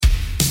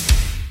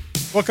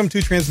Welcome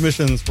to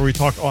Transmissions, where we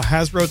talk all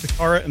Hasbro,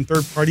 Takara, and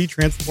third-party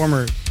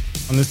Transformers.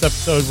 On this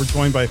episode, we're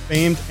joined by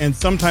famed and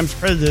sometimes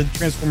credited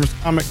Transformers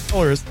comic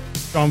colorist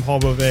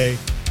Jean-Paul Beauvais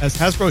as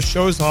Hasbro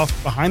shows off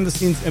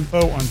behind-the-scenes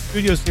info on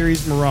Studio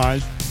Series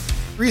Mirage.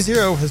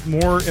 3.0 has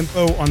more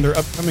info on their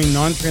upcoming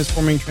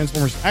non-transforming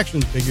Transformers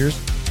action figures,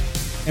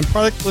 and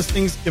product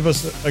listings give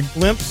us a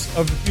glimpse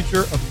of the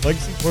future of the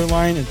Legacy toy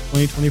line in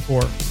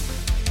 2024.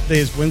 Today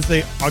is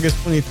Wednesday, August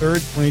 23rd,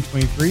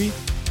 2023,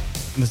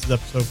 and this is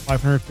episode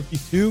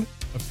 552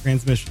 of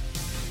Transmissions.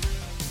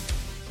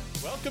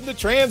 Welcome to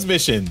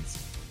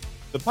Transmissions,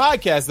 the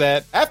podcast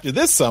that, after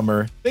this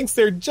summer, thinks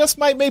there just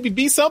might maybe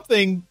be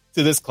something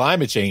to this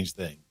climate change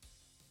thing.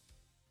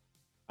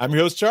 I'm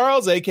your host,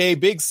 Charles, a.k.a.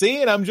 Big C,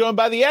 and I'm joined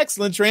by the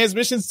excellent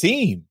Transmissions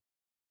team.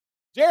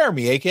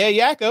 Jeremy, a.k.a.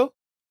 Yakko.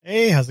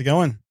 Hey, how's it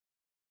going?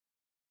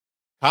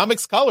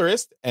 Comics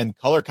colorist and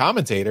color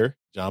commentator,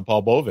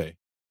 Jean-Paul Beauvais.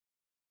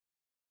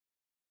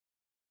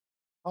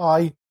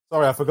 Hi.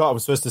 Sorry, I forgot I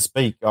was supposed to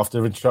speak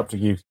after interrupting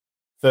you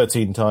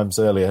 13 times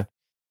earlier.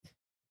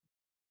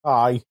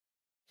 Hi.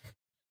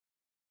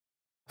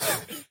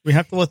 We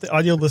have to let the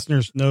audio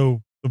listeners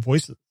know the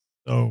voices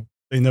so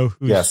they know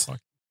who's talking.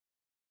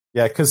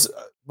 Yeah, because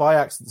my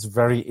accent's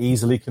very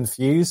easily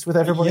confused with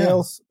everybody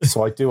else,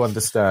 so I do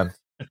understand.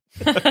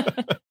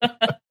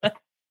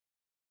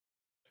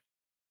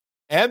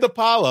 And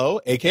Apollo,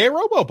 a.k.a.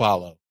 Robo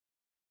Apollo.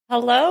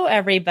 Hello,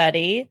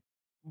 everybody.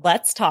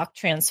 Let's talk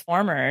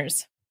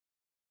Transformers.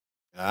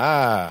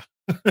 Ah.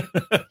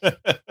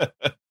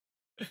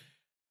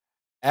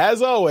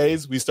 As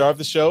always, we start off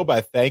the show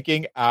by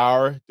thanking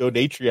our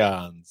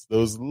Donatreons,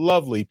 those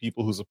lovely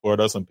people who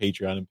support us on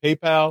Patreon and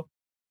PayPal.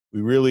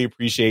 We really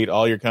appreciate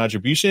all your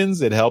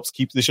contributions. It helps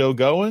keep the show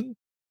going.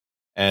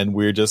 And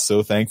we're just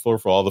so thankful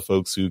for all the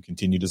folks who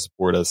continue to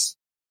support us.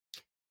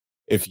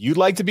 If you'd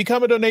like to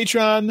become a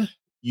Donatron,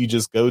 you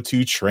just go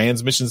to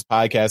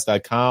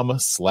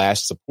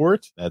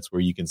transmissionspodcast.com/support. That's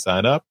where you can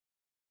sign up.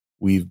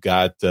 We've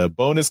got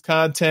bonus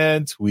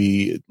content.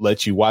 We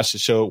let you watch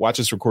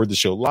us record the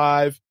show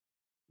live.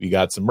 We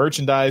got some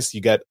merchandise.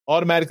 You got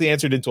automatically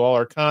entered into all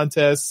our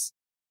contests.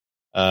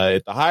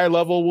 At the higher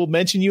level, we'll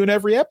mention you in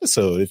every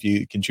episode if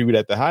you contribute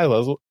at the high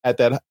level, at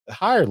that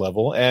higher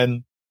level.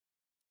 And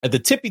at the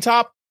tippy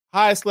top,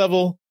 highest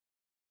level,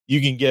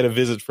 you can get a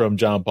visit from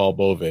Jean-Paul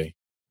Beauvais.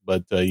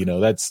 But,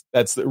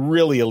 that's the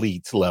really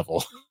elite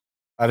level.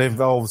 That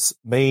involves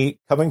me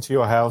coming to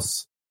your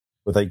house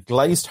with a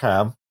glazed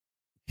ham,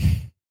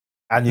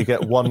 and you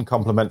get one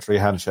complimentary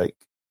handshake.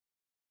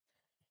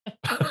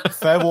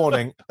 Fair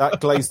warning, that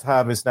glazed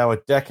ham is now a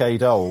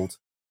decade old.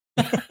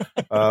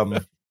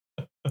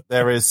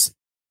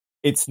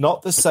 It's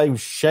not the same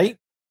shape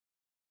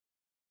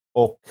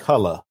or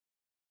color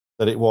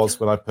that it was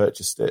when I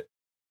purchased it.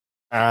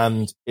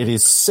 And it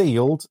is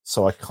sealed,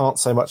 so I can't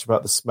say much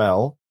about the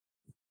smell.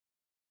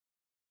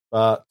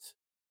 But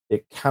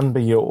it can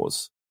be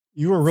yours.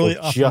 You were really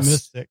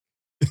optimistic.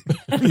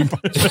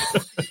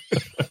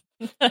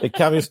 It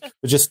can be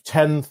for just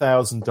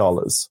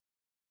 $10,000.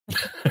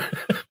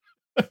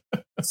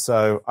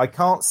 So I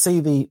can't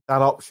see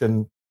that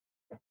option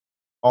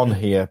on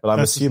here, but I'm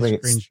assuming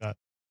it's screenshot.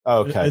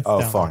 Okay. It's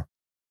down. Fine.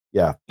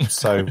 Yeah.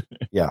 So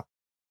yeah,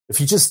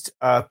 if you just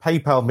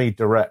PayPal me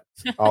direct,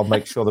 I'll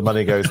make sure the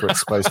money goes where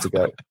it's supposed to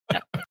go.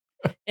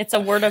 It's a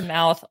word of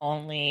mouth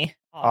only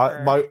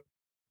offer.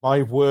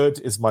 My word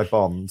is my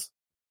bond.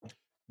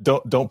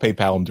 Don't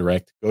PayPal them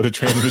direct. Go to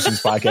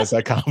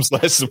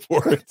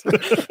transmissionspodcast.com/support.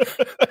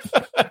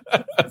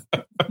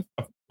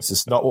 This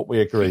is not what we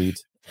agreed.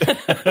 Do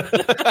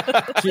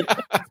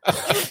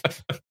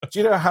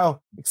you know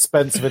how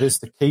expensive it is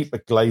to keep a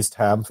glazed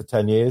ham for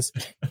 10 years?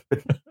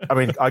 I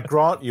mean, I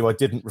grant you I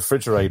didn't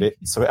refrigerate it,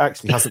 so it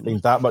actually hasn't been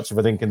that much of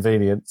an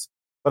inconvenience.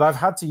 But I've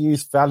had to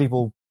use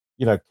valuable,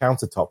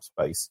 countertop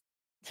space.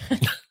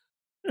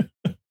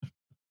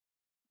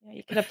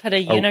 You could have put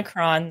a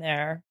Unicron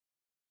there.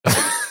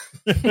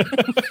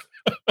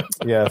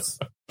 Yes.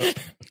 I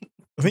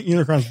think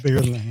Unicron's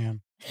bigger than the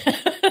ham.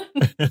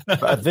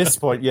 But at this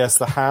point, yes,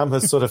 the ham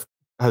has a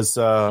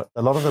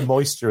lot of the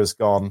moisture has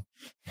gone.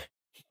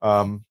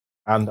 And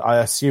I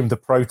assume the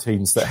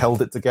proteins that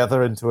held it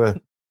together into a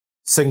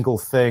single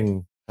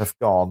thing have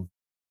gone.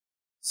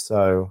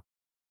 So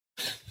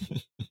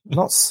I'm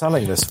not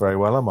selling this very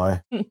well, am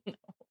I?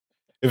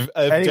 If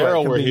anyway,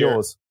 Daryl were here,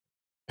 yours.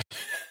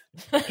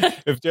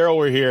 If Daryl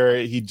were here,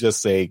 he'd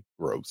just say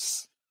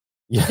gross.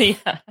 Yeah.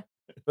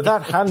 But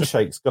that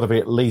handshake's got to be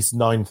at least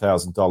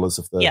 $9,000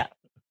 of the,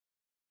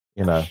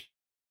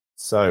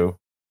 So,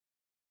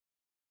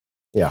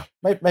 yeah,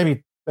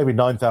 maybe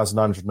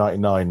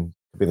 9,999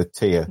 could be the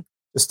tier,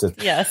 just to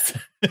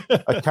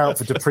account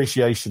for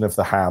depreciation of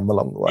the ham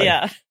along the way.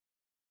 Yeah.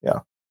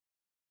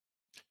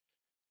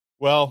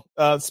 Well,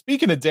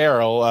 speaking of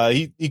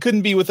Daryl, he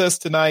couldn't be with us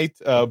tonight,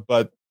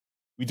 but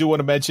we do want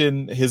to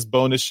mention his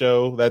bonus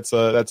show. That's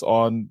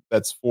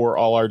for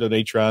all our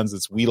Donatrons.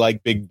 It's We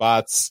Like Big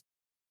Bots.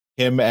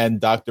 Him and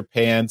Dr.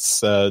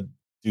 Pants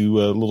do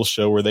a little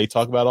show where they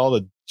talk about all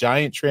the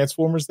giant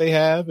Transformers they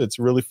have. It's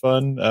really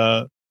fun.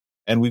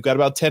 And we've got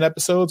about 10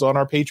 episodes on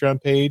our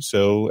Patreon page.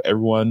 So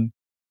everyone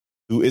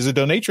who is a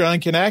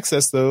Donatron can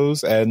access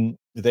those. And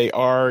they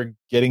are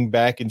getting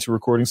back into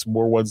recording some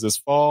more ones this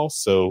fall.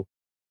 So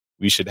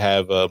we should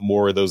have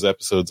more of those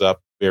episodes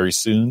up very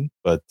soon.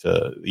 But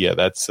yeah,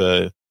 that's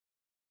a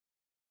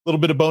little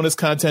bit of bonus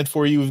content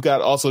for you. We've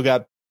also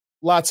got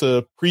lots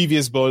of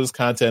previous bonus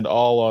content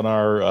all on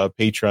our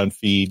Patreon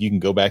feed. You can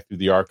go back through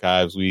the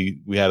archives.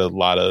 We had a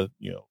lot of,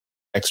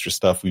 extra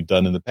stuff we've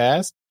done in the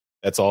past.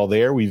 That's all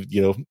there. We've,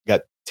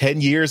 got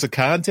 10 years of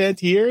content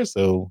here.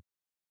 So,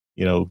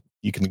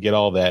 you can get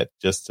all that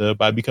just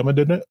by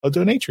becoming a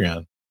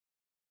Donatreon.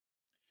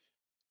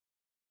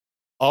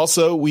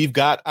 Also, we've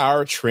got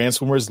our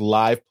Transformers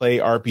Live Play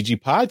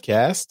RPG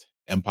podcast,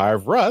 Empire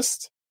of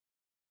Rust.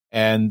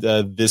 And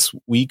this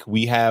week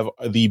we have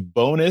the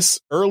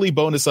early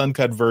bonus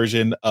uncut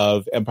version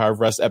of Empire of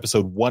Rust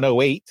episode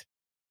 108,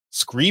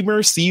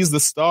 Screamer Sees the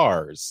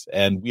Stars.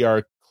 And we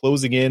are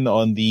closing in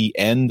on the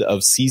end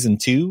of season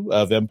 2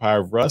 of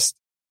Empire of Rust.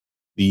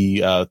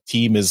 The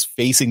team is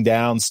facing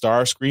down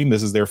Starscream.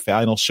 This is their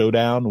final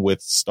showdown with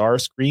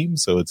Starscream.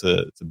 So it's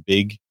a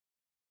big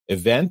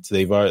event.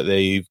 They've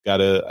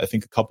got I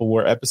think a couple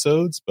more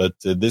episodes, but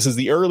this is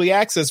the early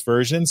access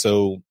version.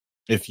 So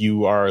if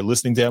you are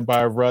listening to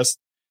Empire of Rust,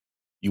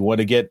 you want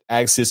to get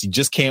access, you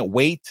just can't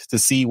wait to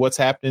see what's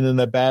happening in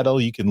that battle.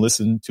 You can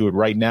listen to it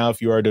right now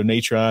if you are a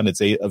Donatron.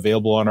 It's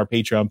available on our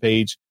Patreon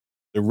page.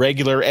 The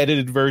regular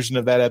edited version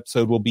of that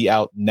episode will be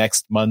out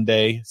next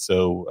Monday.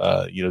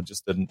 So,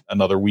 just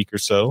another week or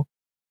so.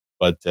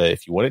 But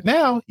if you want it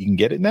now, you can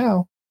get it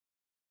now.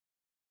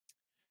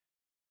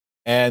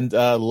 And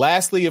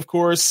lastly, of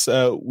course,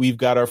 we've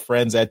got our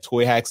friends at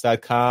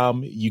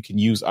toyhacks.com. You can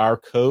use our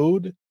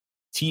code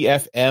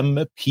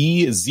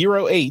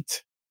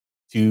TFMP08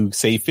 to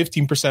save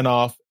 15%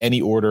 off any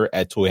order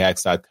at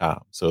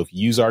toyhacks.com. So if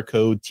you use our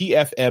code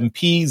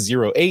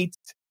TFMP08,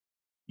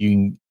 you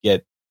can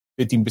get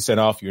 15%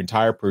 off your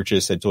entire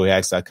purchase at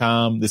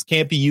toyhacks.com. This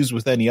can't be used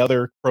with any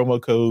other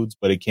promo codes,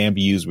 but it can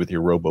be used with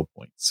your Robo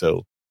points.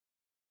 So,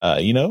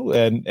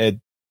 and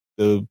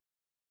the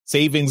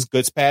savings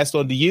gets passed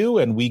on to you,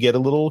 and we get a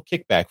little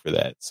kickback for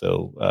that.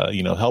 So,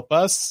 help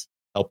us,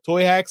 help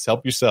Toy Hacks,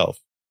 help yourself.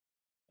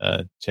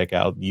 Check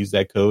out, use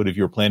that code. If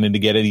you're planning to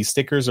get any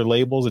stickers or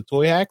labels at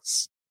Toy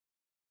Hacks,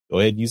 go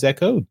ahead and use that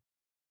code.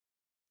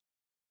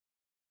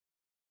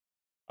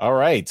 All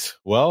right.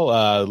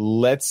 Well,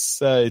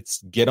 let's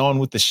get on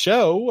with the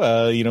show.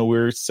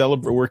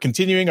 We're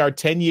continuing our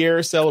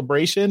 10-year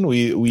celebration.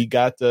 We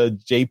got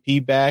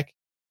JP back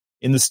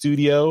in the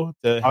studio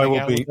to hang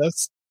out with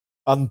us.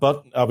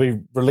 I'll be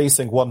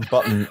releasing one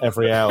button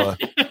every hour.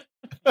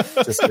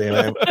 Just so you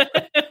know,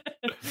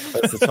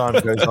 as the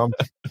time goes on.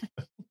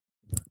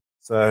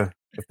 So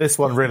if this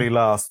one really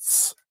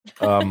lasts,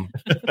 then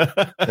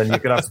you're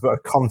gonna have to put a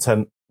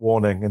content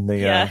warning in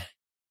the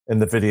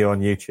video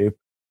on YouTube.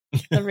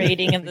 The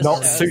rating of the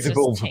not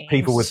suitable for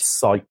people with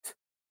sight.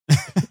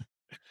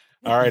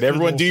 All right,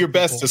 everyone, do your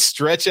best to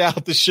stretch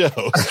out the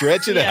show.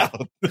 Stretch it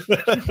out.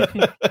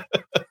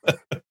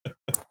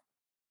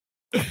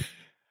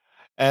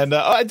 And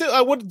I do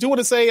want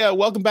to say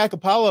welcome back,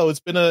 Apollo. It's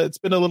been a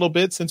little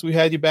bit since we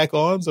had you back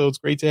on, so it's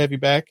great to have you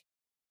back.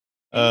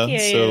 Thank you.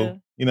 So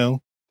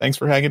thanks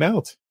for hanging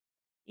out.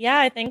 Yeah,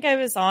 I think I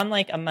was on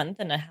like a month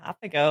and a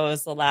half ago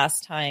was the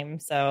last time.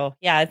 So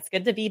yeah, it's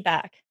good to be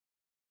back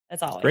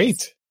as always.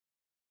 Great.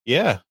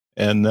 Yeah,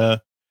 and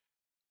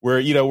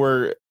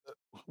we're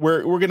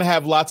gonna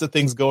have lots of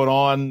things going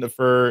on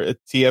for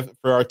TF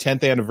for our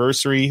 10th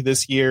anniversary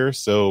this year.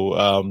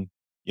 So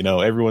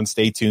everyone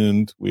stay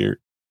tuned.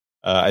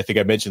 I think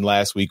I mentioned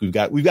last week we've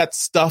got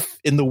stuff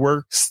in the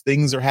works.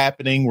 Things are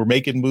happening. We're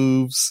making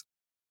moves.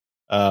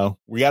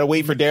 We got to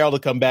wait for Daryl to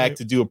come back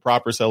to do a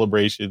proper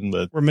celebration.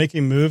 But we're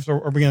making moves.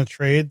 Or are we going to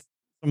trade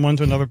someone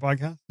to another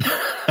podcast?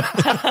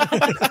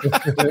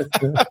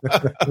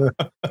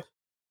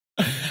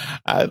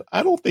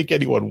 I don't think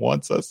anyone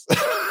wants us.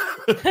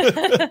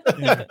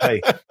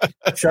 Hey,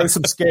 show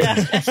some skin.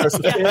 Yeah. Show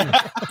some skin.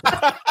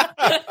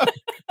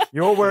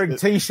 You're wearing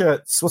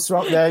t-shirts. What's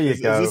wrong? There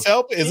you go. Is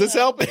this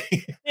helping?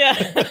 Yeah.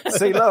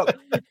 See, look,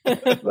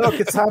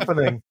 it's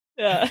happening.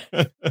 Yeah.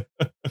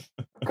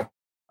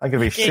 I'm going to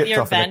be shipped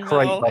off in a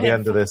crate by the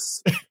end of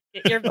this.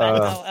 Get your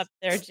Venmo up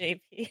there,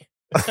 JP.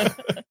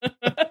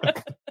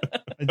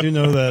 I do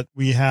know that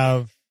we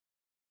have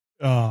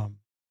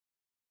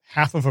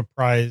half of a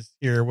prize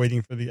here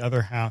waiting for the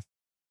other half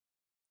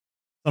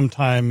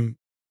sometime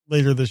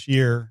later this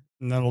year,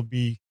 and that'll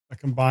be a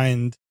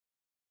combined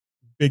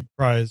big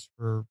prize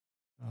for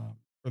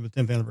the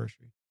 10th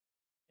anniversary.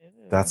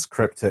 That's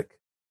cryptic.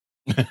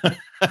 People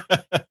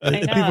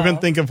can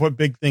think of what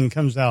big thing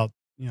comes out,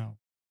 in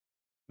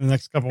the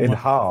next couple in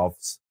months.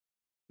 halves.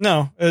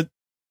 No,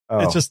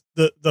 it's just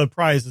the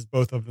prize is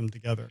both of them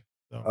together.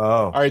 So.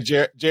 All right,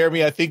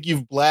 Jeremy, I think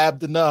you've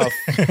blabbed enough.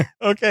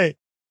 Okay.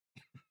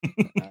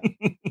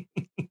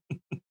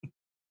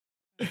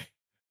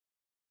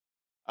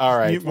 All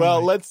right.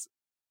 Well, let's.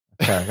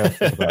 Okay, I gotta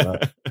think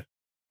about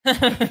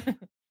that.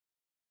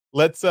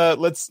 let's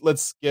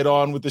get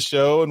on with the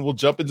show, and we'll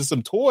jump into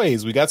some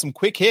toys. We got some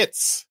quick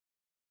hits.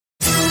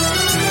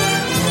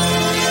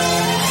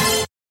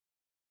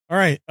 All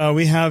right,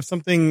 we have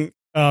something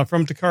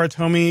from Takara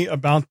Tomy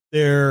about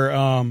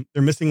their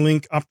missing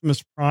link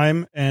Optimus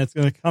Prime, and it's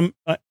going to come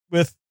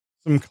with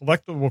some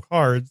collectible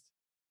cards.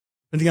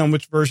 Depending on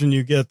which version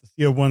you get, the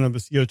CO1 or the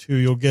CO2,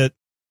 you'll get.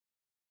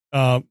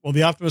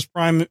 The Optimus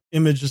Prime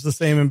image is the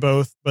same in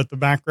both, but the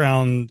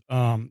background,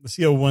 the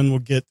CO1 will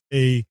get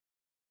a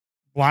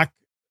black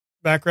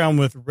background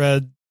with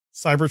red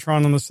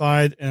Cybertron on the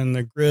side and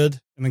the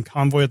grid, and then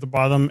Convoy at the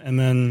bottom, and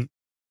then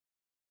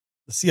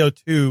the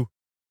CO2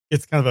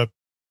 gets kind of a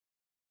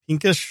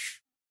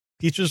pinkish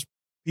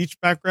peach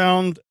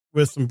background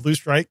with some blue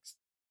stripes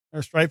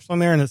on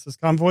there, and it says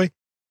Convoy.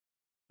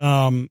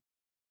 I'm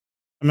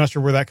not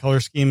sure where that color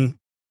scheme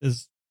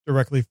is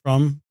directly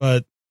from,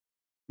 but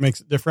makes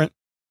it different.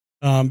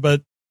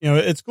 But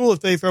it's cool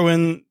if they throw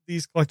in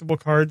these collectible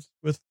cards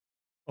with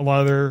a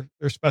lot of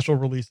their special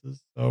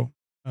releases. So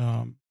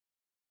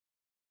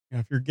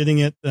if you're getting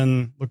it,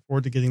 then look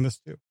forward to getting this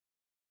too.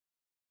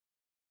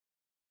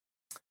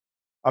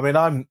 I mean,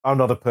 I'm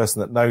not a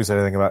person that knows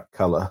anything about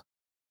color,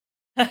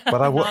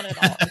 but I would. Not at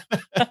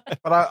all.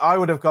 But I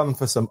would have gone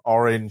for some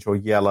orange or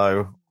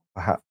yellow,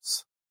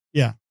 perhaps.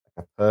 Yeah,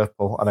 like a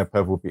purple. I know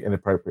purple would be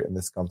inappropriate in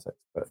this context,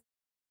 but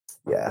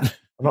yeah,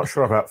 I'm not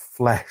sure about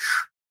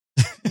flesh.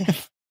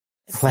 It's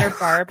their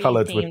Barbie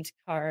themed with...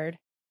 card.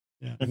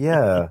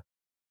 Yeah.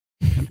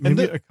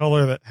 Maybe a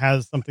color that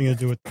has something to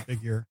do with the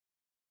figure.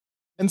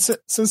 And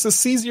since the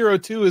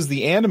C02 is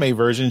the anime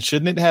version,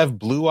 shouldn't it have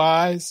blue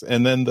eyes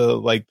and then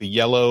the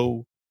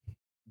yellow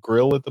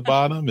grill at the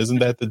bottom? Isn't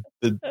that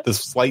the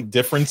slight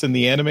difference in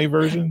the anime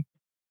version?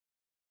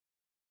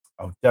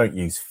 Oh, don't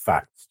use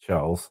facts,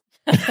 Charles.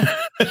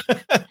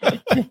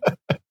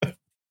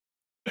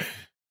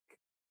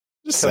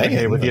 Just saying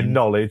here with your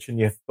knowledge and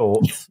your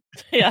thoughts.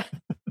 Yeah.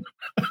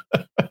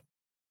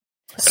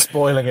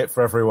 Spoiling it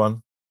for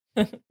everyone.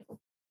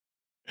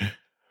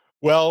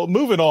 Well,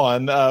 moving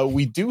on,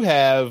 we do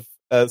have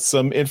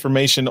some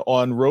information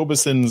on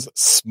Roboson's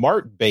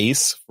smart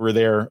base for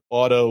their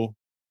auto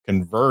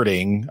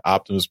converting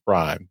Optimus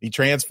Prime. He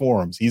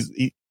transforms.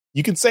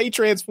 You can say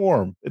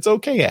transform. It's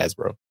okay,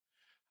 Hasbro.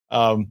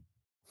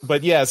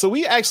 But yeah, so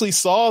we actually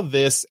saw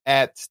this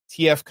at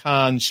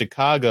TFCon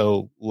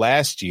Chicago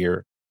last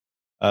year,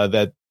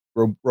 that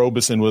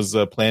Roboson was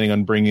planning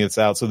on bringing this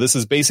out. So this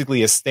is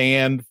basically a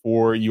stand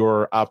for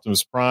your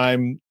Optimus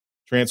Prime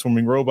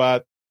transforming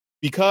robot.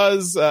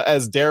 Because,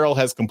 as Daryl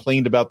has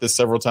complained about this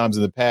several times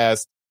in the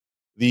past,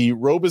 the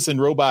Roboson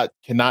robot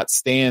cannot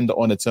stand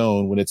on its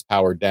own when it's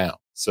powered down.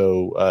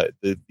 So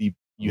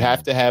you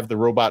have to have the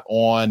robot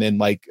on and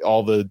like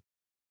all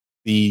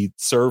the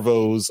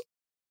servos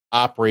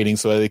operating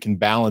so that it can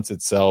balance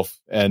itself,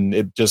 and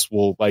it just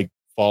will like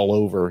fall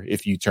over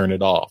if you turn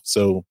it off.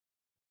 So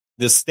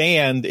this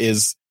stand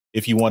is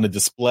if you want to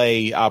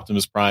display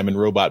Optimus Prime in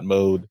robot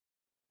mode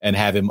and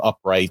have him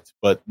upright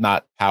but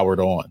not powered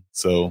on.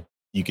 So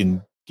you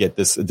can get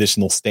this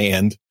additional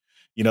stand,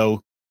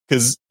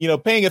 because,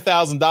 paying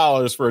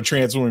 $1,000 for a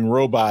transforming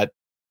robot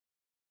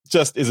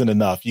just isn't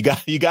enough. You got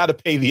to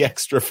pay the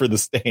extra for the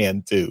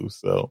stand too.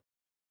 So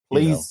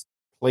please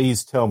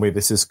tell me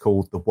this is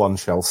called the one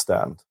shell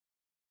stand.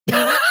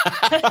 Yes.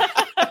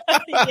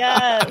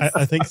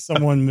 I think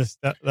someone missed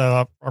that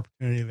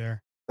opportunity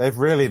there. They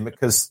really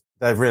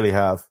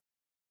have.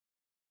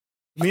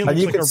 And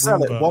you could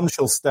sell it one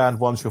shell stand,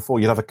 one shell fall.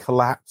 You'd have a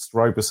collapsed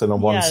Roboson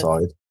on one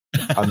side,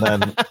 and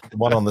then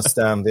one on the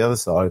stand the other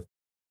side.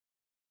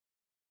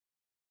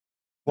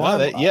 Why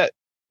am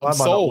I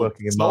not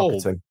working in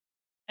marketing?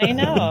 I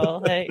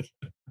know. Like,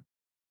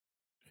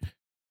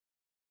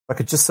 I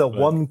could just sell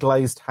one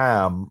glazed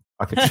ham.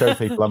 I could show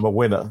people I'm a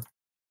winner.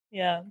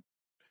 Yeah.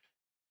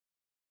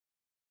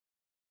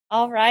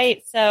 All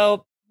right.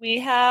 So we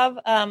have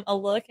a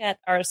look at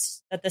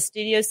the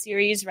Studio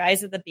Series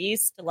Rise of the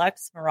Beast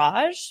Deluxe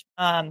Mirage.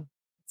 The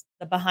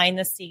behind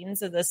the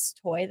scenes of this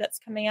toy that's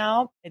coming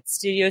out. It's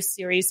Studio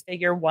Series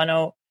figure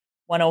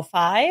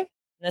 105. And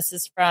this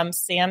is from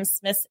Sam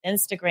Smith's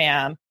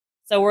Instagram.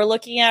 So we're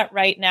looking at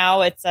right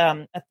now, it's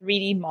a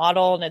 3D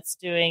model, and it's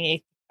doing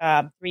a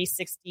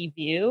 360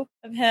 view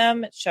of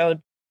him. It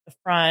showed the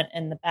front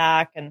and the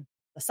back and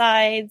the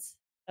sides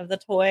of the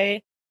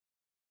toy.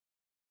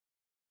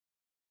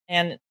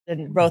 And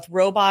in both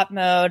robot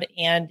mode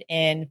and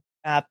in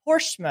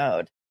Porsche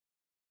mode.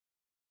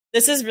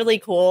 This is really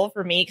cool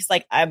for me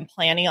because I'm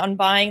planning on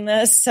buying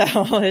this. So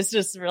it's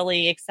just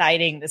really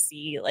exciting to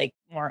see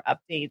more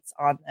updates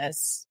on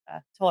this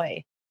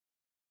toy.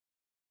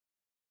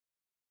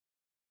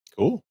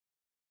 Cool.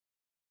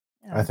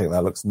 Yeah. I think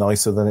that looks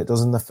nicer than it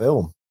does in the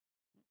film.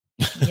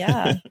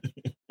 Yeah.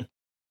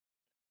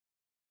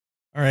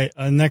 All right.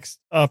 Next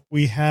up,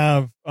 we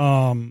have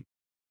YOLO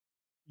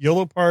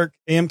Park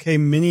AMK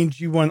Mini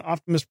G1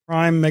 Optimus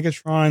Prime,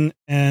 Megatron,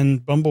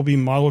 and Bumblebee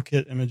model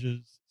kit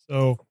images.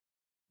 So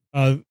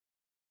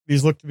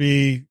these look to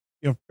be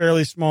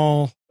fairly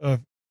small,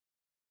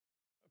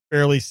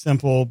 fairly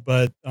simple,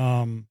 but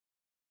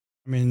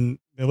mean,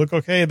 they look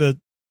okay. The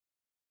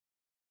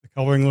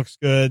coloring looks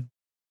good.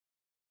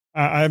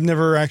 I've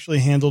never actually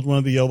handled one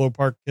of the Yellow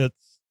Park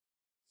kits,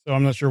 so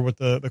I'm not sure what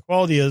the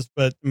quality is,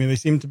 but I mean, they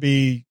seem to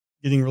be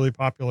getting really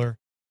popular.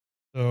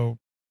 So,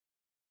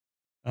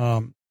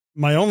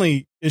 my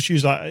only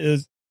issues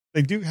is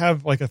they do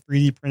have like a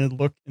 3D printed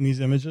look in these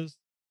images.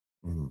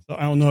 Mm-hmm. So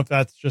I don't know if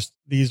that's just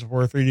these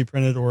were 3D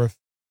printed or if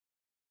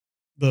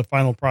the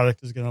final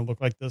product is going to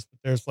look like this, but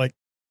there's like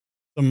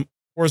some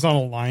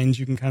horizontal lines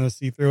you can kind of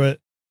see through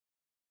it.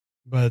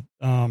 But,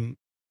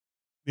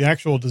 the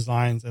actual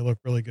designs, they look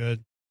really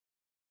good.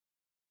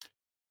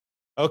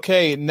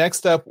 Okay,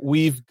 next up,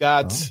 we've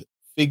got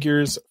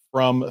figures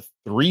from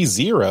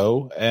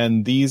 3-0,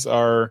 and these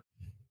are,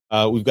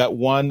 we've got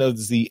one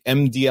of the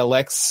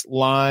MDLX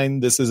line.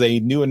 This is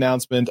a new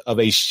announcement of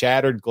a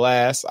Shattered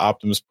Glass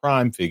Optimus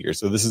Prime figure.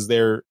 So this is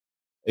their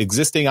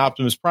existing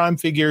Optimus Prime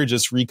figure,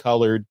 just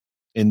recolored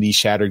in the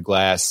Shattered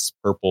Glass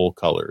purple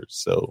colors.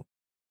 So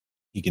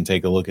you can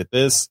take a look at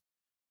this.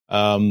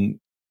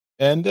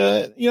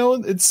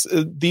 It's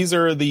these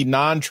are the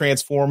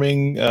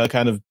non-transforming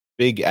kind of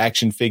big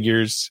action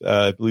figures.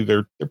 I believe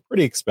they're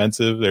pretty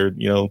expensive. They're,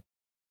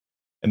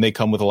 and they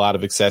come with a lot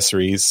of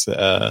accessories.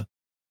 And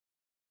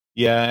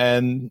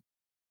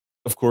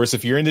of course,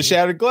 if you're into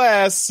Shattered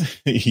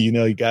Glass, you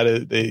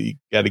gotta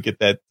get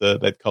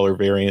that color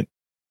variant.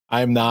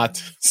 I'm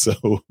not,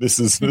 so this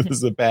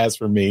is a pass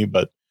for me.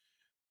 But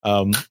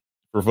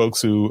for folks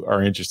who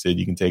are interested,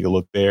 you can take a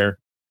look there.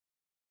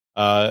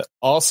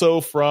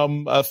 Also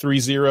from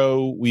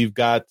 3-0, we've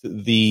got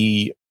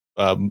the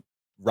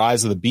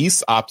Rise of the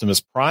Beast Optimus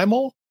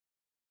Primal.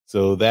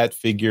 So that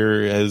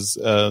figure has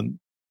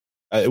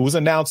it was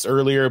announced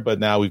earlier, but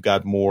now we've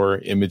got more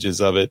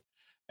images of it.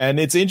 And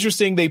it's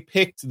interesting they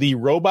picked the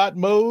robot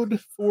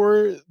mode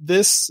for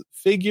this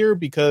figure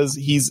because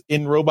he's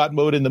in robot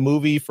mode in the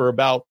movie for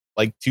about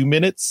like 2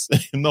 minutes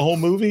in the whole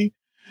movie.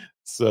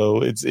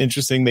 So it's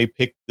interesting they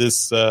picked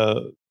this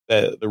the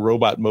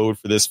robot mode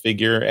for this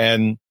figure.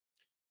 And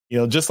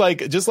just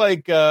like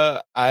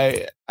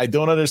I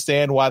don't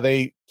understand why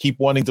they keep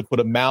wanting to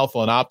put a mouth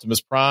on Optimus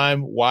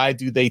Prime. Why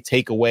do they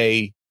take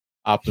away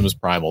Optimus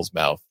Primal's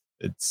mouth?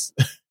 It's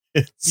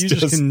you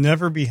just can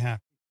never be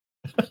happy.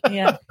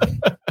 Yeah.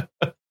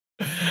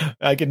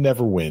 I can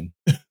never win.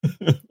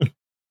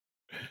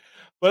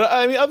 But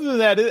I mean, other than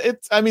that,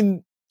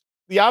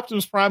 the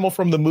Optimus Primal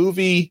from the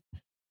movie,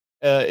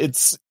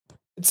 it's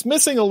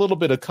missing a little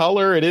bit of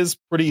color. It is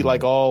pretty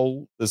like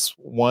all this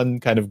one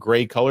kind of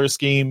gray color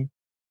scheme.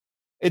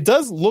 It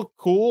does look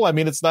cool. I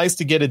mean, it's nice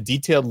to get a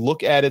detailed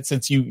look at it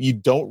since you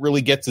don't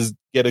really get to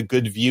get a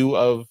good view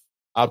of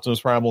Optimus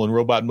Primal in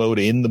robot mode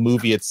in the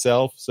movie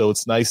itself. So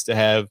it's nice to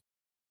have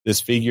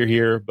this figure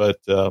here. But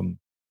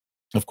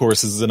of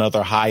course, this is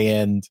another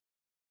high-end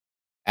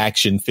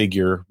action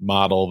figure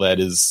model that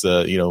is,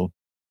 kind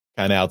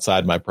of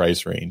outside my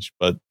price range.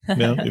 But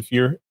if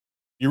you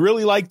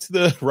really liked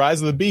the Rise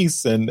of the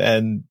Beasts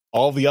and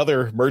all the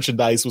other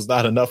merchandise was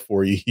not enough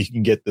for you, you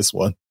can get this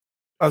one.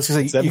 I was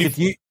going to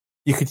say,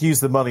 you could use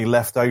the money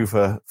left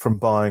over from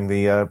buying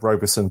the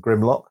Robeson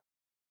Grimlock.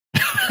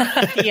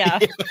 Yeah.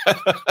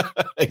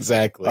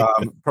 Exactly.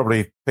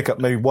 Probably pick up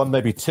maybe one,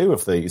 maybe two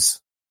of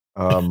these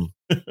with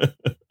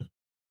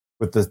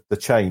the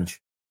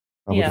change.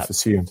 I would have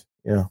assumed.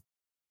 Yeah.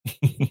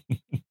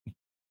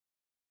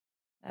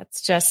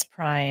 That's just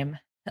Prime.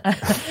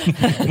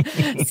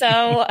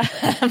 So,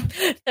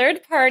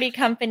 third-party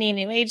company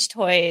New Age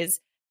Toys,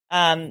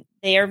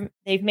 they've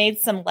made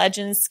some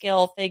Legend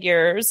scale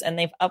figures, and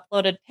they've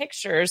uploaded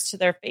pictures to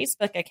their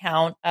Facebook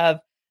account of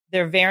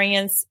their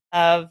variants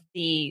of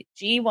the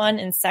G1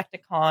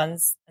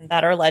 Insecticons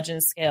that are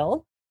Legend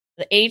scale,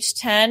 the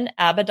H10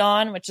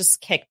 Abaddon, which is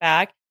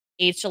Kickback,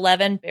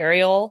 H11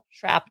 Burial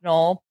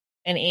Shrapnel,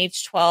 and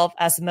H12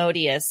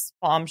 Asmodeus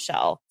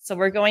Bombshell. So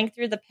we're going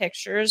through the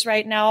pictures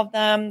right now of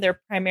them.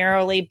 They're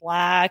primarily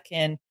black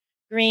and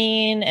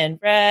green and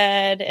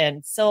red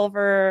and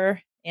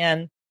silver.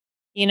 And,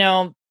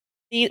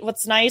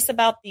 what's nice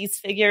about these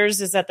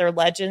figures is that they're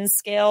Legend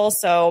scale.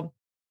 So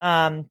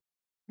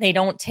they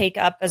don't take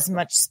up as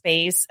much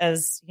space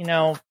as,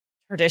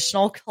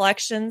 traditional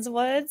collections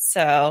would.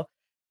 So,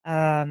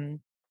 and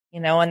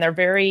they're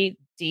very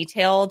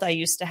detailed. I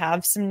used to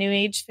have some New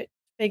Age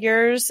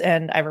figures,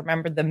 and I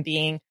remember them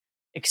being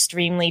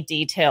extremely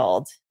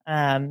detailed.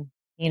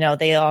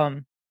 They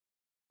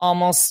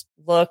almost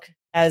look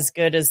as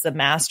good as the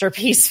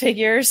Masterpiece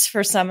figures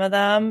for some of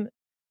them,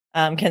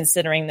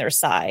 considering their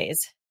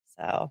size.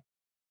 So,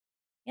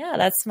 yeah,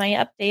 that's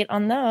my update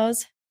on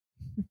those.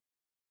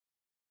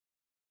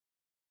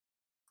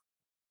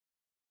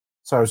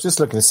 So I was just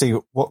looking to see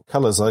what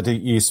colors I do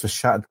use for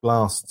Shattered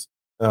Glass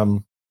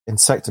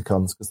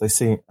Insecticons, because they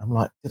seem, I'm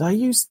like, are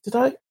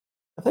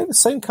they the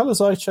same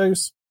colors I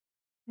chose?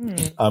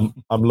 I'm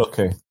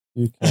looking.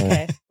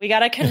 Okay. We got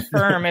to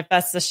confirm if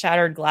that's the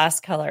Shattered Glass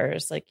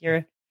colors. Like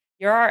you're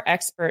our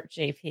expert,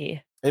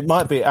 JP. It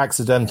might be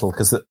accidental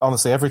because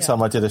honestly, every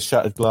time I did a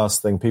Shattered Glass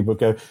thing, people would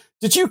go,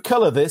 "Did you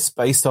color this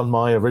based on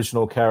my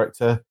original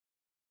character?"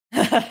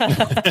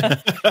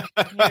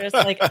 You're just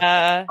like,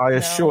 I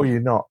assure you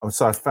not.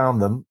 So I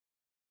found them.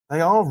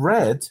 They are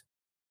red.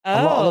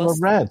 A lot of them are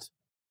red.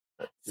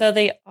 So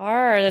they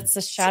are. That's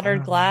the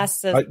shattered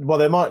glass. Well,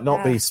 they might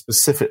not be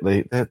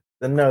specifically.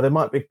 No, they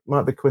might be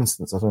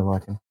coincidence. I don't know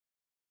if I can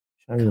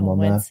show you them on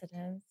there.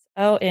 Coincidence.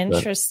 Oh,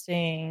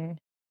 interesting.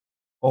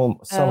 Some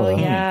of them.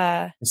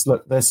 Yeah.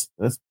 Look, there's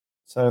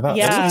so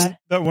that's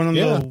that one on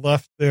the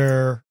left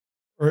there,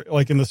 or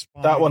like in the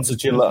spine. That one's a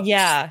deluxe.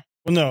 Yeah.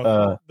 Well,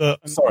 no, the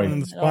sorry, in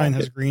the spine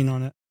has green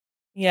on it.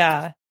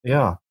 Yeah.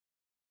 Yeah.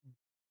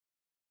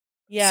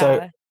 Yeah.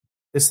 So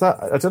is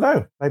that? I don't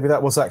know. Maybe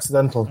that was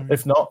accidental.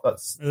 If not,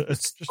 it's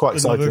just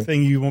quite another exciting.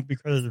 thing you won't be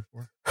credited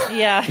for.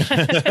 Yeah.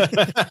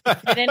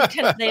 They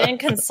didn't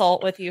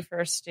consult with you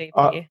first,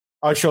 JP.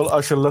 I shall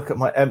look at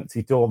my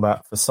empty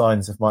doormat for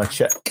signs of my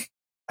check.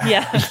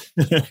 Yeah.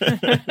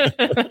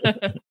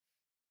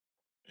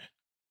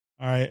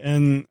 All right,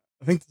 and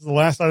I think this is the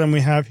last item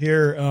we have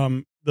here.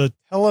 The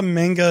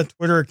Telemanga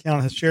Twitter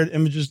account has shared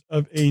images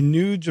of a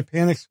new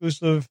Japan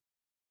exclusive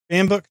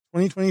Fanbook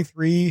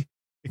 2023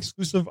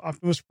 exclusive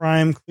Optimus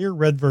Prime clear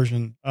red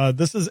version.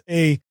 This is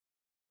the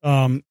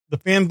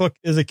Fanbook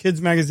is a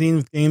kids magazine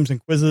with games and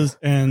quizzes,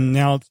 and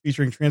now it's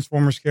featuring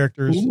Transformers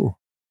characters. Ooh.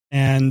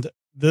 And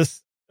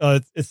this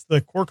it's the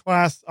core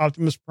class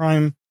Optimus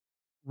Prime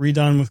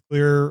redone with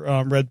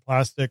clear red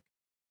plastic,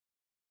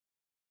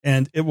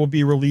 and it will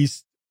be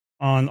released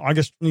on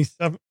August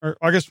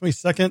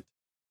 22nd,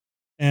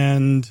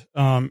 and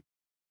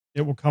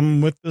it will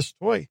come with this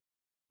toy.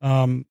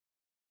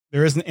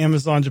 There is an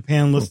Amazon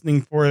Japan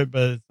listing for it,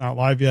 but it's not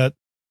live yet.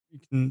 You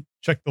can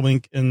check the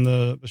link in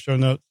the show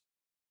notes.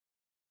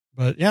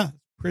 But yeah, it's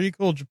pretty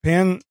cool.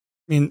 Japan, I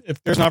mean,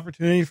 if there's an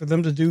opportunity for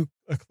them to do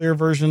a clear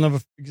version of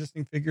an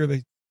existing figure,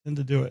 they tend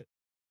to do it.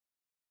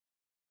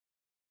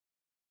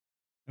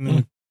 And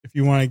then if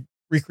you want to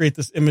recreate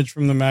this image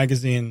from the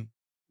magazine,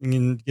 you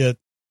can get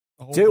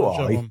a whole bunch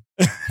of them.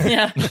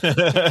 Yeah.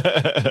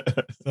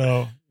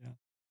 So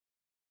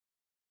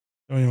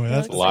anyway,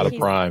 that's a lot of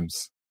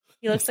primes.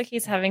 He looks like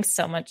he's having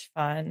so much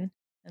fun.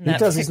 He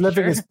does. He's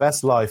living his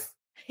best life.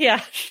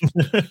 Yeah.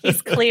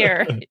 He's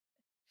clear.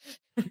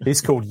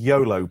 He's called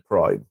YOLO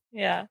Prime.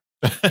 Yeah.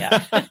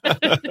 Yeah.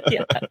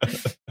 Yeah.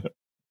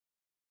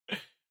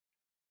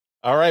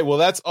 All right. Well,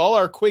 that's all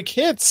our quick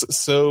hits.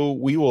 So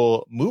we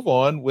will move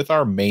on with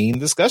our main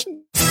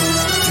discussion.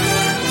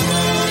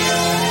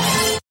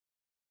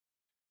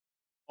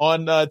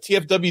 On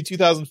TFW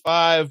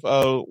 2005,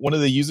 one of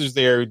the users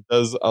there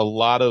does a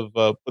lot of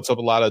puts up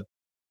a lot of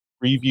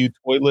preview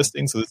toy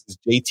listings. So this is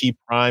JT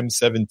Prime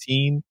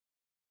 17.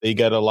 They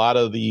get a lot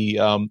of the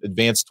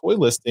advanced toy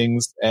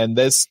listings, and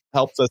this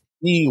helps us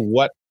see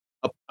what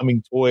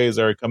upcoming toys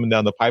are coming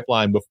down the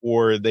pipeline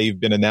before they've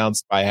been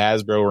announced by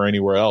Hasbro or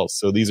anywhere else.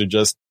 So these are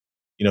just,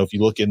 if you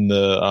look in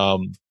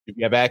the, if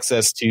you have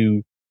access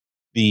to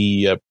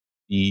the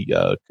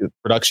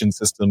production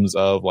systems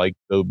of like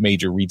the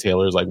major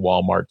retailers like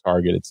Walmart,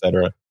 Target,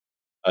 etc.,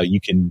 you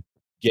can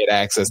get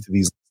access to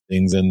these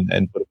things and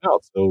put them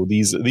out. So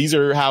these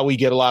are how we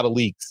get a lot of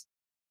leaks.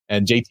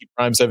 And JT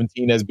Prime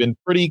 17 has been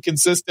pretty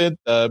consistent.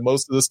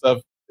 Most of the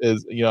stuff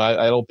is,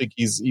 I don't think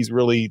he's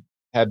really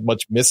had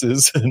much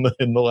misses in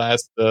the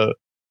last few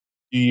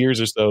years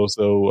or so.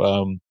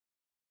 So,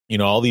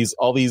 all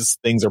these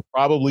things are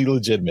probably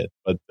legitimate.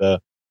 But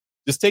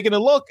just taking a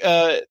look,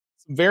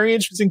 some very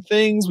interesting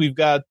things. We've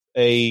got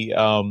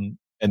an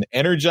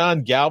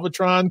Energon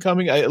Galvatron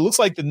coming. It looks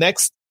like the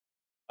next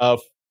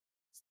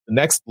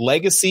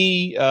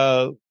Legacy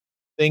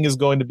thing is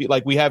going to be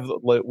like we had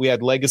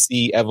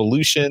Legacy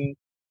Evolution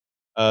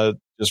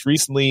just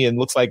recently, and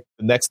looks like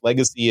the next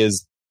Legacy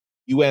is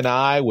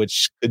UNI,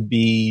 which could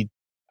be,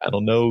 I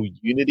don't know,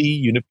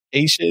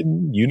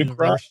 Unification,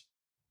 Unicron,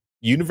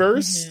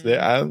 Universe.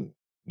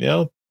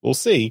 Mm-hmm. We'll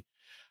see.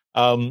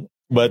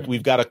 But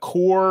we've got a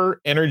core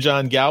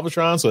Energon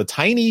Galvatron, so a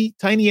tiny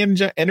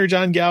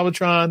Energon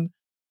Galvatron,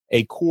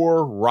 a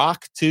core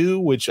Rock 2,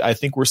 which I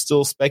think we're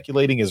still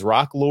speculating is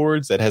Rock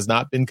Lords, that has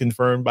not been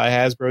confirmed by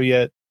Hasbro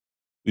yet.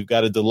 We've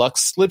got a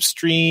deluxe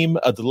Slipstream,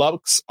 a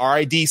deluxe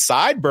RID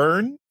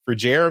Sideburn for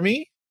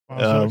Jeremy. I'm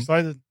so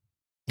excited.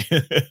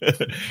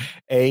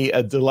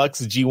 a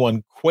deluxe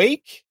G1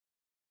 Quake,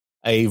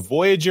 a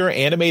Voyager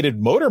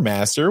animated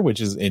Motormaster, which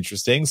is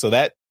interesting. So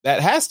that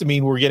has to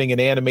mean we're getting an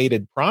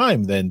animated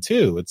Prime then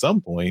too at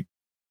some point.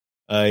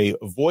 A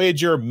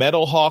Voyager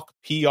Metalhawk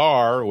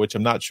PR, which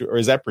I'm not sure, or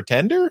is that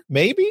Pretender?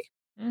 Maybe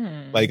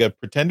like a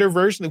Pretender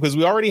version, because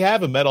we already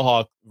have a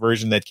Metalhawk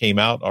version that came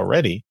out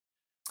already.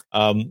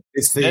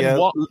 It's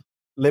the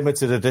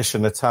limited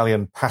edition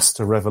Italian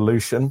Pasta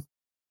Revolution.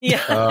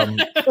 Yeah.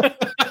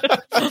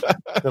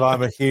 That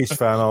I'm a huge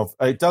fan of.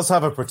 It does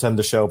have a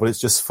Pretender shell, but it's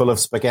just full of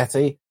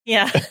spaghetti.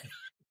 Yeah.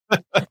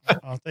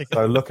 I'll take it.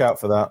 So look out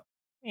for that.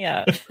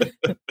 Yeah.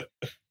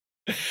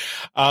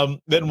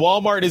 Then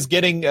Walmart is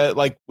getting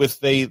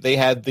they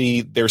had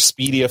their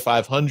Speedia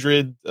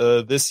 500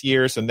 this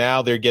year, so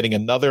now they're getting a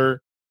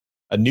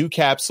new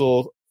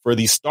capsule for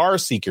the Star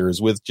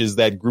Seekers, which is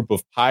that group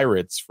of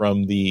pirates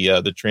from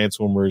the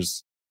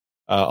Transformers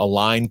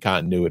align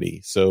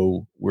continuity.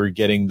 So we're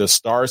getting the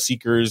Star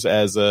Seekers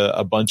as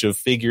a bunch of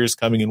figures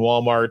coming in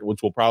Walmart,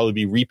 which will probably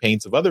be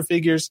repaints of other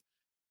figures.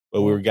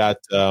 But we've got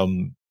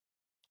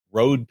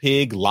Road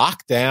Pig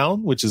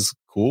Lockdown, which is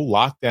cool.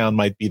 Lockdown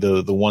might be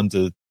the one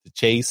to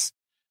chase.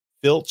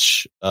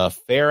 Filch,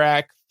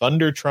 Ferrac,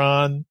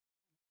 Thundertron,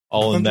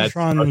 all in that.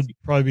 Thundertron would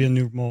probably be a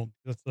new mold.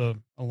 That's a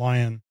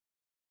lion.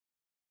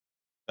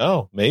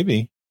 Oh,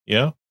 maybe,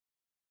 yeah.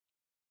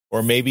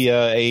 Or maybe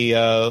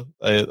a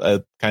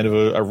kind of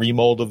a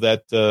remold of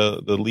that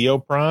the Leo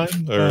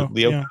Prime or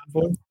Leo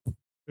Convoy.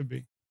 Could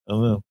be. I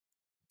don't know.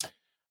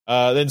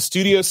 Then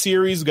Studio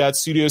Series, we got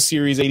Studio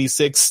Series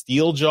 86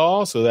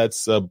 Steeljaw, so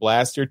that's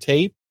Blaster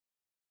Tape.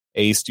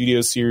 A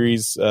Studio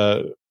Series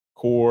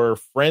Core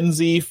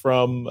Frenzy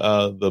from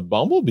the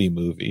Bumblebee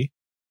movie.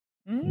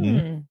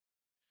 Mm.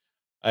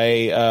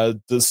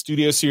 The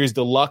Studio Series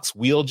Deluxe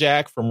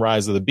Wheeljack from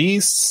Rise of the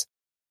Beasts.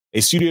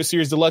 A Studio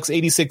Series Deluxe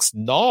 86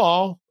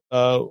 Gnaw.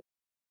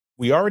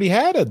 We already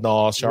had a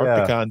Gnaw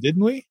Sharpticon,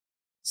 didn't we?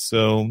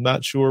 So I'm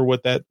not sure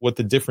what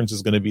the difference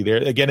is going to be there.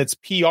 Again, it's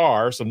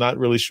PR, so I'm not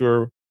really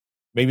sure.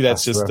 Maybe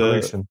that's just yeah.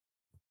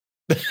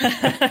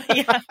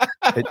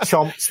 It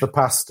chomps the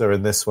pasta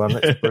in this one.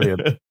 It's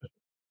brilliant.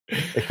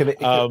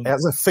 It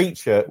has a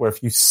feature where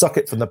if you suck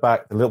it from the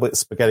back, a little bit of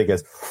spaghetti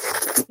goes.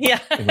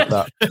 Yeah, like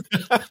that.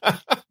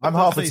 I'm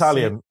half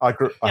Italian. I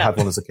had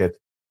one as a kid.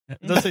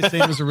 It does say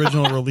same as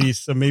original release,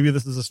 so maybe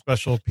this is a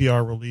special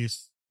PR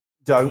release.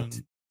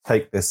 Don't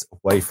take this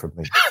away from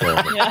me.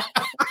 Yeah.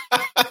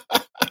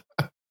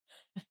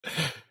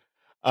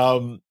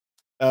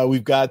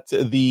 We've got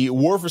the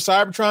War for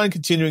Cybertron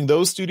continuing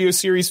those Studio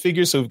Series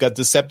figures. So we've got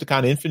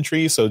Decepticon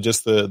Infantry, so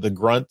just the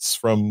grunts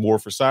from War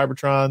for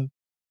Cybertron.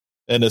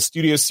 And a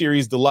Studio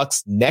Series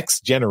Deluxe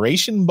Next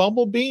Generation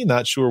Bumblebee.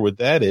 Not sure what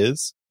that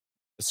is.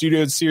 A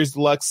Studio Series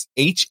Deluxe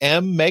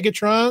HM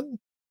Megatron.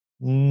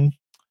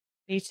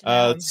 It's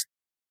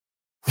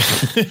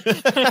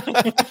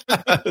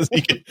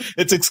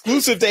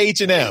exclusive to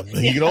H&M.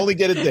 You can only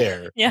get it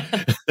there. Yeah.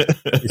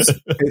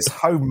 It's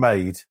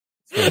homemade.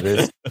 That's what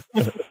it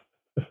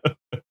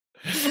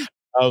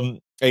is.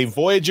 A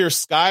Voyager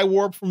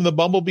Skywarp from the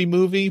Bumblebee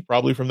movie,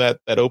 probably from that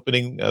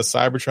opening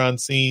Cybertron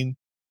scene.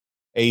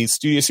 A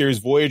Studio Series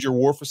Voyager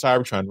War for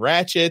Cybertron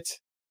Ratchet.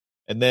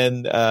 And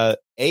then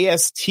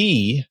AST,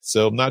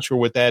 so I'm not sure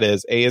what that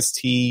is.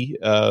 AST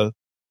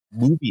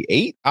Movie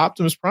 8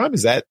 Optimus Prime,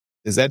 is that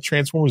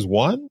Transformers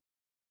 1?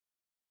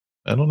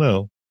 I don't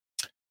know.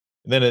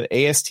 And then an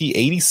AST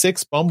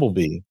 86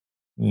 Bumblebee.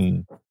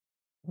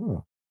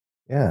 Oh,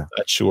 yeah.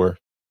 Not sure.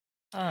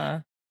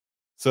 So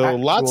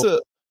lots of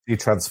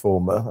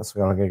Transformer. That's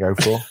what I'm going to go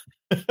for.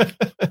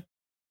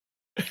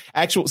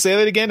 Say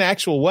that again.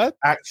 Actual what?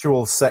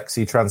 Actual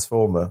sexy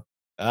Transformer.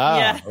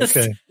 Yes.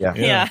 Okay.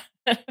 Yeah.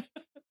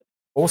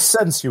 Or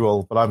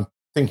sensual, but I'm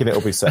thinking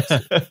it'll be sexy.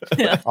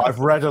 Yeah. I've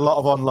read a lot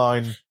of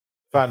online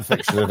fan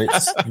fiction, and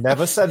it's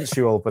never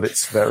sensual, but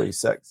it's very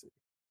sexy.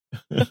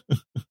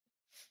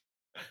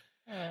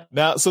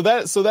 Now, so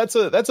that's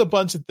a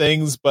bunch of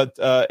things, but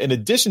in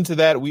addition to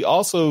that, we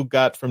also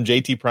got from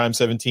JT Prime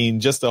 17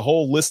 just a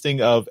whole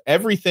listing of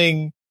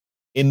everything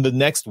in the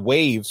next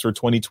waves for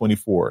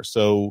 2024.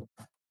 So,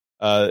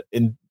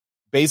 in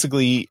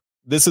basically,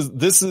 this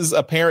is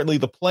apparently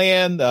the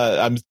plan.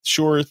 I'm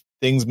sure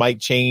things might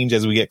change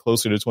as we get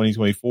closer to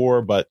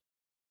 2024, but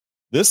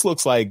this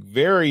looks like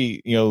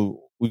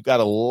we've got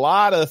a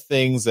lot of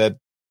things that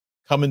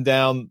coming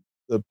down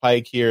the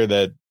pike here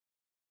that,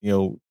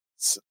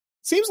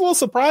 seems a little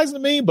surprising to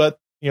me, but,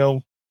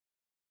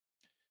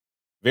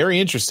 very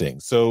interesting.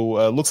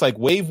 So, looks like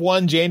Wave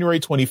 1, January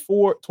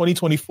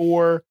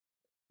 2024.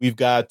 We've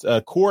got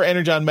a Core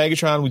Energon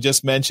Megatron we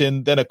just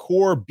mentioned, then a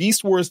Core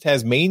Beast Wars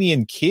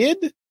Tasmanian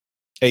Kid,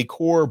 a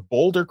Core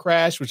Boulder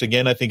Crash, which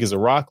again I think is a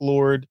Rock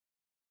Lord,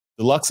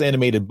 Deluxe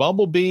Animated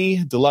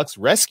Bumblebee, Deluxe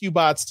Rescue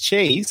Bots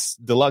Chase,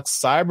 Deluxe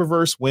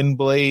Cyberverse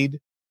Windblade,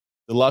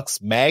 Deluxe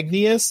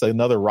Magnius,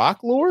 another Rock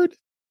Lord,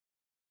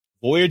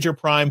 Voyager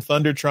Prime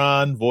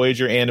Thundertron,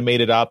 Voyager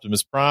Animated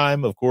Optimus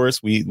Prime. Of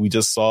course, we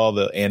just saw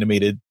the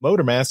animated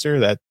Motormaster.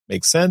 That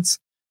makes sense.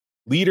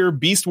 Leader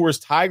Beast Wars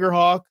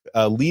Tigerhawk,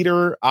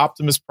 Leader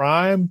Optimus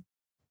Prime.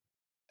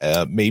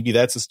 Maybe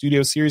that's a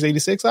Studio Series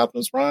 86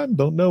 Optimus Prime.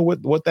 Don't know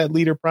what that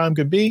Leader Prime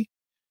could be.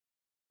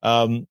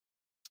 And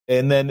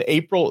then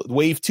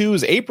Wave 2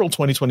 is April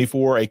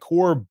 2024, a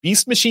Core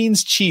Beast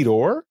Machines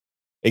Cheetor,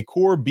 a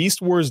Core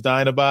Beast Wars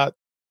Dinobot,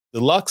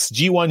 Deluxe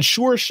G1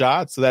 Sure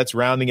Shot, so that's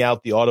rounding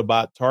out the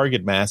Autobot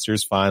Target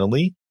Masters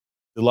finally.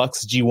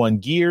 Deluxe G1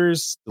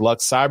 Gears,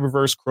 Deluxe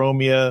Cyberverse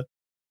Chromia,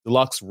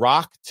 Deluxe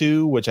Rock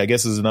 2, which I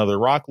guess is another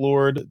Rock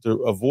Lord,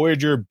 a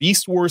Voyager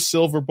Beast Wars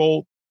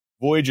Silverbolt,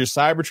 Voyager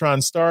Cybertron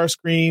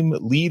Starscream,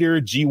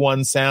 Leader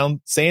G1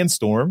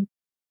 Sandstorm.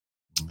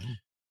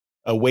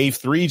 Wave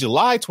 3,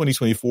 July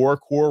 2024,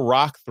 Core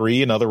Rock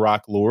 3, another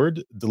Rock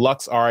Lord,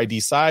 Deluxe RID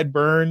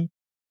Sideburn,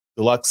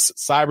 Deluxe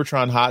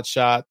Cybertron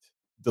Hotshot,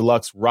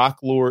 Deluxe Rock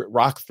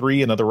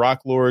 3, another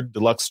Rock Lord,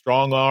 Deluxe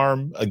Strong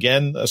Arm,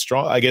 again,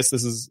 I guess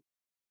this is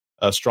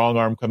Strong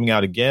Arm coming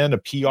out again, a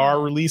PR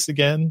release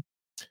again.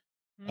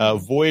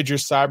 Voyager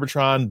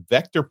Cybertron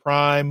Vector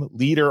Prime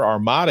Leader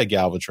Armada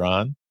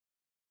Galvatron.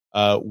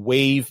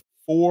 Wave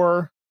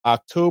 4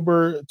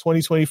 October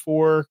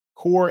 2024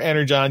 Core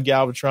Energon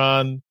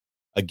Galvatron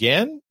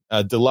again.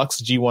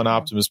 Deluxe G1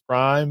 Optimus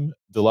Prime,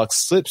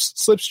 Deluxe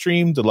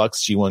Slipstream,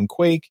 Deluxe G1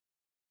 Quake,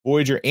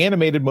 Voyager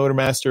Animated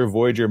Motormaster,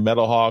 Voyager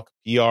Metalhawk,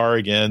 PR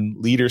again,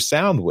 Leader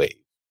Soundwave.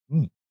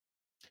 Then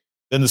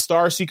the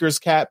Star Seekers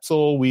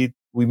capsule, we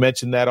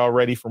mentioned that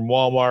already from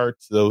Walmart.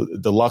 The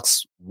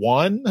Deluxe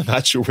 1, I'm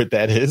not sure what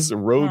that is.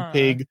 Road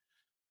Pig,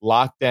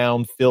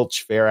 Lockdown,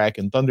 Filch, Ferrac,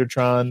 and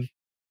Thundertron.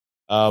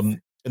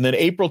 And then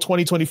April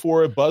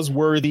 2024,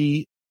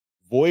 buzzworthy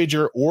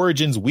Voyager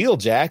Origins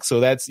Wheeljack.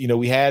 So that's,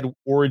 we had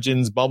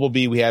Origins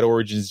Bumblebee, we had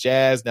Origins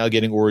Jazz, now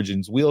getting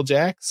Origins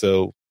Wheeljack.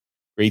 So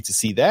great to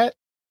see that.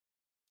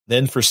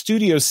 Then for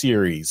Studio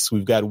Series,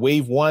 we've got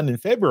Wave 1 in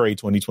February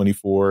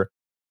 2024,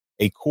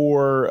 a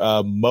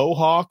core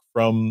Mohawk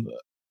from,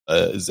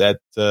 is that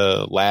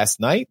Last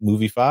Night,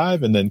 movie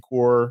 5, and then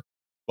core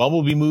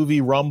Bumblebee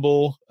movie,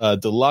 Rumble,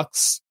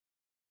 Deluxe,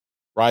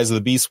 Rise of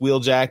the Beast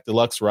Wheeljack,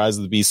 Deluxe Rise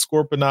of the Beast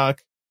Scorponok,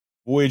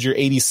 Voyager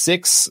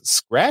 86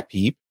 Scrap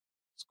Heap.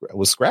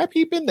 Was Scrap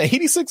Heap in the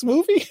 86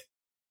 movie?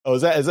 Oh,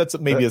 is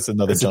that maybe it's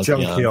another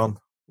Junkion.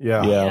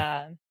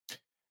 Yeah.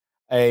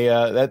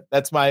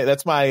 That's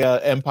my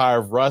Empire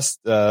of Rust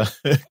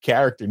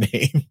character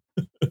name.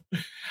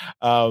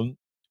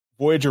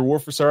 Voyager War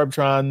for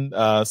Cybertron,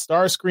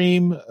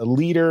 Starscream,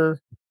 Leader,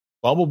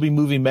 Bumblebee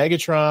movie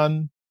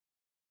Megatron,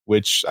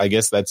 which I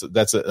guess that's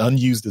an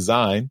unused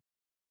design.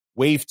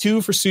 Wave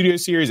 2 for Studio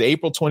Series,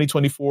 April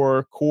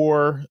 2024,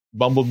 Core,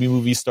 Bumblebee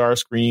movie,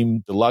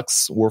 Starscream,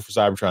 Deluxe, War for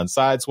Cybertron,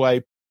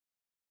 Sideswipe,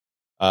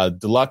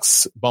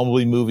 Deluxe,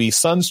 Bumblebee movie,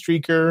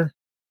 Sunstreaker,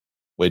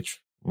 which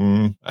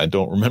I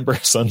don't remember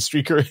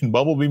Sunstreaker in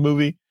Bumblebee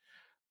movie,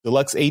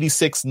 Deluxe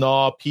 86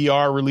 Gnaw,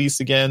 PR release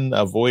again,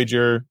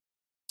 Voyager,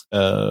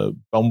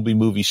 Bumblebee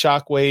movie,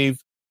 Shockwave,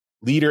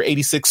 Leader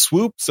 86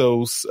 Swoop,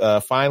 so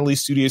finally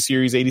Studio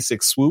Series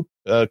 86 Swoop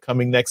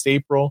coming next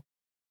April.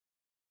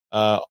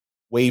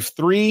 Wave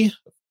 3,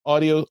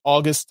 audio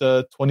August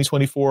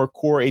 2024,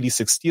 Core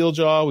 86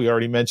 Steeljaw. We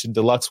already mentioned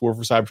Deluxe War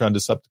for Cybertron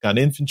Decepticon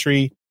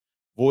Infantry,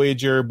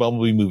 Voyager,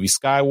 Bumblebee movie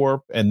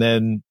Skywarp, and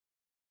then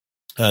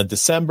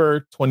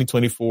December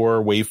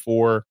 2024, Wave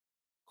 4,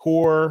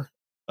 Core,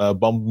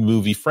 Bumblebee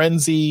movie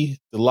Frenzy,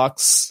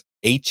 Deluxe,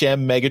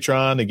 HM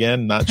Megatron,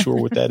 again, not sure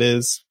what that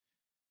is.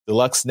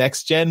 Deluxe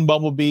Next Gen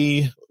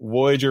Bumblebee,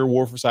 Voyager,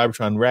 War for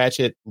Cybertron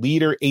Ratchet,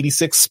 Leader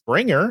 86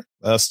 Springer,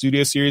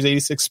 Studio Series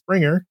 86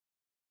 Springer.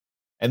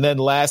 And then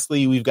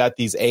lastly, we've got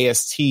these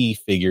AST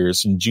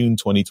figures in June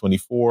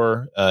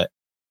 2024.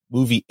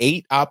 Movie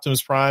 8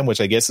 Optimus Prime,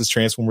 which I guess is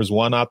Transformers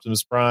 1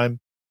 Optimus Prime.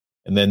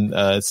 And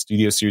then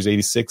Studio Series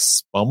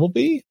 86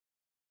 Bumblebee.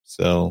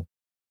 So,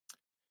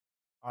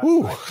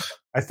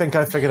 I think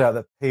I figured out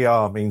that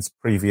PR means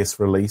previous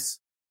release.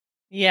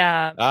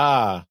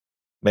 Yeah.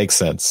 Makes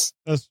sense.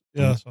 That's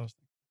what I was thinking.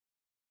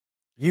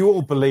 You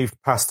all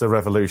believed Pasta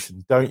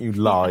Revolution. Don't you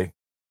lie.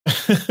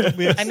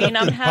 I mean,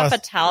 I'm half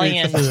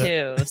Italian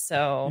too,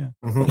 so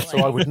so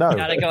I would know.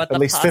 Gotta go with at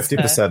least pasta.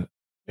 50%.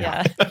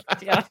 Yeah.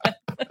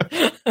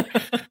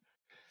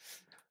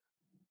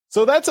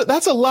 So that's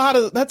a lot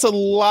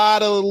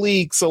of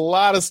leaks, a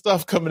lot of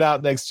stuff coming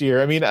out next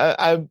year. I mean,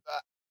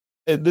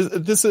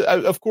 this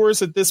of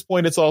course at this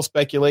point it's all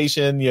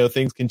speculation.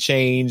 Things can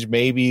change.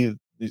 Maybe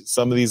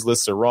some of these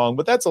lists are wrong,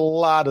 but that's a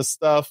lot of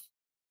stuff.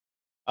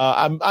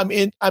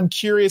 I'm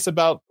curious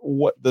about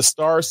what the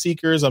Star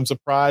Seekers. I'm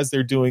surprised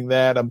they're doing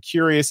that. I'm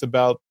curious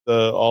about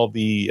all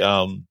the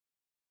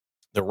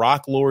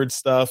Rock Lord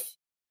stuff.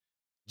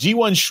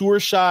 G1 Sure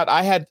Shot.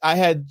 I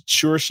had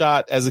Sure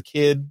Shot as a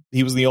kid.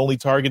 He was the only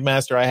Target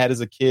Master I had as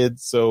a kid.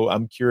 So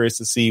I'm curious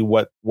to see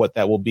what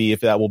that will be.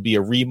 If that will be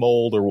a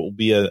remold or will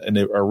be an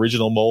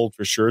original mold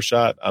for Sure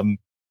Shot.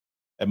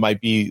 That might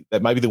be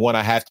the one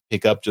I have to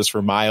pick up just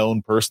for my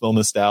own personal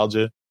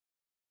nostalgia.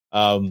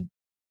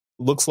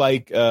 Looks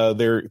like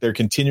they're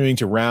continuing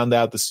to round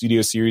out the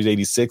Studio Series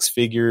 86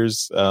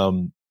 figures.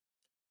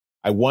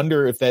 I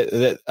wonder if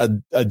that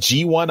a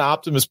G1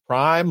 Optimus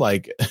Prime,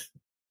 like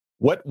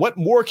what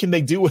more can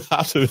they do with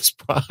Optimus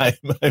Prime?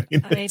 I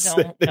mean, I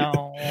don't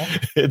know.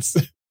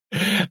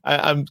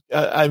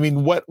 I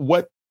mean, what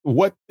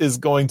is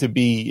going to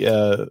be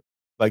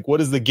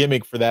what is the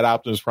gimmick for that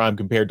Optimus Prime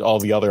compared to all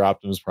the other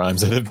Optimus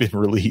Primes that have been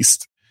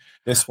released?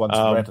 This one's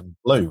red and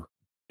blue.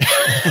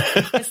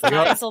 His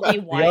thighs will be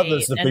white. The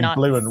others have been not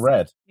blue and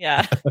red.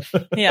 Yeah.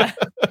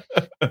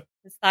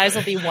 His thighs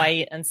will be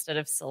white instead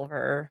of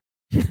silver.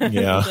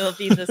 Yeah. They'll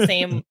be the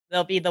same.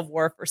 They'll be the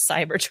War for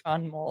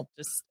Cybertron mold,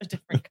 just a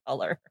different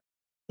color.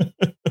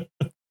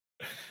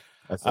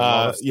 That's a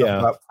lot of stuff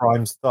about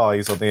Prime's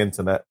thighs on the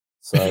internet.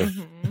 So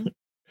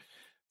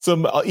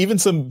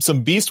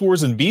some Beast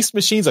Wars and Beast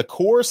Machines, a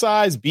core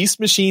size Beast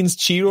Machines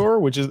Cheetor,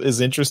 which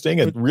is interesting.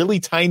 A really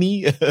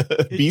tiny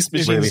Beast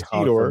Machines really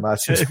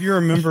Cheetor. If you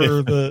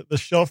remember, the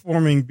shell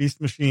forming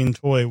Beast Machine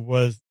toy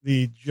was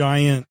the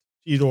giant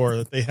G-Door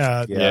that they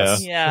had.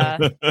 Yes. Yeah.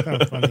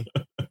 Kind of funny.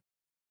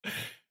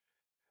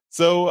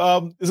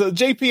 So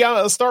JP,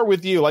 I'll start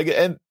with you. Like,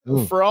 and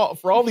for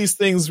all these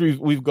things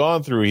we've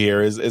gone through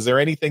here, is there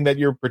anything that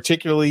you're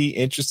particularly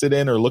interested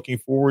in or looking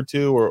forward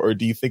to, or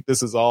do you think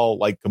this is all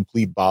like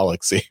complete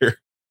bollocks here?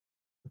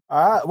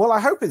 Well, I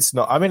hope it's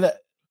not. I mean,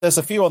 there's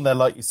a few on there,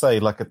 like you say,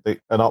 like an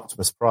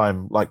Optimus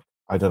Prime. Like,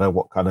 I don't know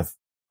what kind of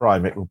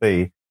Prime it will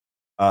be,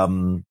 but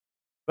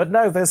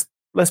no, there's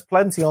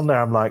plenty on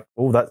there. I'm like,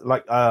 oh, that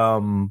like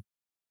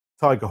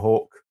Tiger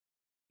Hawk.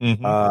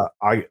 Mm-hmm.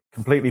 I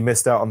completely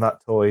missed out on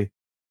that toy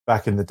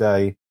back in the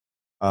day.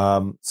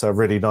 So a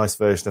really nice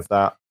version of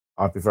that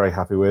I'd be very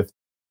happy with.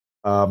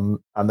 And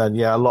then,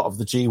 yeah, a lot of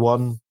the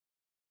G1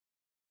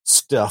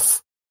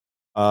 stuff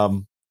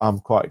I'm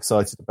quite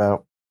excited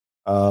about.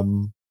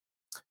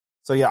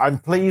 So, yeah, I'm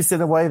pleased in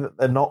a way that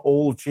they're not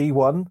all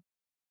G1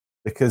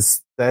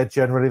 because they're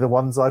generally the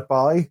ones I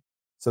buy.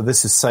 So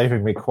this is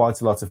saving me quite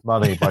a lot of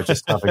money by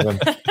just having them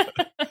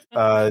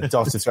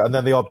dotted through. And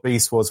then the odd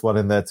Beast Wars one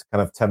in there to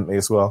kind of tempt me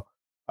as well.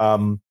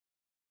 But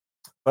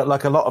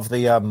like a lot of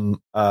the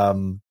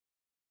kind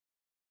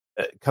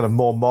of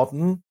more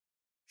modern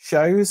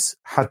shows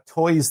had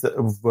toys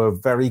that were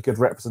very good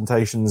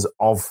representations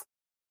of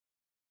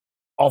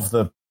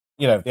the,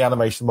 you know, the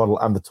animation model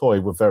and the toy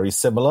were very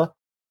similar.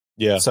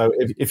 Yeah. So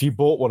if you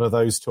bought one of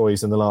those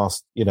toys in the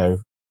last, you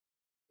know,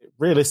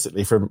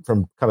 realistically from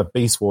kind of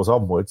Beast Wars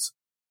onwards,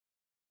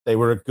 they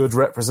were a good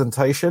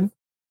representation.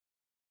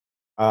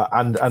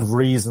 And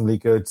reasonably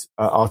good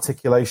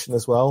articulation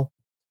as well.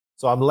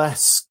 So I'm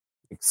less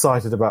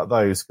excited about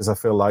those because I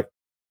feel like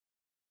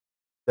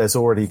there's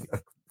already a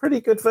pretty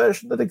good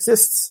version that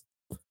exists.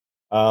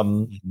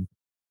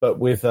 But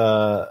with, you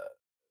know,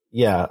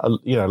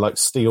 like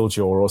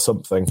Steeljaw or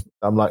something,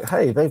 I'm like,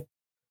 hey,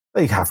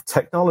 they have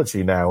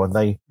technology now and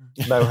they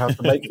know how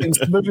to make things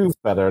move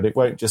better, and it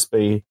won't just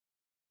be,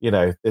 you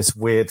know, this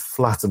weird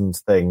flattened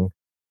thing.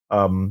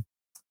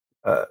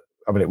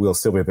 I mean, it will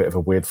still be a bit of a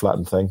weird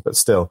flattened thing, but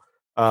still.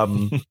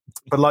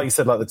 But like you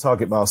said, like the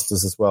Target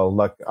Masters as well,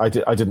 like I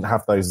didn't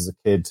have those as a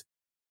kid.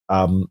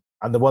 And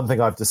the one thing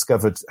I've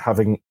discovered,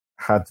 having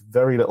had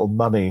very little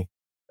money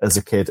as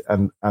a kid,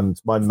 and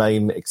my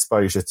main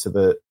exposure to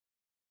the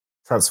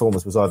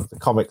Transformers was either the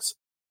comics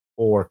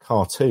or a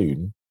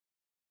cartoon,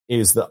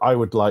 is that I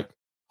would like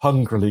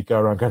hungrily go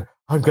around going,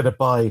 I'm going to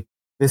buy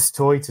this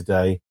toy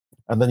today.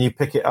 And then you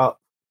pick it up,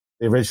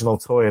 the original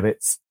toy, and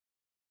it's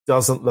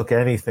doesn't look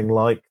anything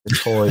like the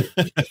toy.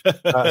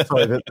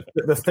 Sorry,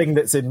 the thing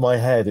that's in my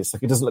head. It's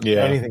like it doesn't look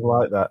anything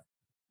like that.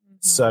 Mm-hmm.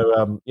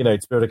 So, you know,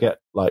 to be able to get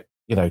like,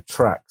 you know,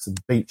 tracks and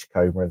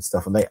Beachcomber and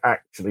stuff, and they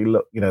actually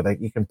look, you know,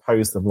 you can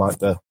pose them like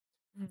the.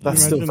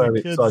 That's still very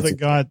the kids exciting. that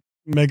got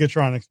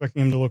Megatron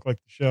expecting him to look like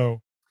the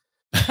show.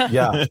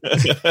 Yeah,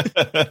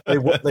 they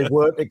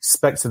weren't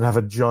expecting to have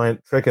a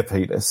giant trigger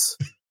penis.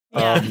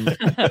 Yeah.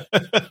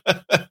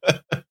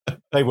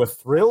 They were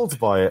thrilled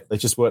by it. They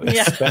just weren't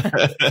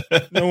expecting.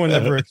 No one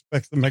ever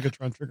expects the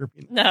Megatron trigger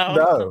penis.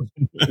 No.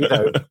 You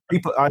know,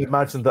 people. I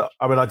imagine that.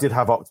 I mean, I did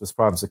have Optimus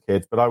Prime as a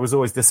kid, but I was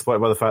always disappointed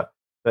by the fact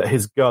that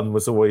his gun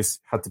was always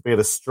had to be at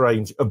a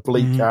strange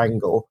oblique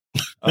angle.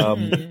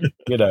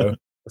 You know,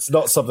 it's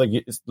not something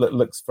that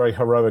looks very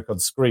heroic on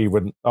screen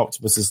when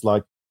Optimus is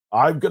like,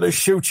 "I'm going to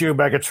shoot you,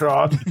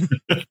 Megatron."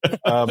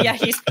 Yeah,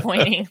 he's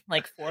pointing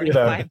like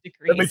 45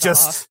 degrees. Let me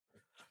just.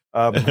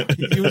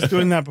 He was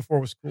doing that before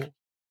it was cool.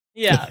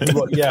 Yeah.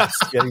 Yes.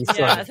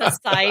 Yeah, it's a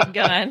side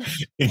gun.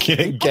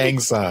 Gang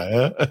sign.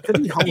 Huh? Could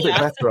he hold it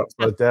better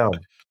upside down?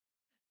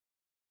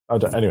 I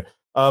don't.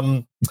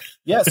 Anyway.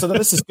 Yeah. So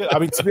this is good. I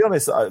mean, to be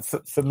honest,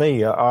 for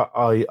me,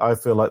 I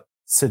feel like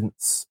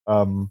since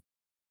I don't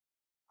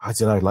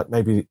know, like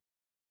maybe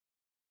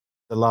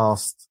the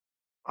last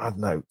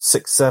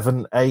 6,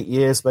 7, 8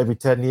 years, maybe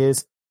 10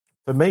 years,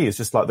 for me, it's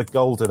just like the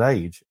golden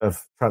age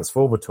of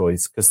Transformer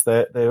toys because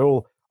they're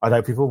all. I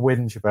know people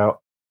whinge about.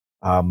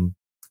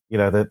 You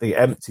know, the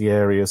empty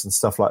areas and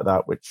stuff like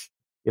that, which,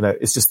 you know,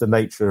 it's just the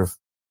nature of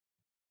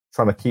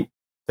trying to keep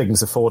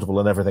things affordable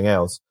and everything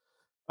else.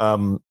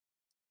 But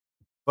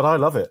I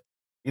love it.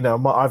 You know,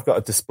 I've got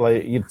a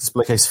display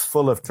case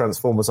full of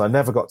Transformers I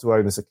never got to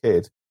own as a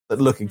kid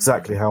that look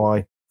exactly how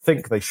I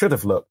think they should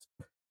have looked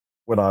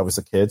when I was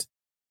a kid.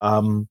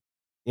 You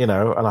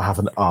know, and I have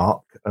an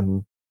Ark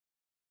and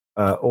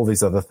all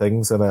these other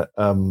things. And,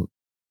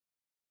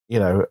 you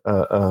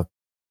know,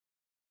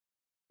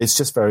 it's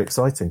just very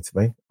exciting to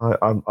me.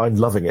 I'm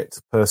loving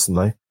it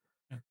personally.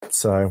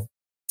 So,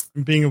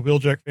 being a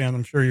Wheeljack fan,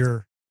 I'm sure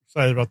you're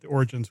excited about the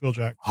Origins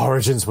Wheeljack.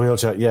 Origins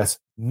Wheeljack, yes,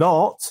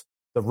 not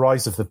the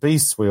Rise of the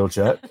Beasts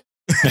Wheeljack.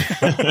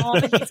 Oh,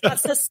 but he's got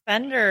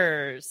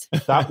suspenders.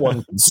 That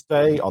one can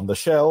stay on the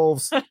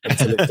shelves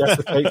until it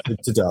desiccates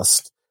into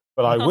dust.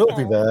 But I will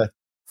be there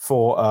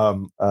for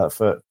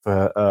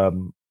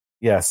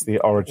yes, the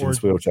Origins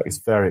Wheeljack is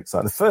very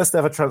exciting. The first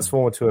ever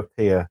Transformer to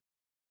appear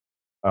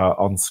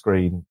on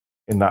screen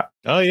in that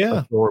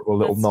adorable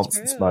little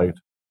nonsense mode.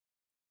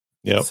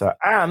 Yeah. So,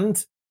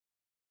 and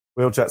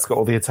Wheeljack's got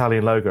all the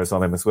Italian logos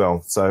on him as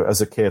well. So as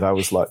a kid, I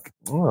was like,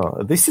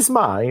 "Oh, this is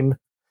mine."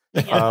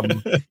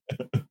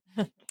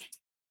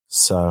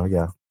 So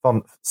yeah,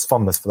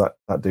 fondness for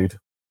that dude.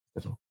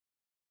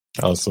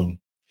 Awesome.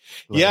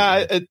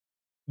 Yeah,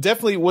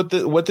 definitely. What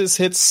this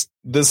hits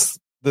these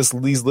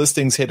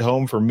listings hit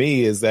home for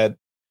me is that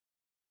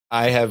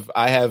I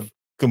have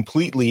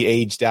completely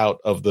aged out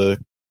of the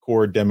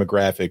core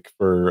demographic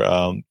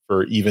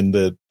for even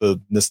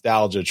the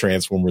nostalgia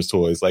Transformers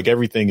toys. Like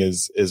everything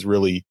is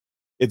really,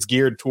 it's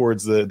geared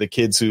towards the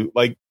kids who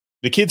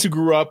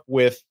grew up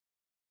with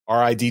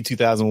RID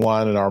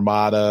 2001 and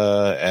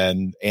Armada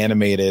and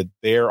animated.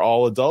 They're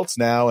all adults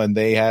now, and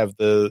they have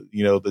the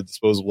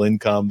disposable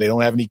income. They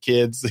don't have any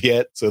kids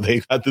yet, so they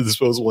got the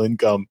disposable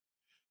income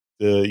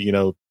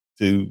to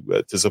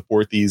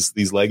support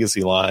these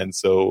legacy lines.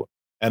 So,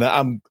 and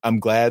I'm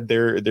glad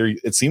they're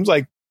it seems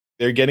like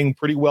they're getting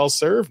pretty well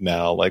served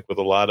now, like with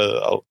a lot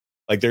of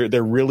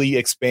they're really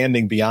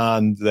expanding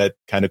beyond that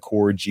kind of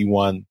core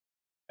G1,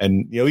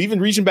 and even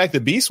reaching back to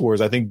Beast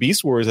Wars. I think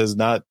Beast Wars has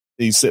not.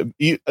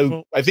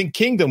 I think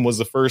Kingdom was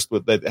the first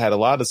that had a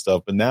lot of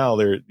stuff, but now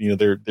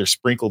they're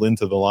sprinkled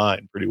into the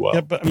line pretty well. Yeah,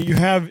 but I mean, you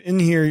have in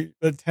here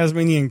the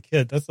Tasmanian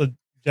Kid. That's a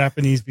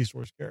Japanese Beast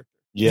Wars character.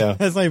 Yeah,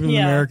 that's not even the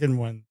American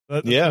one.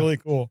 That's really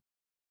cool.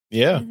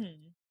 Yeah,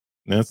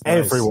 that's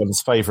nice.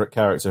 Everyone's favorite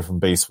character from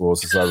Beast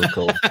Wars, as I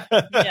recall.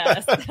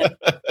 Yes.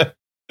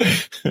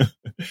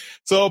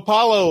 So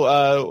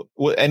Apollo,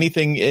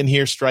 anything in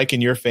here striking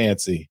your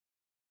fancy?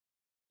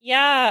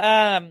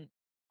 Yeah,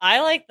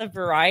 I like the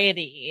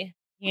variety.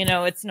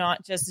 It's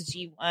not just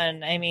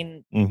G1. I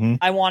mean,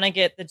 I want to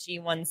get the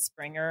G1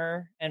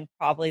 Springer and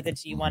probably the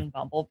G1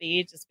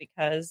 Bumblebee just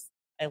because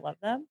I love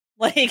them.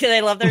 Like, I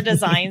love their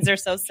designs. They're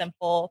so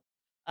simple.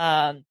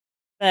 But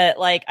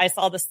like, I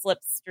saw the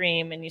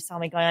Slipstream and you saw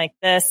me going like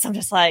this. I'm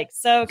just like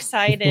so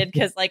excited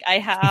because like I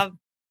have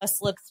a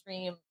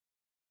Slipstream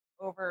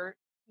over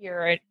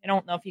here. I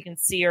don't know if you can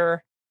see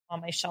her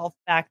on my shelf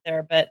back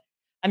there, but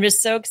I'm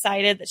just so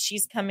excited that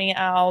she's coming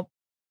out.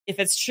 If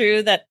it's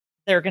true that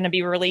they're going to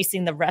be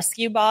releasing the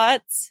rescue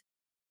bots,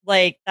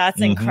 like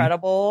that's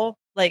incredible.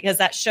 Like, because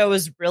that show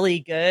is really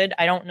good.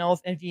 I don't know if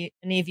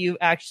any of you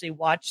actually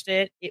watched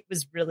it. It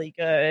was really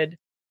good.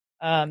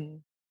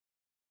 So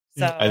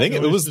I think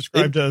it was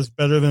described as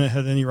better than it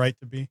had any right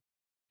to be.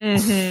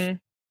 Mm-hmm.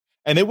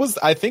 And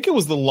I think it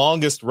was the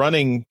longest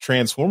running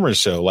Transformers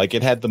show. Like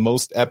it had the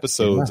most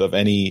episodes of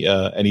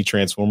any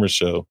Transformers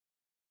show.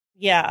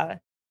 Yeah.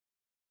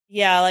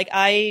 Yeah, like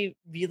I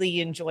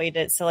really enjoyed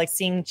it. So like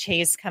seeing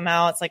Chase come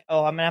out, it's like,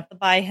 oh, I'm gonna have to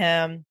buy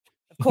him.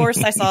 Of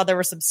course, I saw there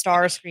were some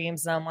Star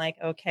Screams, and I'm like,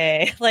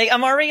 okay. Like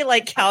I'm already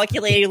like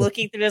calculating,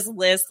 looking through this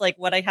list, like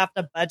what I have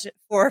to budget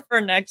for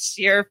next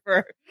year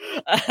for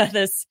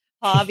this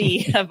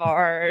hobby of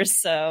ours.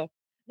 So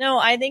no,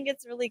 I think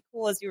it's really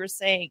cool, as you were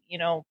saying.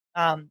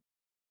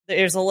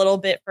 There's a little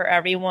bit for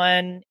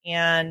everyone,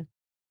 and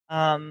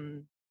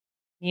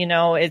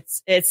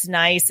it's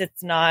nice.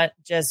 It's not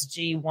just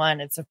G1.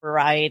 It's a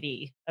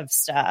variety of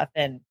stuff.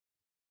 And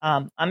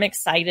I'm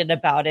excited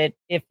about it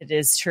if it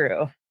is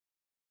true.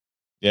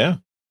 Yeah.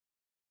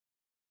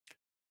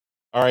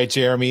 All right,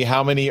 Jeremy,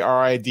 how many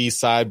RID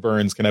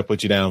sideburns can I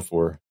put you down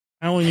for?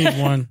 I only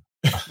need one.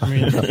 I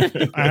mean,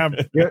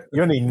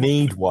 you only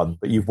need one,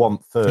 but you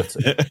want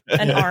 30.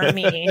 An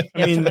army.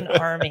 An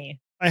army.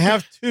 I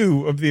have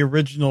two of the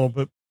original,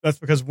 but that's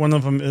because one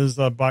of them is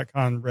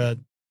BotCon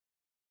Red.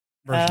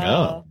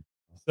 Oh.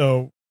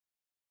 So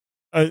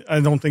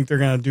I don't think they're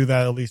going to do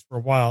that, at least for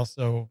a while.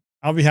 So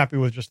I'll be happy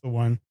with just the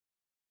one.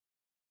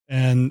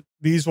 And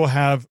these will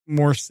have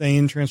more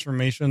sane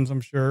transformations,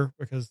 I'm sure,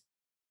 because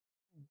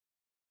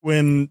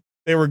when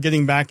they were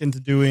getting back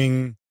into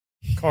doing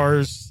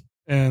cars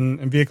and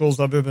vehicles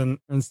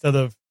instead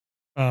of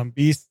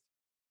beasts,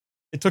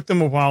 it took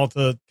them a while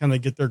to kind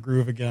of get their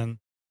groove again.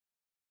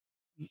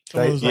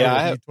 Toys are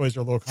a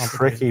little complicated.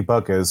 Tricky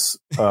buggers,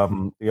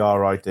 the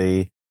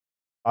RID.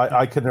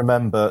 I can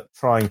remember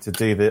trying to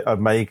do the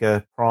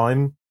Omega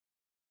Prime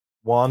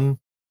one,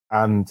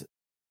 and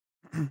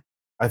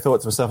I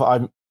thought to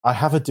myself, I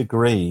have a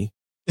degree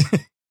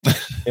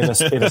in a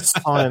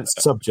science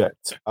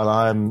subject, and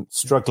I'm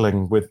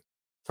struggling with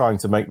trying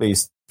to make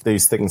these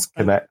things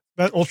connect.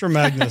 That Ultra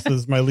Magnus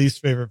is my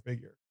least favorite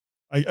figure.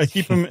 I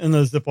keep him in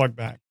a Ziploc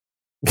bag.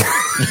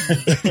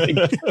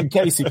 in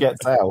case he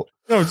gets out.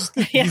 No, just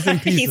he's in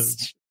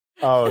pieces.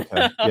 Oh,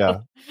 okay.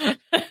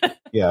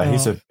 Yeah,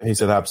 he's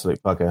an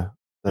absolute bugger.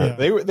 Yeah.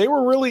 They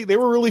were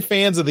really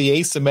fans of the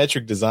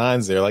asymmetric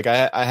designs there. Like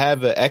I have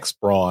the X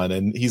Brawn,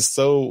 and he's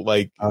so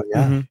like,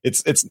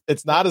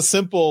 it's not a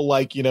simple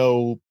like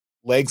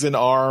legs and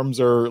arms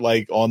or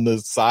like on the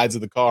sides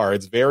of the car.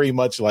 It's very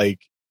much like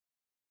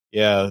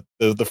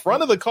the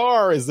front of the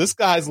car is this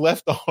guy's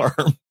left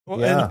arm.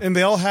 Well, and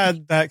they all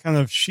had that kind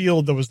of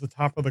shield that was the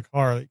top of the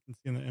car that you can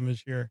see in the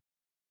image here.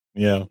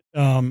 Yeah.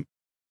 I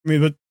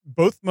mean, but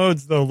both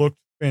modes though looked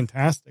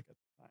fantastic at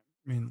the time.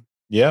 I mean,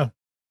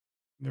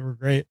 they were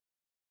great.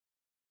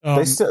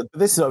 They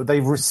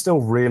still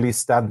really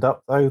stand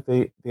up though.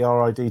 The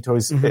RID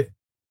toys.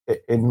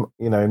 in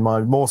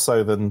my more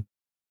so than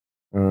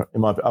in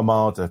my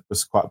Armada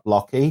was quite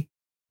blocky.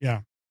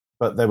 Yeah,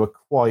 but they were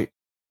quite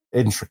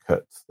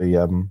intricate.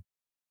 The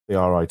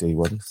RID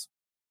ones.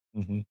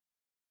 Mm-hmm.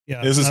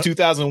 yeah. This is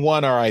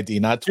 2001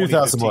 RID, not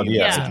 2001.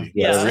 2015.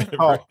 Yeah.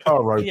 Car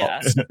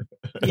robots.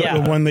 Yeah.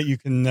 The one that you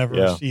can never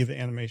Yeah. see the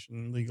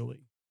animation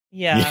legally.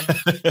 Yeah.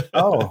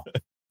 Oh,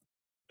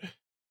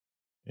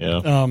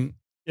 yeah.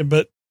 Yeah,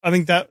 but I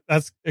think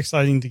that's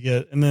exciting to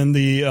get. And then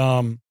the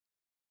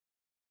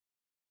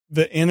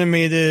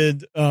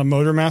animated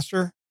Motor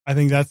Master, I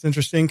think that's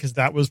interesting because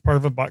that was part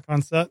of a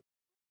BotCon set.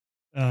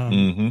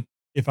 Mm-hmm.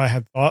 If I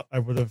had thought, I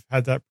would have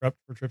had that prepped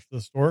for trips to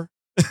the store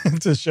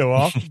to show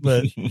off.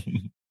 But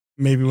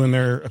maybe when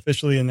they're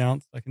officially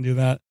announced, I can do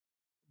that.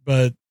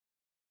 But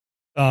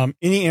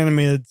any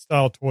animated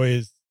style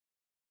toys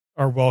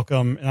are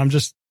welcome. And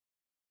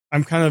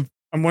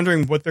I'm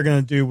wondering what they're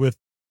going to do with,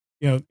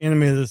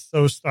 animated is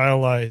so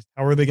stylized.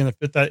 How are they going to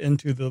fit that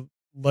into the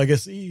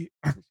legacy,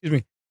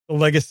 the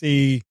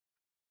legacy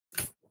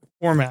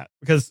format?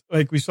 Because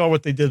like we saw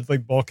what they did with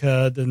like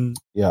Bulkhead and,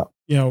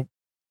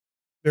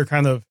 they're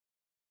kind of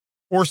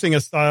forcing a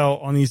style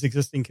on these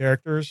existing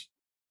characters,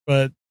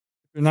 but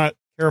if you're not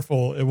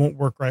careful, it won't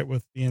work right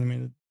with the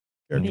animated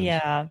characters.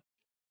 Yeah.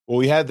 Well,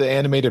 we had the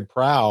animated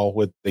Prowl.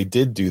 They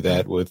did do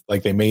that with,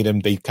 like, they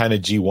kind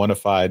of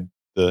G1ified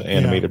the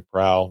animated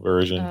Prowl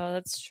version. Oh,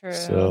 that's true.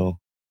 So,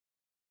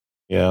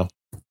 yeah,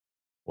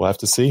 we'll have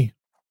to see.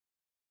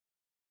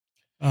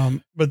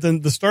 But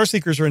then the Star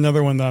Seekers are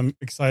another one that I'm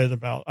excited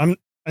about. I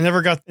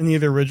never got any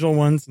of the original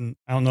ones, and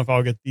I don't know if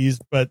I'll get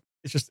these, but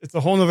it's a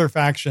whole nother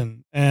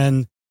faction.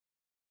 And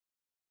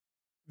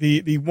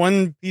the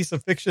one piece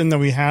of fiction that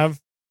we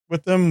have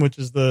with them, which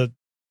is some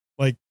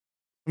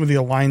of the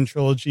Aligned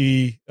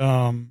trilogy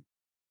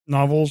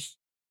novels,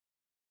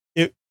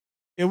 it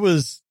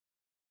was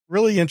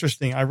really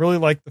interesting. I really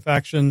like the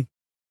faction,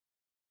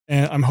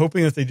 and I'm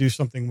hoping that they do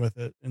something with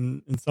it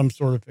in some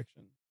sort of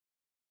fiction.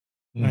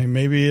 I mean,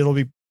 maybe it'll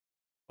be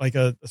like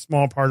a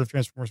small part of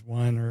Transformers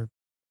 1, or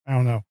I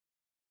don't know.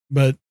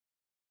 But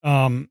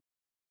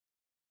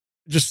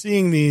just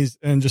seeing these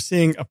and just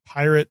seeing a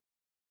pirate,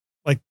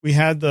 like we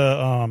had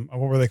the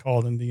what were they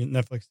called in the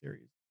Netflix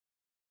series?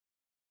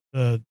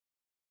 I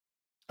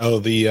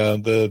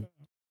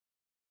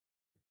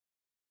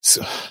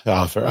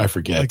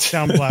forget. Like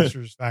Sound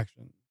Blasters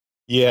faction.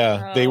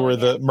 Yeah, they were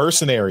the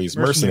mercenaries.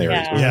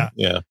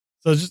 Yeah.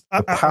 So just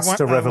the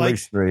Pasta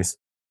Revolutionaries.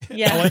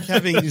 Yeah. I like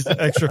having these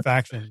extra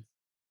factions.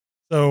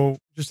 So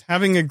just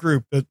having a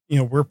group that,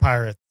 we're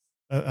pirates,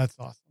 that's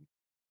awesome.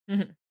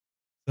 Mm-hmm.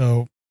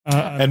 So,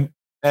 and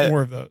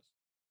more of those.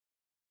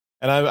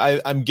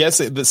 And I'm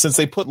guessing that since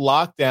they put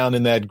Lockdown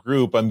in that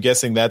group, I'm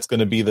guessing that's going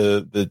to be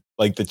the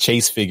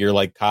chase figure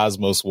like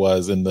Cosmos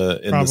was in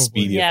the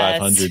Speedy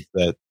 500.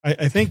 That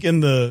I think in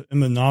the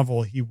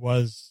novel he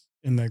was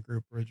in that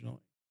group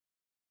originally.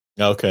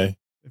 Okay,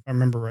 if I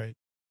remember right.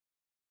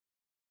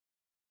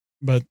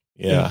 But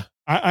yeah,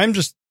 I'm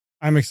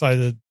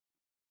excited.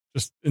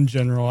 Just in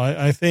general,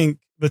 I think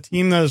the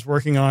team that is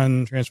working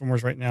on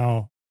Transformers right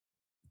now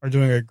are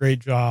doing a great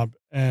job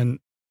and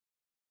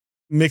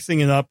mixing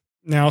it up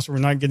now. So we're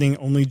not getting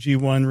only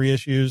G1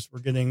 reissues. We're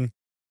getting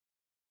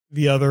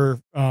the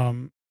other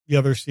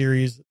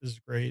series is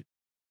great.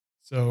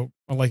 So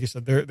like you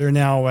said, they're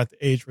now at the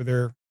age where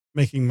they're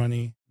making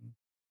money.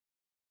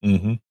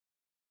 Mm-hmm.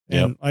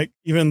 And like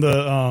even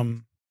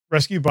the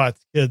Rescue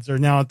Bots kids are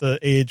now at the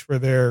age where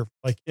they're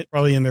like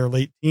probably in their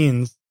late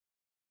teens.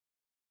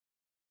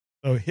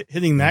 So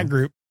hitting that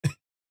group,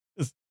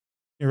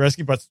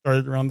 Rescue Bots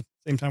started around the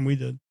same time we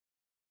did.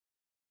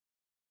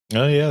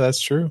 Oh yeah, that's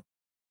true.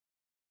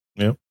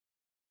 Yeah.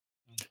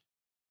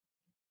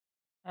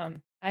 I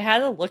had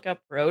to look up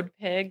Road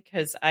Pig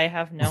because I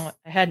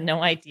had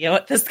no idea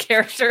what this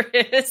character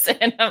is,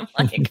 and I'm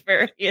like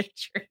very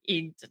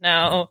intrigued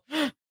now.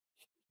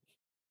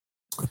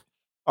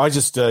 I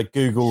just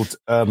Googled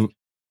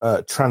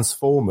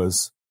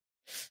Transformers.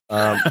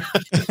 And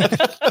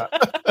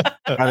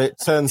it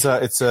turns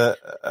out it's a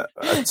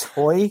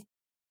toy.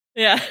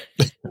 Yeah.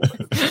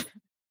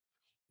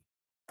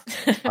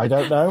 I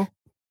don't know.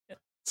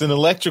 It's an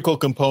electrical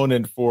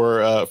component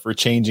for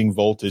changing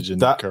voltage and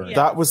current.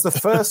 That was the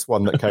first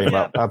one that came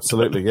up.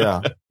 Absolutely,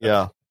 yeah.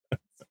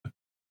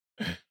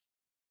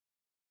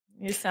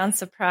 You sound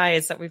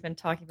surprised that we've been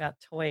talking about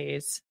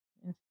toys.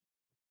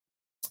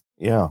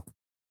 Yeah.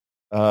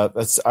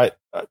 That's I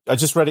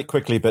just read it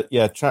quickly, but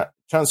yeah,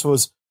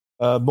 Transformers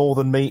more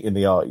than meat in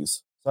the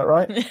eyes. Is that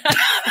right? Or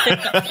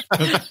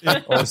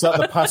is that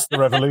the Pasta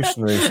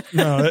Revolutionaries?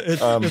 No,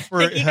 it's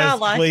where it has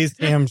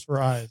glazed hams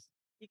for eyes.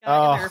 You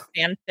got your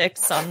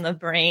fanfics on the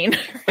brain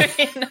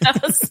right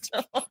now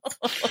still.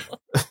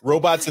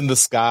 Robots in the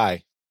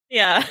sky.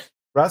 Yeah.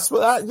 That's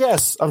what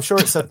yes, I'm sure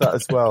it said that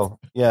as well.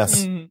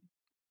 Yes.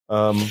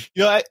 I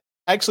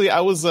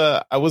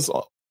was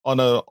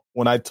on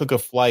when I took a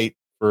flight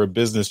for a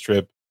business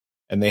trip,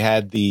 and they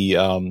had the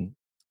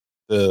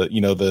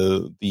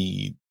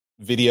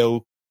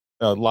video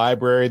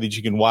library that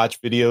you can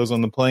watch videos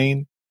on the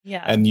plane.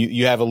 Yeah. And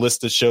you have a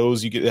list of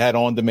shows. You could had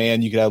on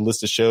demand. You could have a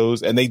list of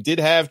shows, and they did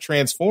have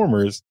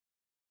Transformers.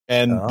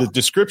 And the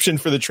description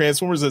for the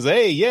Transformers is,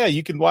 hey, yeah,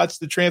 you can watch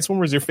the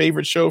Transformers, your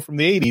favorite show from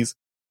the 80s,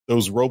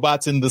 those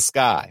robots in the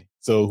sky.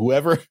 So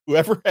whoever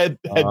had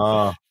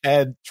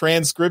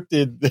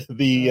transcripted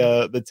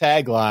the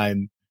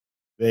tagline,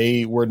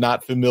 they were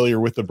not familiar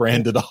with the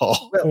brand at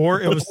all. Or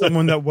it was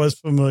someone that was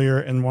familiar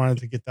and wanted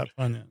to get that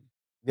pun in.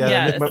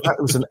 Yeah, it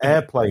was an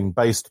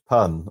airplane-based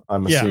pun,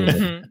 I'm assuming.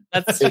 Mm-hmm.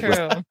 That's it true.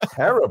 Was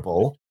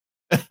terrible.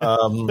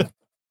 Well,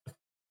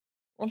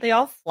 they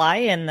all fly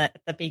in at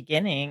the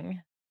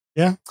beginning.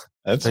 Yeah,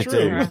 that's they true.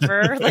 Do.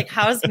 Remember, like,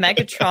 how's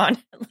Megatron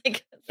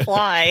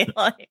fly?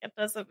 Like, it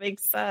doesn't make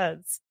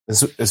sense.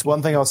 There's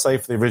one thing I'll say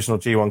for the original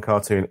G1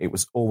 cartoon: it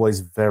was always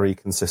very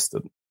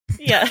consistent.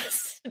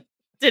 Yes,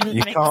 didn't.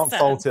 You make can't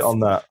sense. fault it on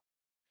that.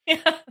 Yeah,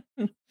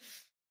 they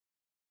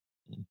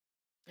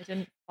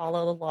didn't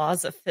follow the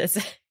laws of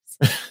physics.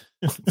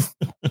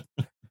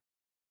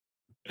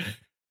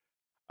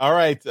 All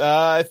right.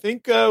 I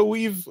think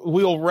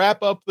we'll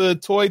wrap up the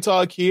toy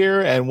talk here,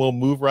 and we'll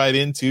move right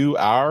into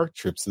our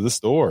trips to the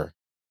store.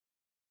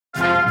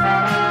 The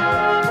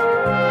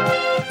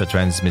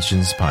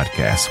Transmissions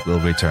Podcast will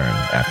return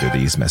after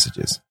these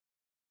messages.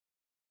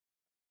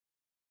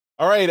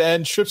 All right,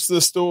 and Trips to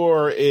the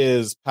Store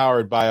is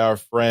powered by our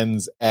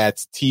friends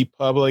at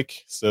TeePublic.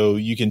 So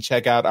you can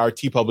check out our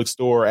TeePublic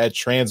store at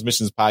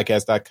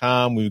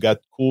transmissionspodcast.com. We've got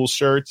cool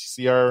shirts. You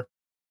see our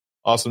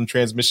awesome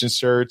transmission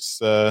shirts.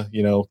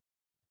 We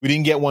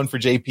didn't get one for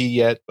JP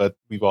yet, but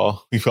we've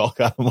all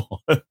got them on.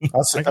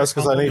 That's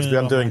because I need to be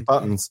undoing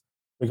buttons.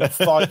 We've got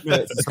 5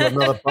 minutes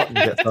until another button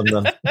gets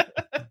undone.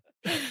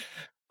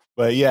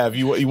 But yeah, if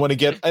you want to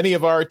get any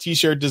of our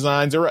t-shirt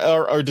designs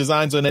or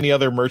designs on any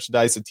other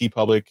merchandise at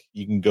TeePublic,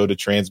 you can go to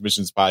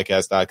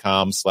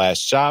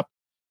transmissionspodcast.com/shop.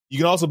 You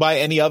can also buy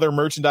any other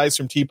merchandise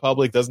from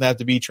TeePublic. Doesn't have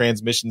to be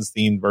transmissions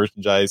themed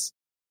merchandise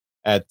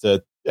and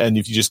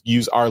if you just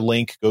use our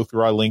link, go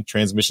through our link,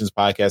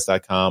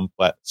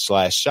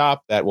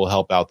 transmissionspodcast.com/shop, that will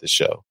help out the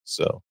show.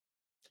 So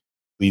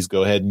please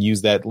go ahead and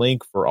use that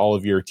link for all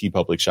of your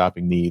TeePublic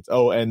shopping needs.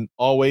 Oh, and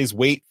always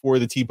wait for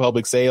the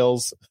TeePublic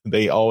sales.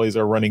 They always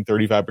are running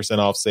 35%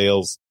 off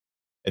sales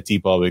at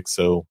TeePublic.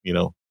 So,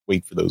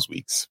 wait for those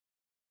weeks.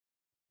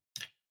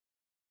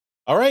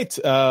 All right,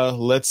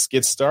 let's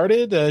get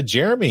started.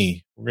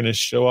 Jeremy, we're going to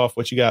show off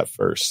what you got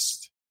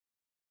first.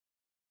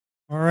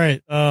 All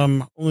right.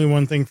 Only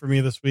one thing for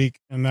me this week,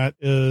 and that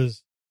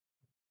is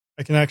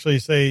I can actually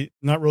say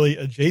not really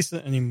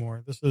adjacent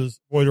anymore. This is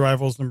Void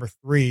Rivals number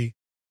 3.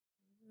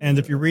 And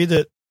if you read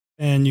it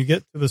and you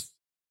get to this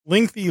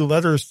lengthy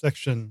letters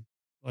section,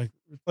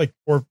 it's like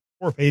four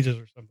pages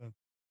or something.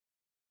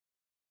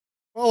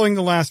 Following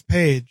the last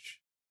page,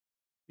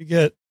 you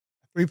get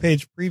a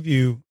 3-page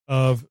preview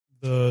of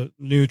the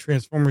new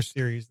Transformers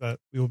series that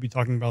we will be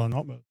talking about on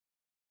Alt Mode.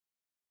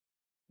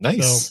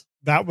 Nice. So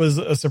that was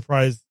a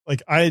surprise.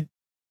 I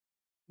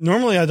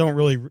don't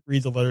really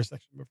read the letter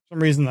section, but for some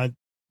reason I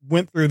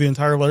went through the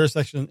entire letter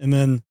section and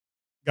then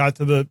got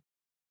to the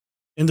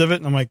end of it,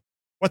 and I'm like,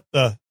 what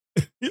the?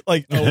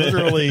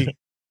 Literally,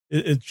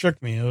 it shook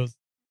me.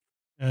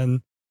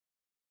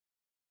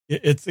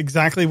 It's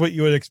exactly what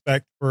you would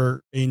expect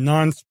for a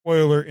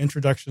non-spoiler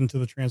introduction to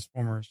the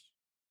Transformers.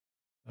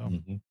 So.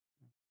 Mm-hmm.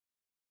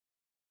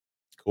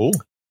 Cool.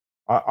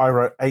 I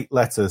wrote 8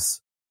 letters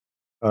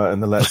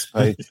in the letters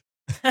page.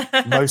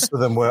 Most of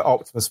them were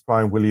Optimus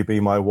Prime, will you be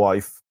my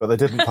wife? But they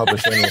didn't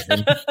publish any of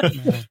them.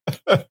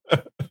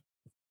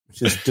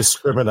 Which is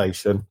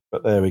discrimination,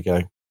 but there we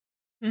go.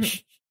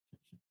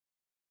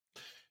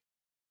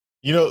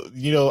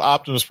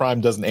 Optimus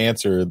Prime doesn't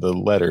answer the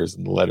letters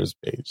in the letters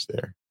page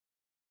there.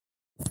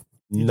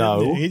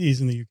 No. In the 80s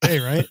in the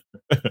UK, right?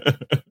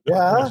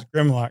 Yeah.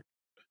 Grimlock.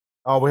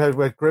 Oh, we had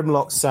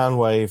Grimlock,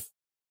 Soundwave,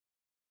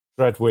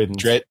 Dreadwind.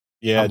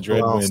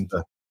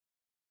 Dreadwind.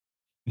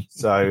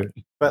 So,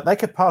 but they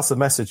could pass the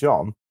message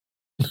on.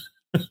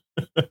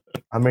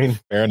 I mean,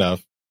 fair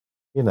enough.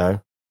 We're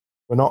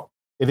not.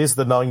 It is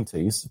the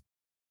 90s.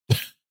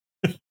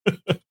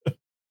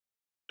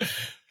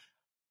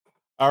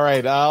 All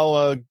right,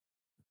 I'll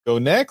go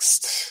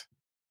next.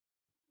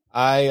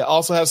 I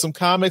also have some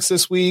comics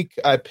this week.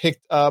 I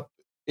picked up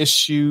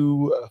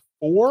issue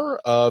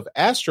 4 of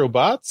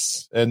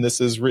Astrobots, and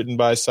this is written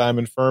by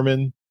Simon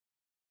Furman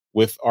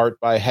with art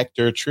by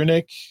Hector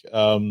Trunick.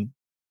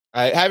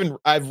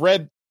 I've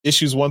read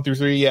issues 1 through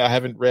 3. Yeah, I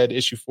haven't read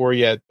issue 4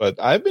 yet, but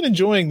I've been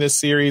enjoying this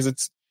series.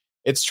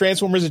 It's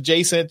Transformers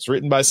adjacent. It's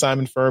written by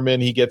Simon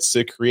Furman. He gets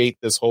to create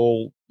this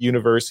whole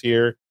universe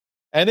here,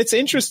 and it's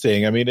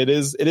interesting. I mean, it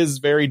is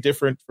very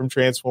different from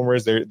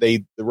Transformers.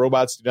 The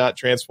robots do not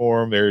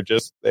transform.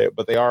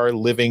 But they are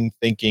living,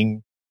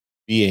 thinking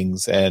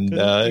beings, and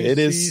it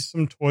is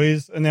some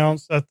toys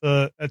announced at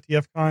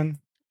TFCon.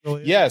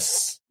 Really?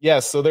 Yes.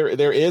 So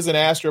there is an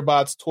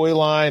Astrobots toy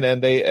line,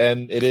 and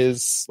it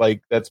is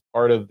that's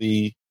part of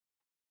the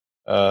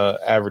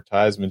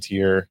advertisement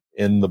here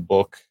in the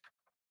book.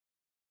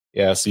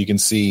 Yeah, so you can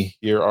see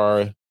here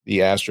are the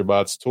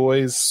Astrobots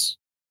toys.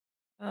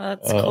 Oh,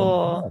 that's cool.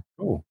 Oh,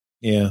 cool.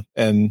 Yeah,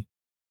 and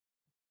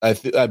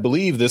I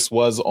believe this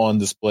was on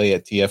display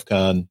at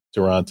TFCon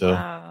Toronto.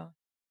 Wow.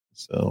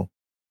 So,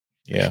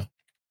 yeah.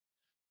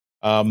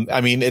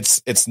 I mean,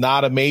 it's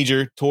not a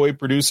major toy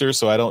producer,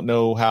 so I don't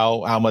know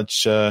how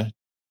much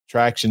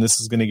traction this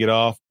is going to get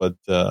off, but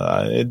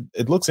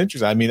it looks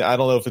interesting. I mean, I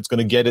don't know if it's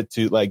going to get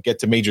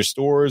to major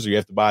stores or you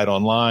have to buy it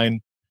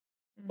online,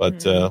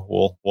 but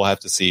we'll have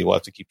to see. We'll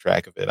have to keep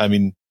track of it. I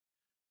mean,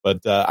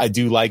 but I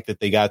do like that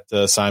they got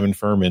Simon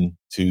Furman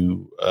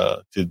to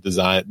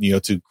design,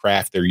 to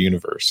craft their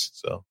universe.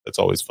 So that's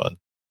always fun.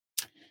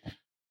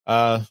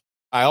 I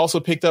also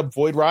picked up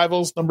Void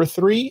Rivals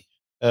 #3,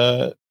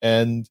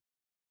 and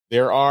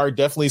there are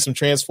definitely some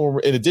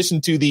Transformers. In addition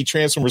to the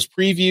Transformers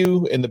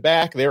preview in the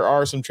back, there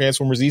are some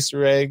Transformers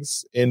Easter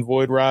eggs in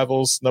Void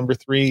Rivals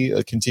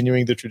 #3,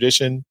 continuing the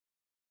tradition.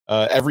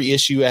 Every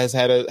issue has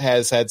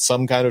had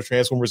some kind of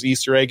Transformers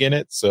Easter egg in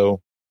it,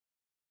 so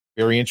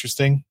very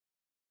interesting.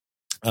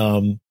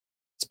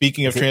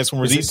 Speaking of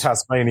Transformers Easter,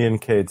 Tasmanian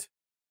Kid.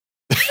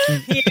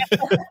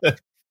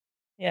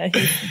 Yeah.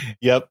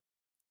 Yep.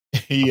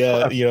 He's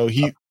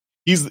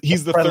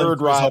the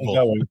third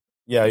rival.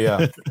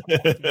 Yeah.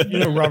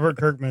 Robert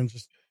Kirkman,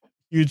 just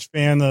huge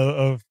fan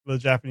of the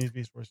Japanese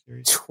Beast Wars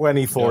series.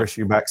 24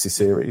 issue maxi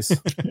series.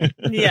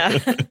 Yeah.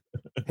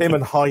 Him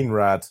and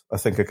Heinrad, I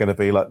think, are going to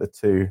be like the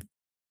two.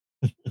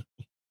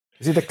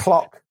 Is he the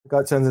clock? The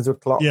guy turns into a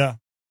clock? Yeah.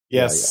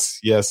 Yes.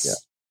 Yeah.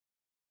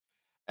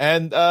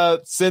 And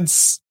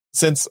since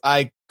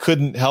I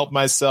couldn't help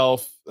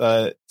myself,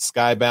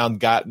 Skybound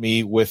got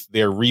me with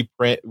their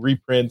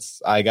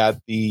reprints. I got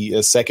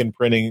the second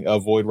printing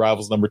of Void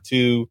Rivals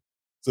 #2.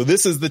 So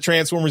this is the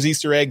Transformers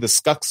Easter egg, the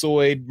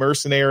Skuxoid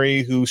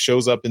mercenary who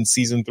shows up in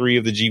season 3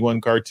 of the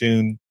G1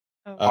 cartoon.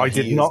 I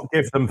did not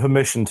give them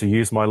permission to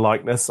use my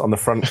likeness on the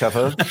front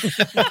cover.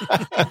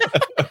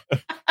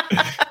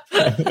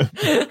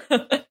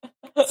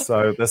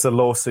 So there's a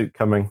lawsuit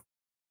coming.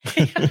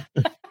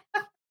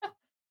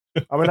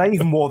 I mean, I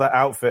even wore that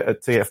outfit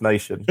at TF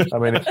Nation. I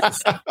mean, it's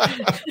just...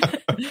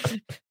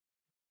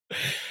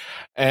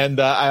 And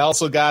I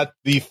also got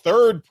the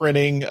third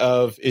printing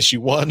of issue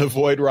 1 of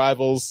Void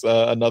Rivals,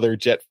 another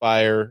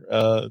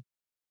Jetfire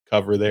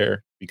cover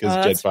there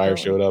because Jetfire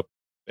showed up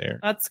there.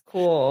 That's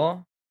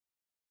cool.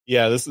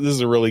 Yeah, this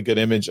is a really good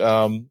image.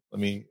 Let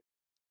me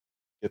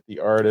get the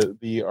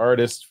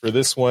artist for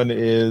this one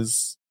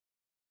is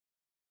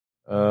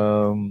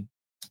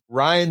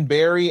Ryan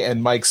Barry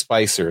and Mike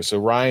Spicer. So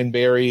Ryan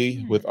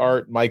Barry with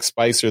art, Mike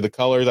Spicer the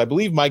colors. I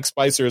believe Mike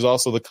Spicer is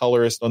also the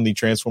colorist on the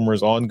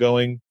Transformers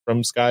Ongoing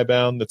from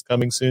Skybound that's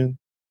coming soon.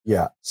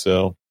 Yeah.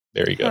 So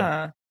there you go.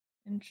 Huh.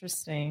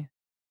 Interesting.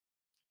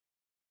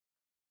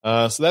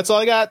 So that's all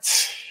I got.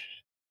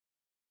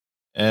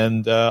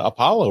 And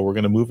Apollo, we're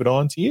going to move it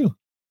on to you.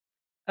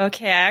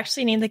 Okay, I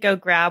actually need to go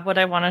grab what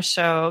I want to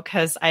show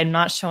because I'm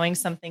not showing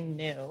something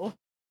new.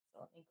 So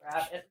let me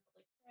grab it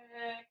really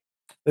quick.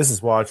 This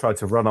is why I tried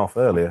to run off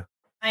earlier.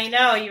 I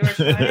know you were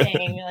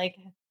trying,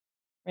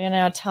 ran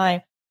out of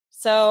time.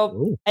 So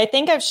Ooh. I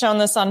think I've shown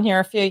this on here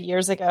a few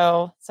years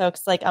ago. So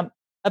it's I'm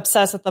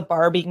obsessed with the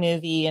Barbie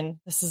movie, and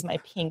this is my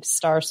pink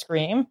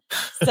Starscream.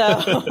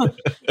 So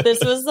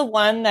this was the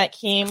one that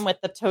came with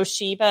the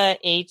Toshiba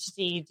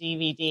HD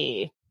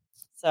DVD.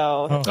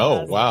 So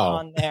oh wow,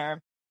 on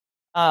there.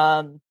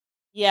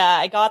 Yeah,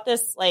 I got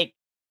this I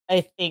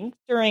think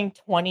during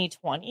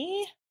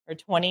 2020 or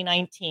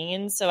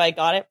 2019. So I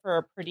got it for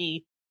a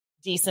pretty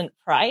decent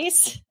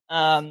price.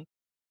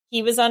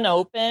 He was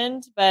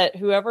unopened, but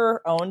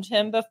whoever owned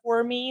him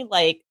before me,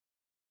 I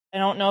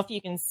don't know if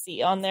you can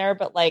see on there,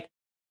 but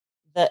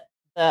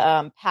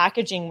the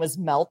packaging was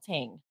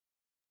melting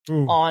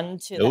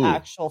onto the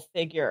actual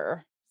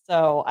figure.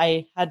 So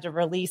I had to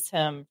release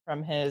him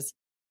from his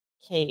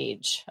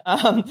cage,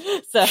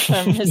 so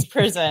from his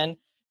prison.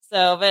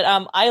 So, but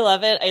I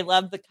love it. I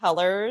love the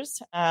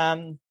colors.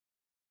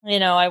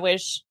 I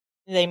wish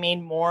they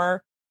made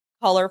more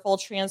colorful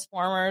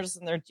Transformers,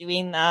 and they're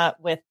doing that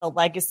with the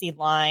Legacy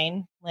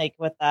line,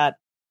 with that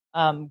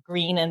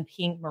green and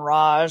pink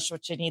Mirage,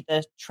 which I need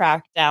to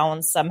track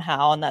down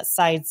somehow on that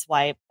side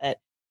swipe. But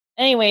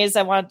anyways,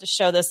 I wanted to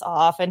show this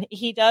off, and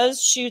he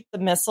does shoot the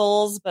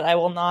missiles, but I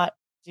will not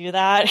do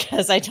that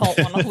because I don't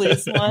want to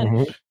lose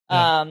one.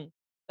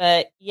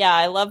 But yeah,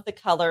 I love the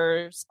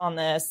colors on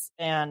this,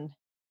 and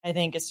I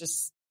think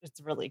it's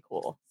really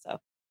cool. So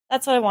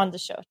that's what I wanted to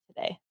show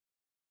today.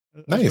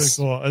 Nice.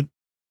 Really cool.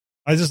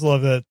 I just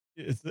love that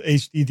it's the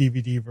HD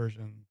DVD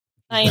version.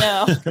 I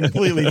know.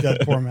 Completely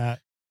dead format.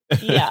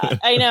 Yeah,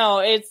 I know.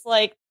 It's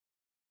I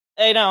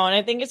know. And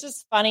I think it's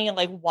just funny,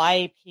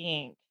 why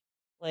pink?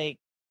 I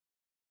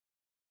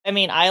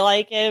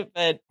like it,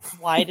 but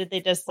why did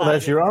they decide? Well,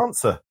 there's your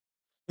answer.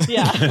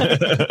 Yeah,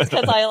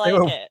 because I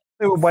like it.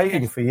 They were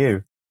waiting for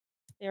you.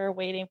 They were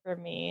waiting for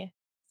me.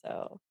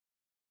 So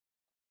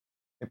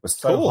it was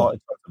so hot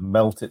it tried to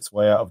melt its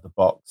way out of the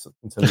box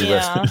until you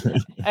rescued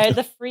it. I had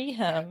to free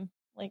him.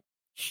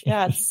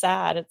 It's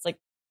sad. It's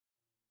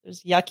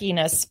there's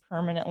yuckiness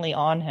permanently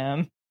on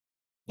him.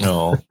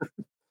 No.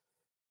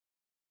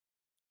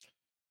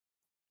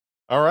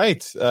 All right,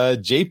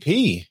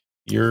 JP,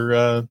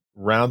 you're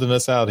rounding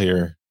us out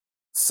here.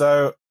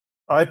 So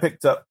I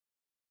picked up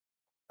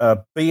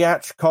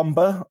Biatch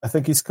Comba, I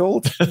think he's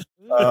called.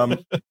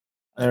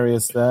 There he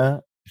is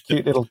there.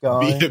 Cute little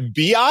guy.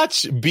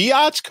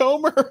 Biatch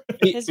Comer?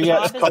 His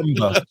job is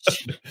Comba.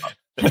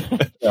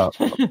 Yeah,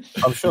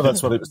 I'm sure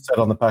that's what it was said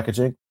on the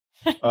packaging.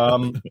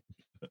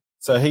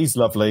 So he's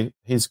lovely.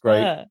 He's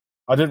great. Yeah.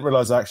 I didn't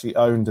realize I actually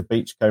owned a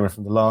beach comber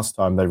from the last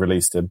time they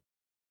released him.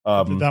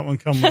 Did that one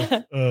come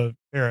with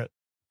Parrot?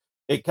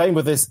 It came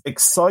with this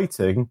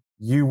exciting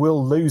 "You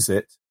Will Lose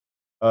It"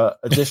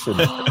 edition.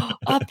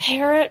 A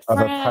parrot Of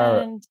friend. a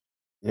parrot.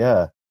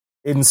 Yeah,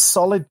 in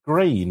solid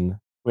green,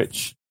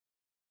 which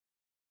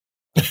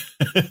is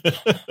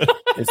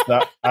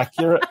that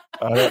accurate?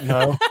 I don't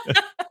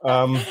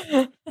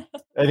know.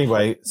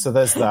 Anyway, so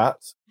there's that,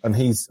 and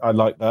I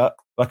like that.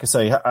 Like I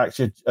say,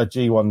 actually a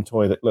G1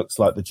 toy that looks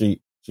like the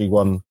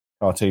G1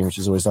 cartoon, which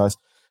is always nice.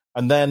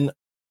 And then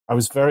I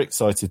was very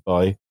excited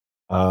by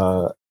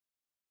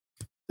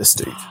this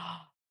dude.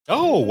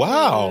 Oh,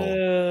 wow.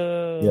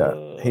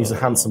 Yeah, he's a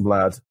handsome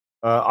lad.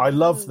 I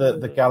love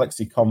the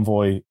Galaxy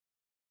Convoy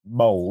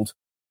mold,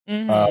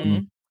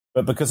 Mhm.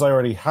 but because I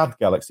already had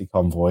Galaxy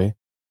Convoy,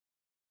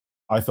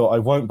 I thought I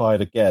won't buy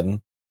it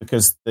again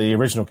because the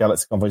original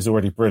Galaxy Convoy is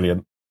already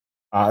brilliant.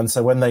 And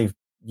so when they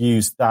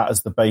used that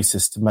as the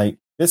basis to make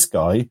this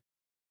guy,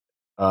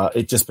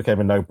 it just became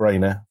a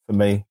no-brainer for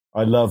me.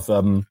 I love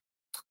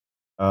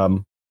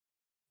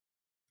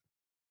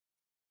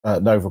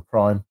Nova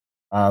Prime,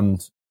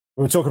 and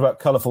we were talking about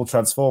colourful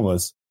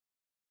Transformers.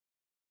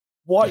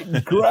 White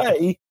and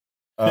grey.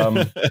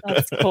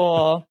 That's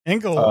cool.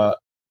 Ankle.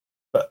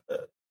 But, a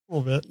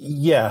little bit.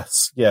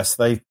 yes.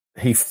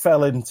 He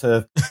fell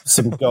into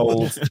some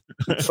gold,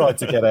 tried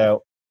to get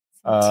out.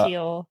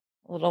 Teal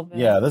a little bit.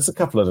 Yeah, there's a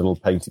couple of little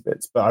painty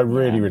bits, but I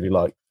really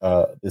like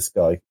this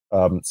guy.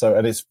 And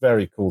it's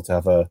very cool to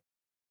have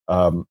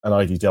an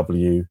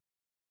IDW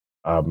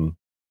kind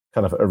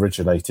of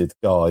originated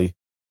guy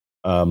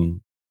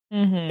in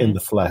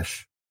the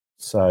flesh.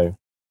 So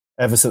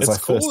ever since I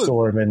first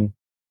saw him in,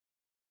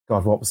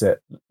 God, what was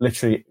it?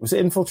 Literally, was it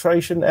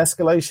Infiltration,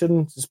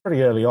 Escalation? It was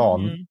pretty early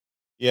on. Mhm.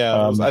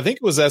 Yeah, I think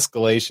it was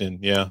Escalation.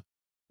 Yeah.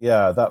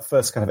 Yeah, that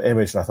first kind of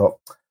image, and I thought,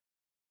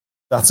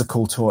 that's a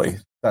cool toy.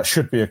 That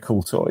should be a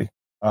cool toy.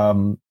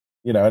 And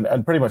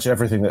pretty much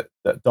everything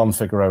that Don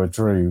Figueroa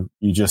drew,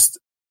 you just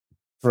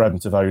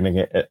dreamt of owning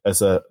it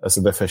as an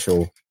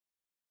official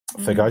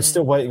figure. I'm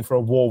still waiting for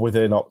a War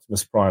Within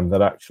Optimus Prime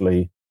that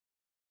actually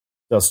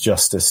does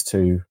justice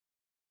to,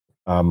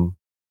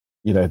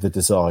 the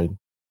design.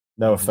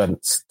 No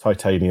offense,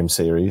 Titanium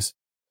series.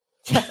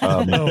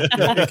 No,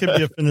 it could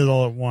be offended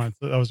all at once.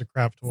 That was a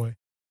crap toy.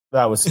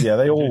 That was,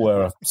 they all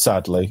were,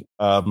 sadly.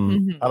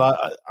 And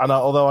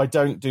although I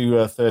don't do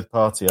a third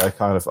party,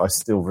 I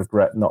still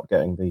regret not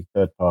getting the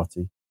third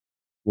party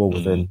War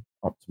Within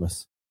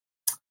Optimus.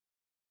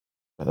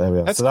 But there we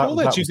are. That's cool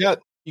that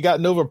you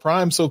got Nova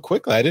Prime so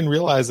quickly. I didn't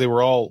realize they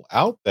were all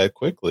out that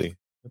quickly.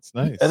 That's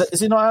nice. Is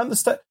he not? I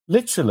understand.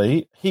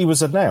 Literally, he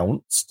was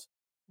announced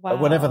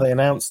whenever they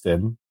announced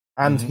him,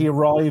 and he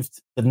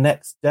arrived the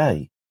next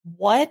day.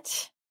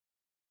 What?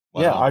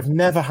 Wow. Yeah, I've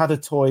never had a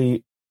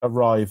toy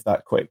arrive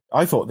that quick.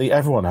 I thought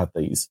everyone had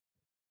these.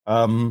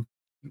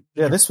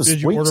 This was.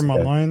 Did you order them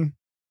online?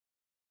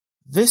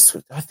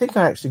 I think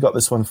I actually got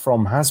this one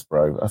from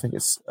Hasbro. I think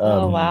it's.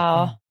 Oh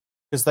wow!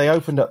 Because they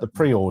opened up the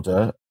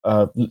pre-order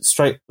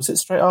straight. Was it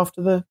straight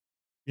after the?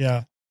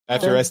 Yeah.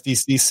 After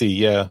SDCC,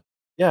 yeah.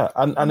 Yeah,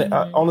 and it,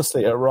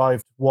 honestly, it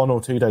arrived 1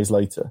 or 2 days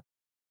later.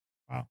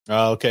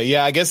 Wow. Okay,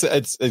 yeah. I guess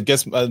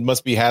it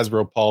must be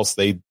Hasbro Pulse.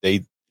 They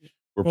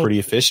were pretty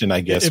efficient, I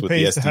guess, with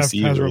the SDC to have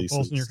Hasbro releases.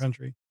 Pulse in your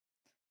country.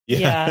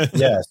 Yeah.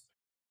 Yes.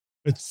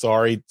 It's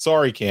sorry,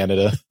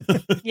 Canada.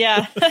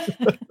 Yeah.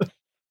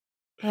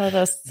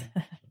 That's.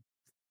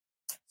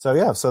 So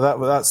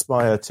that's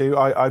my two.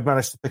 I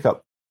managed to pick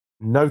up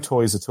no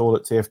toys at all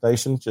at TF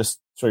Nation just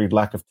through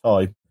lack of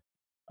time.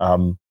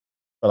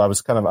 But I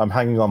was I'm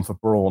hanging on for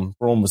Brawn.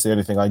 Brawn was the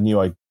only thing I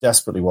knew I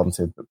desperately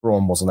wanted, but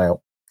Brawn wasn't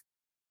out.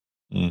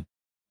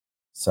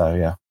 So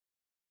yeah.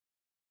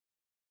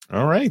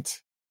 All right.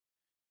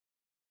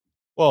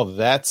 Well,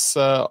 that's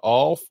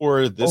all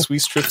for this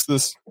week's trips.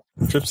 Just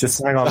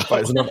hang on,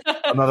 guys.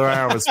 Another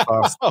hour has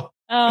passed. Oh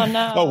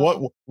no!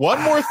 Oh,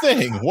 one more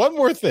thing. One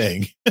more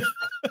thing.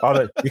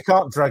 You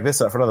can't drag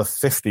this out for another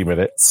 50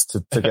 minutes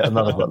to get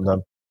another button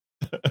done.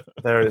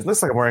 There it is.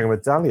 Looks like I'm wearing a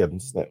medallion,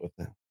 doesn't it? With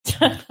the...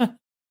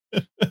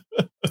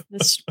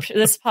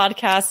 This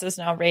podcast is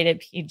now rated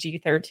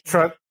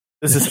PG-13.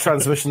 This is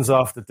Transmissions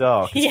After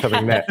Dark. It's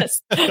coming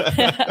next.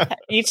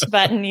 Each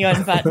button you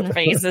unbutton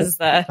raises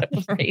the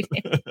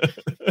rating.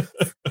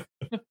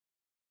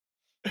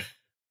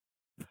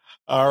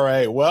 All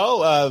right.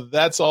 Well,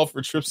 that's all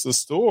for Trips to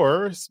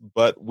Stores,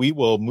 but we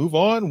will move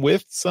on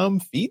with some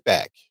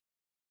feedback.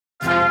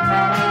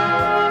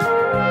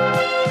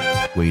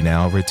 We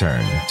now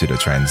return to the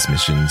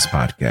Transmissions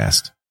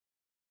Podcast.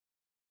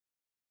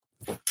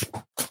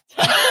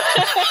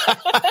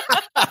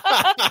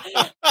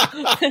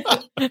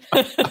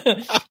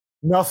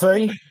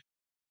 Nothing.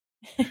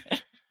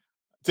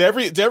 To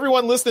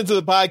everyone listening to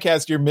the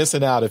podcast, you're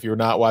missing out if you're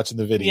not watching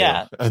the video.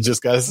 Yeah. I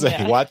just gotta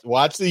say,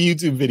 watch the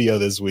YouTube video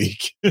this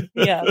week.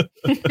 Yeah.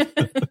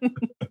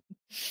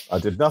 I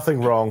did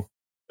nothing wrong.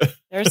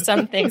 There's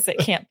some things that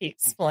can't be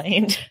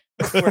explained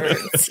with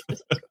words.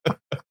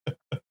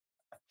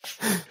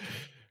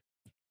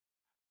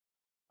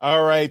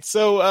 All right.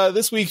 So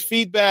this week's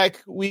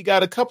feedback, we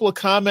got a couple of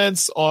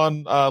comments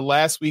on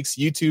last week's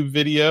YouTube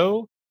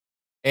video,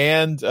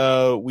 and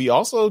we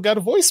also got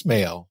a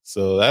voicemail.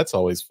 So that's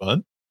always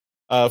fun.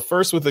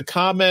 First with the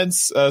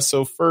comments.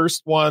 So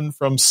first one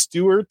from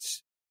Stuart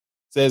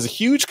says,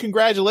 huge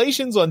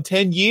congratulations on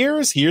 10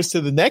 years. Here's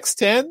to the next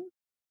 10.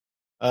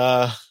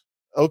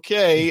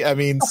 Okay. I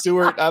mean,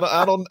 Stuart,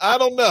 I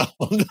don't know.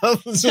 I'm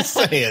just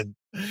saying.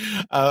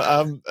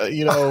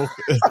 You know,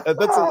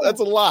 that's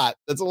a lot.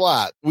 That's a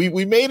lot.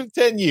 We made it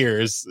 10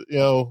 years, you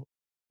know,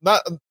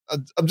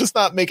 I'm just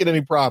not making any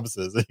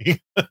promises.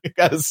 I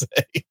gotta say,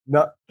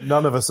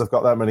 none of us have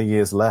got that many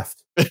years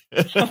left.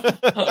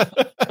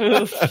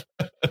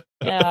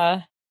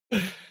 Yeah.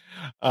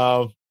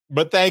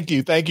 But thank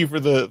you for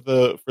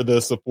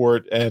the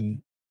support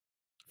and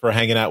for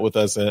hanging out with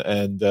us,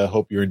 and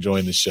hope you're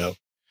enjoying the show.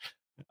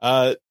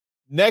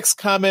 Next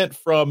comment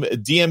from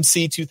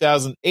DMC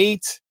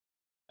 2008.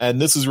 And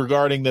this is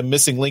regarding the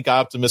missing link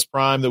Optimus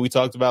Prime that we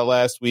talked about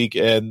last week.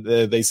 And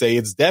they say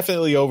it's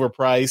definitely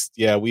overpriced.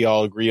 Yeah, we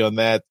all agree on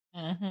that.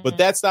 Mm-hmm. But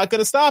that's not going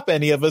to stop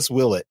any of us,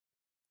 will it?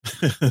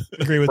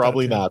 Agree with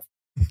Probably that, not.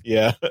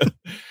 Yeah.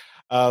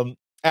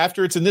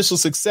 After its initial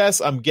success,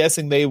 I'm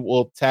guessing they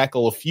will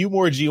tackle a few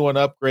more G1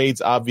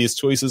 upgrades. Obvious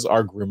choices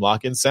are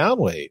Grimlock and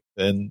Soundwave.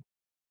 And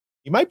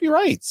you might be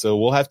right. So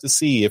we'll have to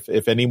see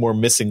if any more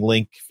missing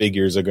link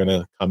figures are going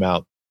to come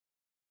out.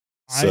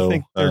 I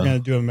think they're going to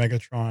do a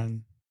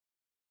Megatron.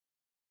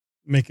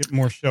 Make it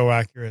more show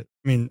accurate.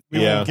 I mean, we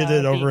won't get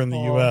it over in the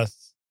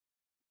US.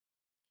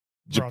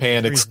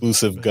 Japan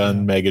exclusive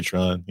gun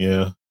Megatron.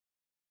 Yeah.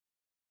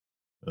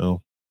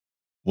 Oh,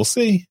 we'll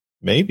see.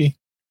 Maybe.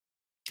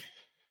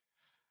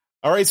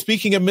 All right.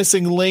 Speaking of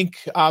missing link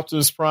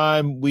Optimus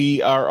Prime,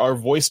 our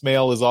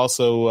voicemail is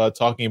also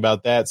talking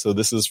about that. So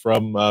this is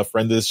from a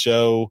friend of the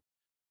show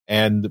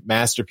and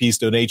Masterpiece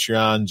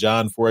Donatron,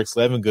 John 4X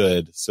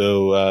Levengood.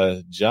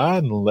 So,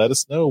 John, let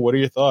us know. What are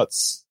your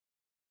thoughts?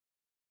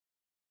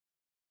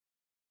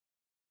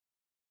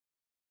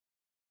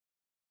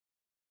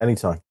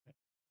 Anytime.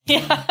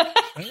 Yeah.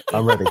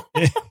 I'm ready.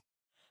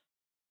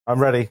 I'm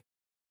ready.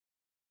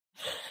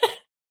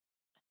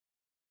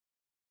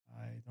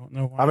 I don't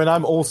know why. I mean,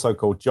 I'm also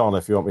called John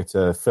if you want me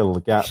to fill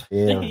the gap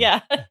here.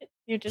 Yeah.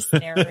 You just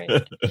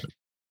narrate.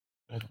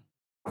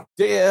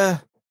 Dear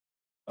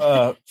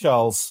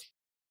Charles.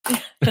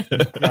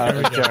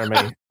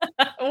 Jeremy.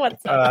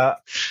 What's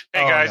up?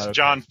 Hey guys, no.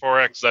 John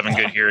 4X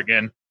Levengood here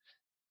again.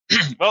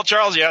 Well,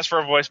 Charles, you asked for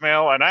a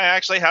voicemail, and I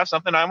actually have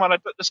something I want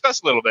to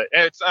discuss a little bit.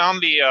 It's on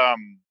the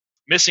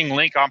missing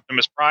link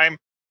Optimus Prime.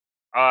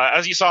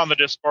 As you saw in the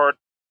Discord,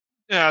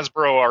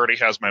 Hasbro already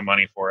has my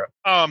money for it.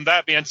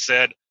 That being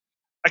said,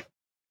 I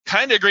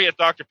kind of agree with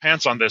Dr.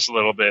 Pence on this a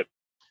little bit.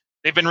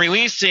 They've been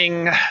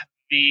releasing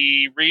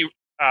the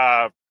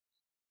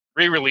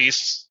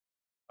re-release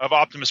of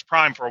Optimus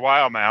Prime for a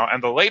while now,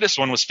 and the latest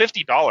one was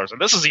 $50,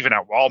 and this is even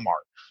at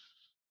Walmart.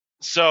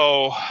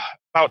 So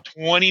about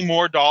 $20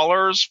 more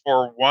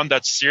for one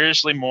that's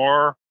seriously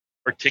more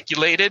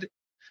articulated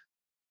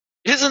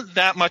isn't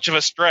that much of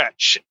a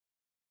stretch.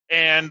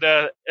 And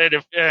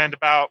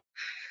about,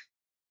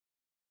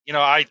 you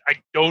know, I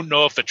don't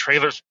know if the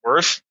trailer's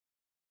worth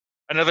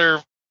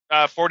another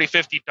 $40,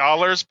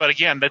 $50, but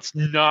again, that's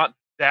not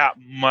that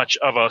much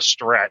of a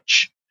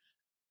stretch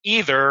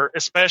either,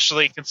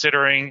 especially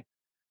considering,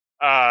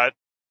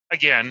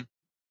 again,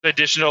 the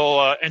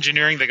additional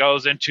engineering that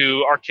goes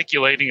into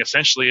articulating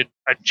essentially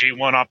a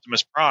G1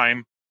 Optimus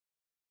Prime,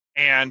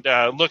 and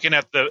looking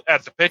at the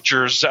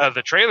pictures,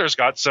 the trailer's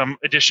got some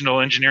additional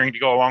engineering to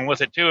go along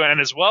with it too, and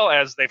as well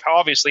as they've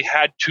obviously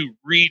had to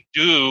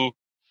redo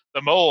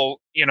the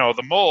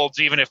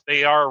molds, even if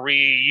they are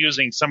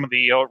reusing some of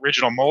the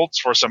original molds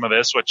for some of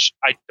this, which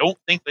I don't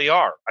think they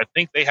are. I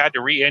think they had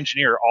to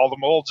re-engineer all the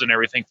molds and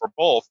everything for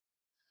both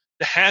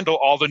to handle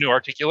all the new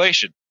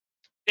articulation.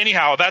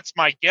 Anyhow, that's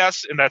my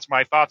guess, and that's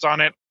my thoughts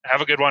on it.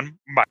 Have a good one.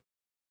 Bye.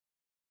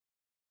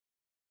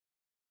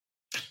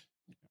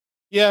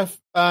 Yeah,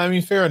 I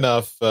mean, fair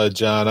enough,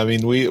 John. I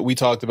mean, we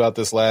talked about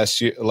this last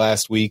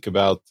week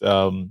about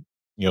the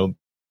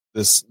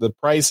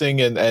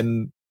pricing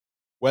and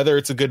whether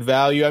it's a good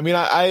value. I mean,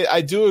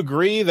 I do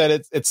agree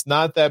that it's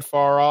not that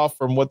far off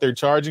from what they're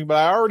charging, but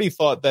I already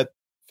thought that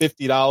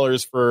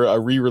 $50 for a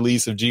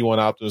re-release of G1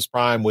 Optimus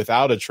Prime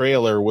without a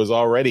trailer was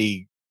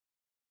already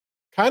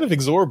kind of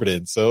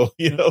exorbitant. So,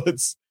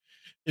 it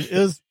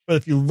is, but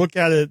if you look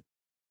at it,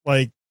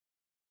 like,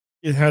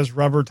 it has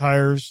rubber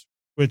tires,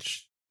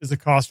 which is a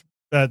cost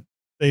that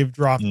they've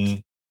dropped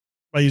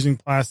by using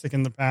plastic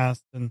in the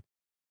past. And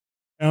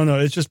I don't know,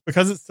 it's just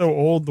because it's so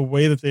old, the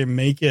way that they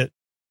make it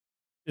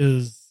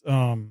is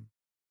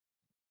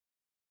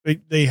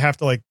they have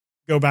to like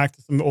go back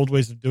to some old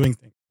ways of doing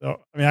things. So,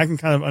 I mean, I can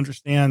kind of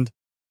understand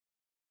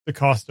the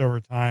cost over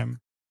time.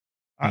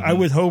 I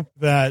would hope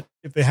that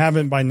if they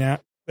haven't by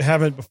now, they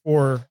haven't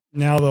before,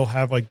 now they'll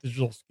have like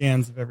digital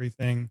scans of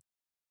everything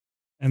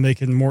and they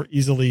can more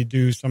easily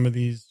do some of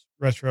these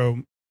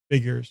retro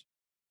figures.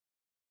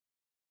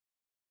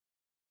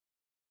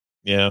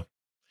 Yeah.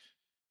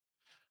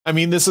 I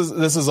mean, this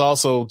is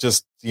also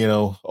just,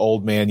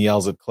 old man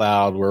yells at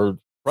cloud where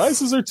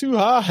prices are too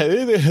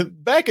high.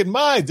 Back in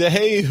my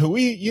day,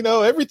 we,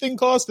 everything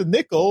cost a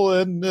nickel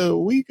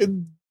and we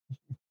could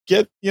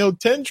get,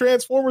 10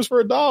 Transformers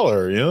for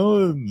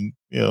 $1,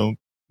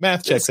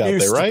 math checks out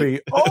there, right?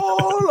 Be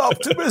all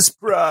Optimus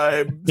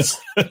Primes.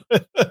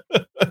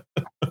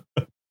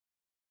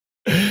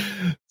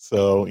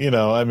 So,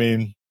 I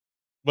mean,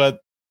 but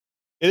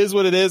it is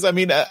what it is. I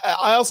mean,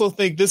 I also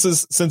think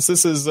since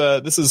this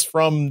is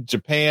from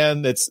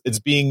Japan, it's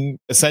being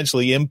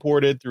essentially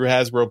imported through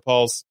Hasbro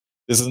Pulse.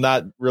 This is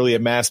not really a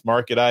mass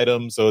market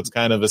item, so it's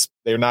kind of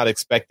they're not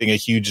expecting a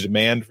huge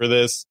demand for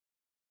this.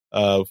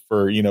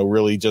 For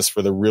really just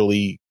for the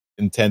really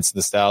intense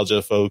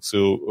nostalgia folks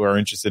who are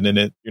interested in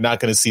it. You're not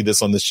going to see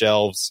this on the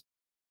shelves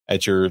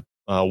at your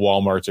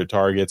Walmarts or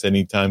Targets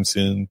anytime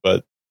soon.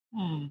 But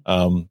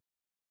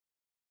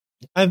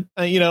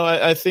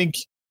I think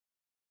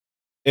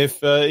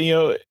if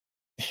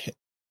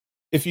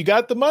you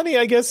got the money,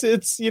 I guess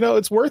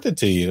it's worth it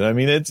to you. I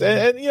mean, it's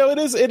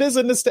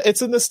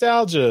a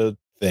nostalgia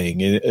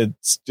thing.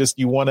 It's just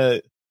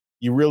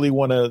you really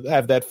want to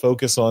have that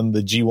focus on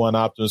the G1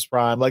 Optimus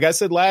Prime. Like I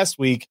said last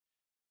week,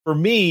 for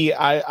me,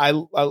 I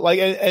like,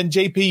 and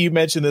JP, you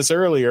mentioned this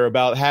earlier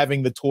about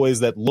having the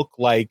toys that look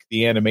like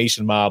the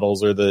animation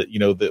models or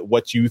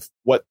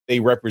what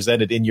they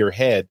represented in your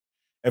head.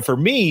 And for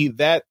me,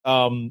 that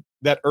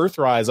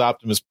Earthrise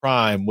Optimus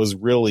Prime was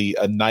really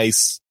a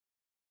nice,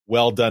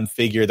 well done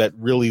figure that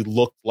really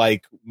looked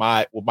like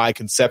my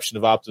conception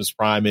of Optimus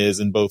Prime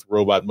is in both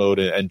robot mode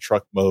and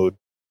truck mode.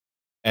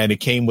 And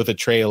it came with a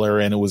trailer,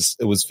 and it was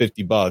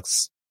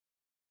 $50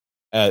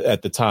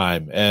 at the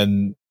time.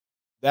 And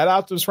that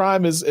Optimus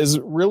Prime is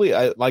really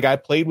I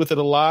played with it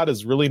a lot.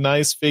 Is really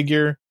nice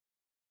figure.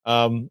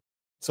 So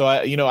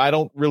I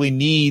don't really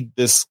need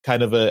this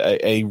kind of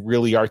a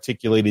really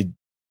articulated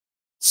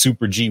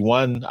Super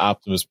G1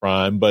 Optimus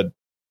Prime, but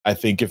I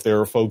think if there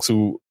are folks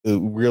who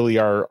really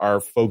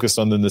are focused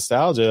on the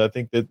nostalgia, I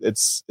think that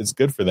it's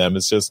good for them.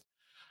 It's just,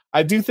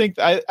 I think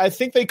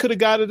they could have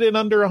got it in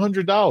under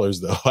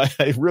 $100 though.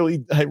 I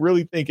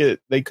really think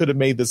they could have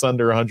made this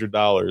under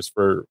 $100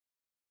 for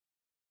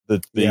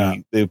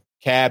the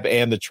cab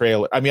and the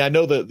trailer. I mean, I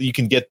know that you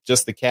can get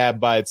just the cab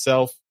by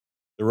itself,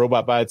 the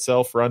robot by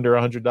itself for under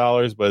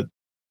 $100, but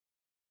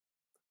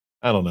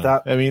I don't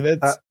know.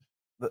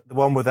 The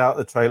one without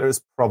the trailer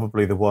is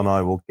probably the one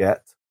I will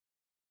get.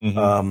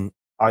 Mm-hmm.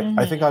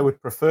 I think I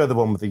would prefer the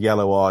one with the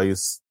yellow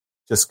eyes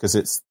just because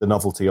it's the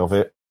novelty of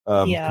it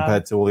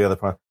compared to all the other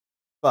primes.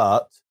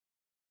 But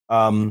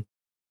I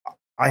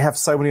have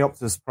so many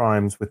Optimus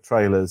Primes with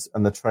trailers,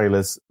 and the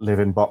trailers live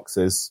in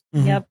boxes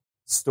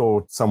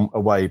stored some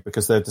away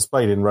because they're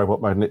displayed in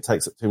robot mode and it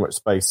takes up too much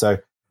space. So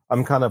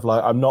I'm kind of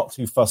like, I'm not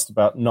too fussed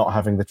about not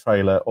having the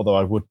trailer, although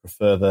I would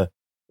prefer the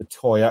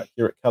toy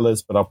accurate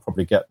colors, but I'll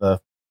probably get the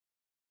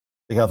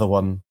other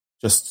one.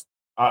 Just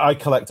I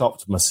collect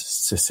Optimi.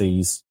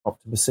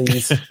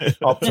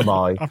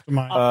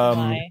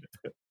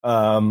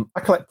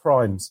 I collect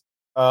primes.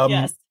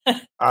 Yes.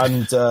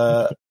 And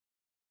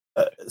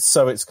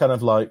so it's kind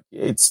of like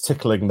it's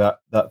tickling that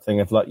thing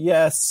of like,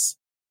 yes.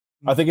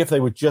 I think if they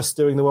were just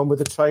doing the one with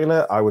the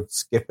trailer, I would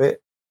skip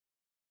it.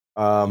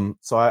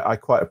 So I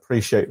quite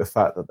appreciate the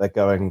fact that they're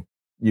going,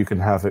 you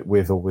can have it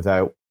with or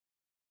without.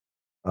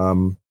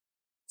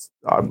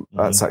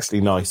 That's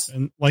actually nice.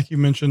 And like you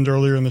mentioned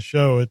earlier in the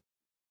show,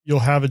 you'll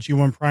have a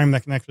G1 Prime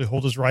that can actually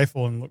hold his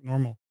rifle and look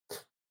normal.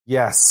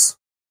 Yes.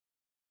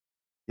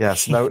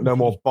 No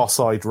more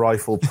boss-eyed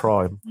rifle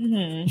Prime.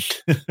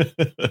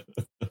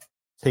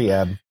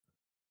 TM.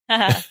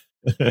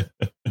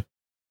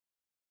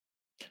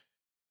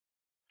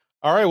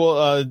 All right.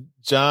 Well,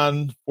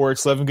 John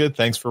 4X11 Good,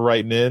 thanks for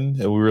writing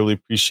in. And we really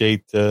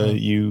appreciate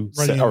you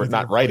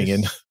writing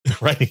in.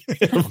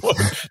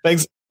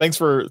 Thanks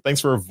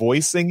for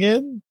voicing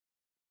in.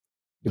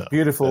 You're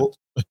beautiful.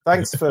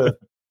 Thanks for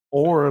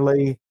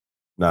orally.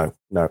 No.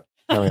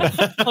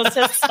 Let's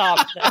just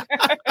stop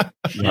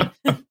there.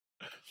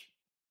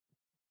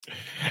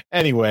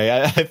 Anyway,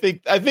 I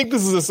think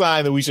this is a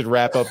sign that we should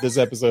wrap up this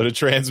episode of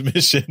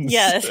Transmissions.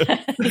 Yes.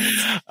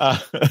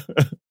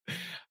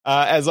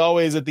 As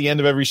always, at the end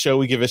of every show,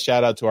 we give a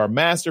shout out to our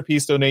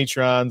masterpiece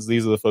donatrons.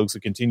 These are the folks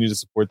who continue to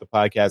support the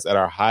podcast at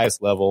our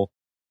highest level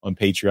on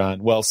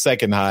Patreon. Well,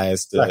 second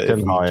highest.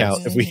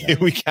 If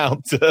we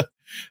count the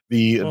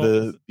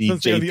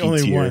JP they're the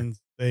only tier. ones.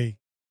 The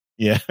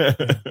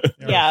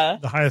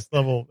highest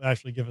level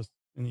actually give us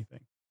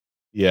anything.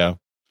 Yeah.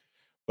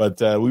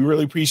 But we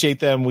really appreciate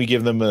them. We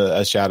give them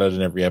a shout out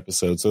in every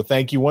episode. So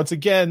thank you once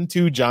again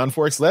to John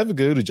 4X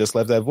Levigood, who just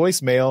left that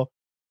voicemail.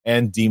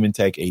 and Demon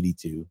Tech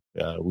 82.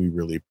 We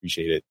really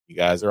appreciate it. You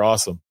guys are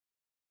awesome.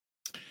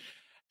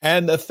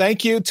 And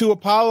thank you to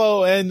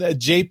Apollo and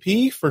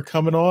JP for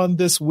coming on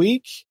this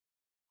week.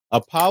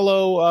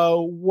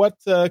 Apollo, what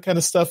kind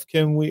of stuff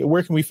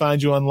where can we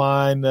find you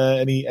online?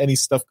 Any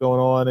stuff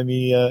going on?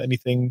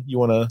 Anything you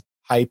want to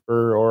hype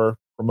or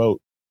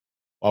promote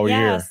while we're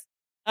here?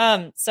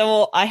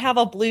 So I have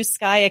a Blue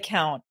Sky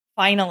account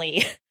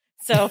finally.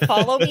 So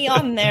follow me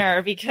on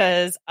there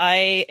because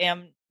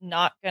I'm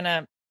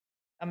going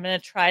to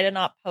try to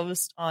not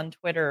post on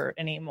Twitter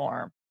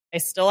anymore. I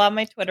still have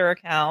my Twitter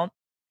account.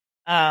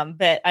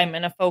 But I'm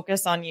going to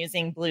focus on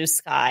using Blue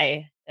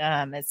Sky.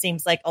 It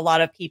seems like a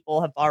lot of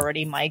people have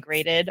already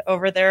migrated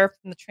over there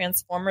from the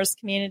Transformers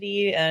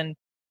community. And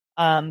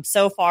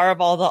so far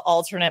of all the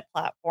alternate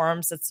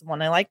platforms, it's the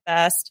one I like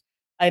best.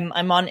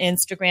 I'm on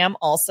Instagram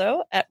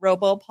also at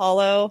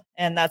RoboApollo,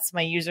 and that's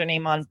my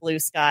username on Blue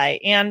Sky.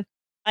 And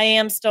I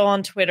am still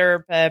on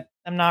Twitter, but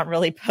I'm not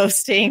really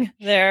posting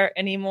there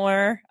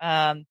anymore.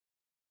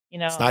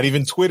 It's not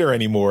even Twitter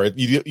anymore.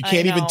 You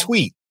can't even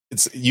tweet.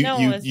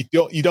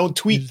 You don't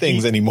tweet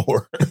things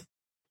anymore.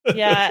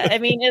 Yeah,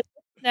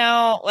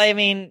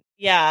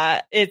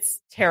 it's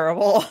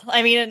terrible.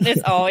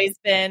 It's always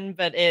been,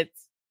 but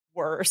it's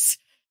worse.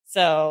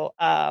 So,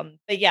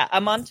 but yeah,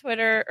 I'm on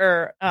Twitter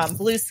or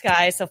Blue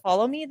Sky, so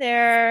follow me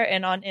there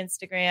and on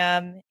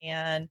Instagram.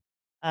 And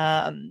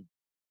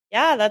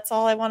that's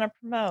all I want to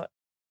promote.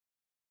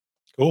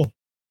 Cool.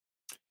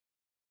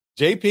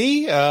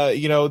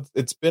 JP,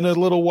 it's been a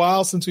little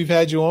while since we've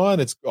had you on.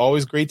 It's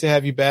always great to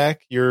have you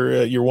back.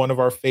 You're one of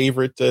our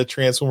favorite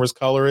Transformers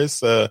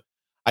colorists.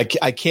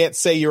 I can't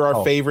say you're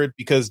our favorite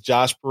because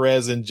Josh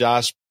Perez and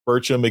Josh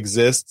Bertram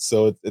exist,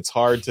 so it's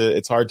hard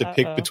to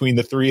pick between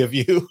the three of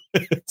you.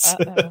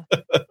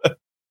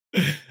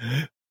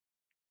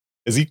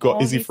 Is he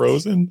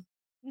frozen?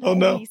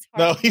 No,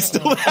 he's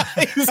still.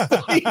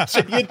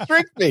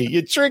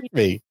 You tricked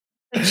me.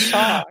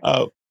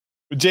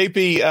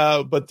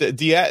 JP, but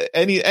do you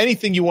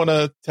anything you want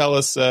to tell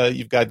us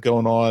you've got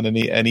going on?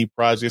 Any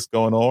projects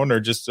going on, or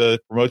just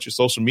promote your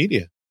social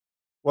media?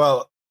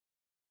 Well,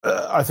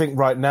 I think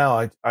right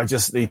now I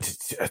just need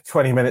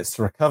 20 minutes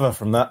to recover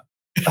from that.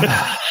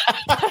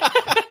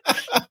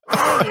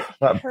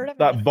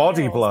 that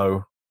body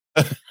blow.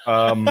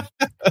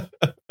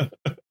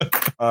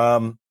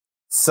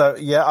 So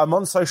yeah, I'm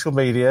on social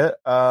media,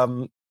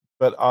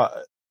 but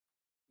I'll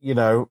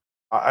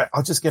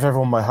just give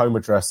everyone my home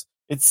address.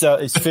 It's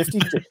 50.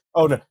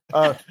 Oh no,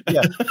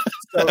 yeah.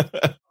 So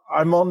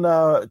I'm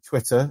on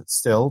Twitter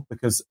still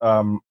because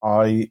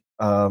I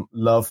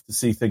love to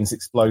see things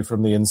explode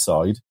from the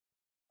inside.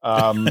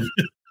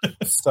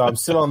 So I'm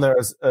still on there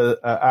as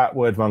at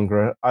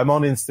Wordmongerer. I'm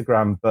on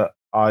Instagram, but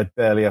I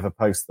barely ever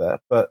post there.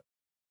 But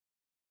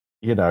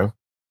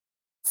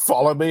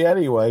follow me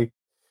anyway.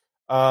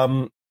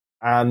 And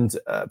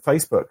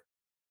Facebook,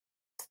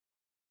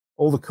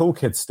 all the cool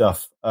kid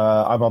stuff.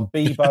 I'm on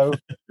Bebo.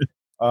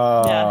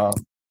 I'm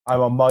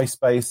on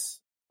MySpace.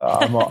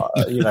 I'm on,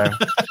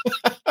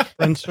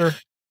 Friendster.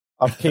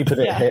 I'm keeping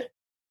it hit.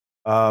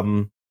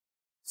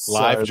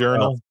 Live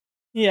journal.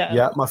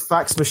 Yeah. My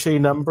fax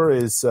machine number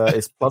is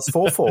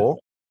 +44.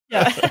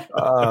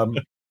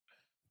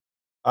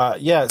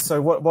 Yeah.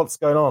 So what's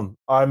going on?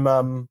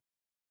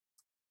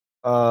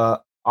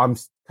 I'm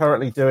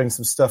currently doing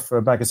some stuff for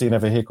a magazine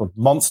over here called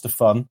Monster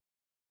Fun,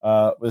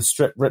 with a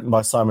strip written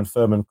by Simon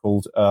Furman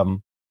called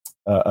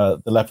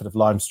The Leopard of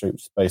Lime Street,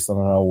 which is based on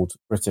an old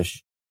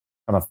British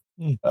kind of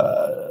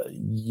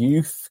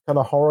youth kind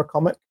of horror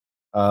comic.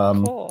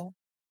 Cool.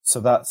 So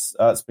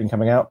that's been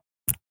coming out.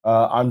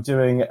 I'm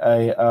doing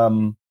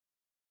a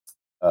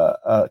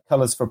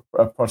colours for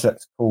a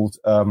project called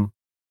I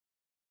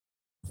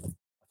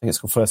think it's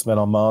called First Men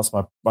on Mars.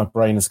 My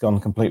brain has gone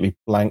completely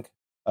blank.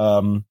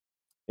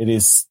 It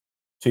is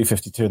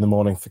 2:52 in the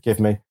morning. Forgive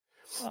me.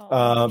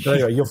 But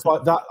anyway, you'll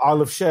find that I'll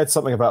have shared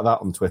something about that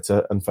on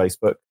Twitter and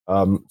Facebook.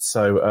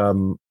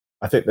 So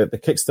I think that the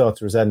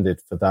Kickstarter has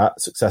ended for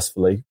that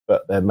successfully,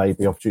 but there may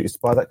be opportunities to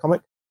buy that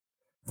comic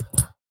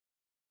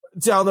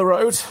down the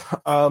road.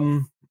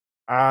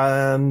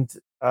 And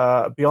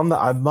beyond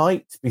that, I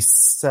might be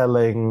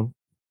selling.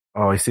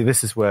 Oh, you see,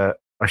 this is where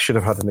I should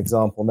have had an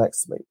example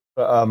next to me.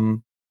 But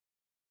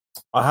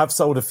I have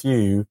sold a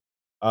few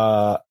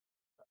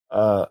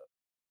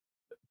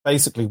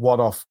basically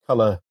one-off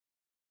color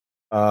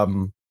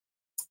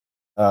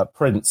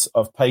prints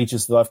of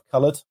pages that I've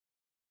colored.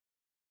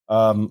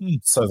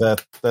 So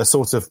they're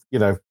sort of,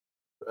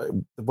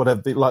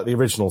 whatever, like the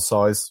original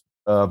size.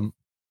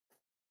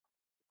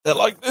 They're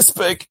like this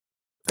big.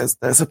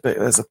 There's a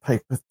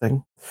paper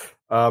thing.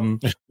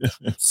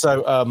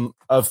 So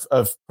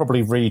of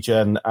probably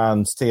Regen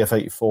and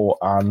TF-84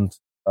 and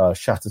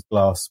Shattered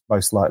Glass,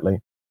 most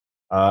likely,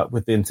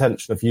 with the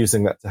intention of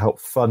using that to help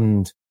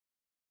fund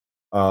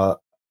a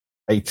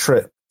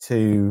trip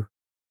to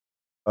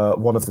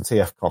one of the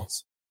TF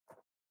cons.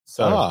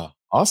 So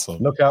awesome!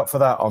 Look out for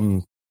that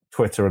on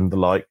Twitter and the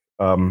like.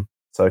 So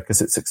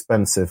because it's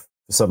expensive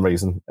for some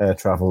reason, air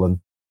travel and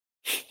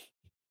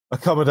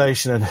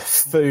accommodation and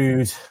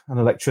food and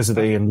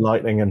electricity and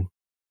lightning and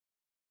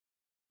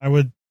I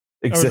would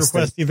existing.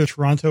 request either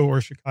Toronto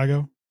or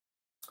Chicago.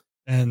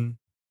 And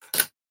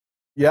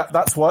yeah,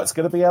 that's why it's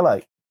going to be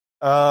LA.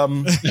 right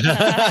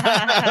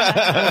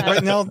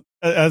now,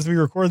 as we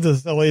record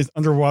this, LA is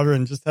underwater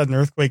and just had an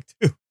earthquake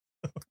too.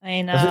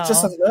 I know. Is it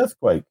just an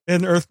earthquake?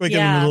 An earthquake in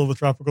the middle of a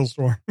tropical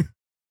storm.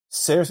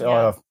 Seriously?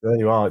 Yeah. Oh, there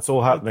you are. It's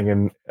all happening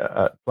and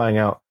playing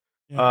out.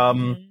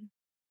 Yeah.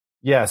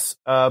 Yes,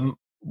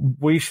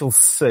 we shall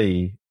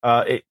see.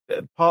 Part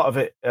of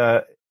it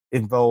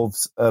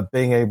involves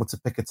being able to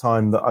pick a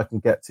time that I can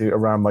get to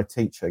around my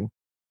teaching.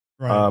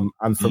 Right.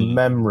 And from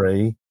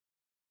memory,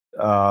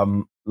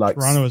 like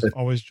Toronto is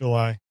always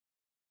July.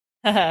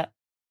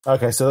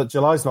 Okay, so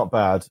July's not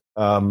bad.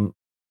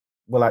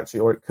 Well, actually,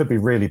 or it could be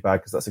really bad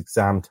because that's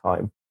exam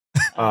time.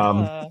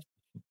 But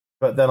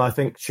then I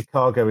think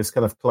Chicago is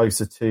kind of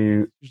closer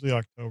to Usually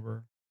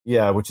October.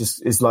 Yeah, which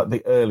is like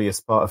the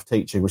earliest part of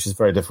teaching, which is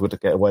very difficult to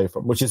get away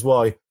from, which is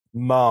why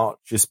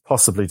March is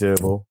possibly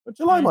doable. But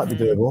July might be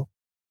doable.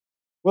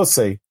 We'll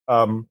see.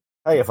 Hey,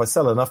 if I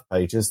sell enough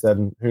pages,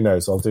 then who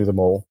knows? I'll do them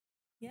all.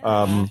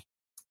 Yeah.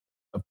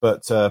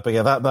 But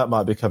yeah, that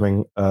might be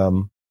coming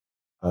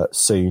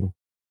soon.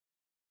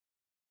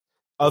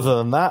 Other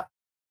than that,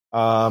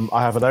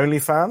 I have an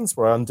OnlyFans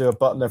where I undo a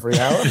button every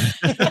hour.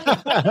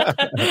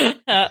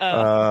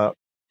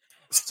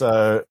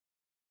 So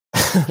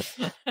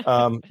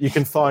you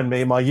can find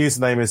me. My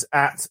username is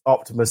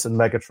 @Optimus and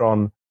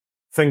Megatron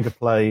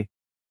Fingerplay.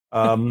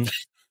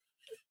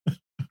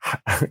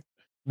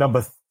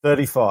 Number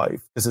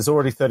 35, because there's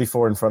already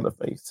 34 in front of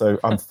me. So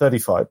I'm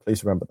 35.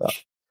 Please remember that.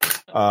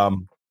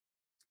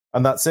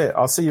 And that's it.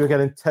 I'll see you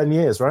again in 10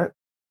 years, right?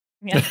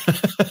 Yeah.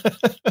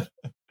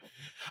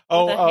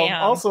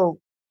 Also,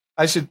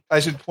 I should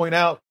point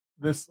out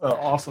this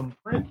awesome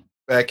print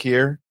back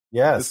here.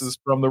 Yes. This is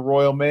from the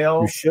Royal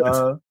Mail. You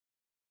should.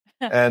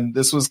 And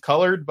this was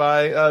colored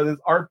by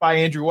art by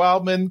Andrew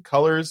Wildman,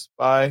 colors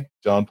by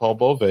John Paul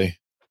Bove.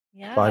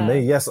 Yeah. By me,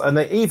 yes. And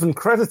they even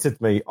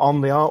credited me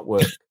on the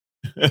artwork.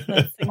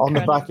 On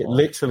the back, it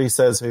literally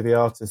says who the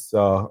artists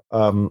are.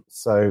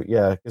 So,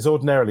 yeah, because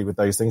ordinarily with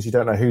those things, you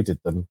don't know who did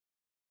them.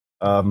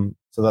 So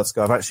that's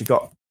good. I've actually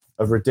got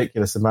a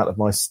ridiculous amount of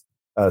my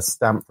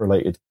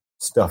stamp-related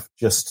stuff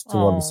just to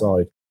one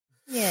side.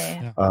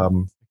 Yeah.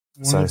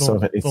 So some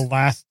of it is the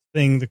last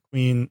thing the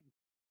Queen,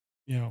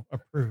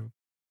 approved.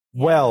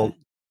 Well,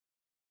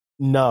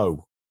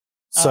 no.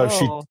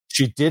 So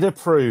she did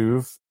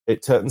approve.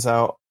 It turns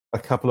out a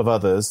couple of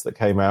others that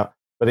came out,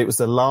 but it was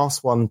the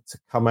last one to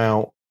come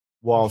out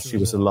while she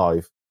was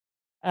alive.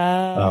 So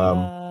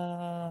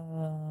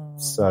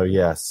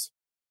yes.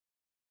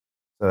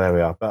 So there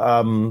we are.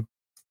 But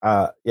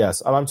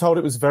yes, and I'm told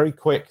it was very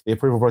quick. The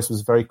approval process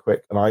was very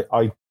quick, and I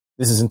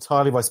this is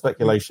entirely by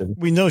speculation.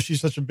 We know she's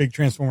such a big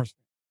Transformers.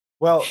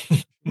 Well,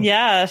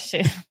 yeah,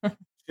 she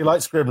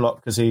likes Grimlock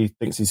because he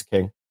thinks he's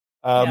king.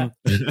 But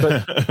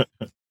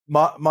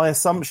my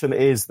assumption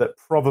is that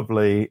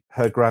probably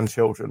her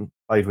grandchildren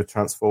played with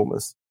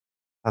Transformers.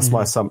 That's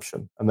my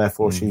assumption, and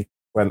therefore she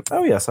went,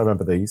 "Oh yes, I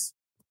remember these."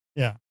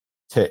 Yeah,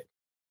 tick.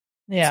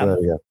 Yeah. So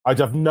yeah, I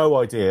have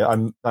no idea.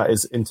 That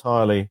is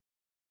entirely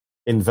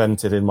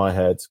invented in my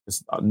head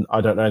because I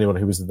don't know anyone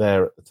who was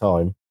there at the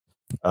time.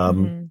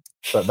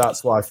 But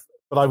that's why.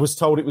 But I was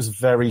told it was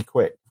very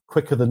quick,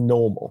 quicker than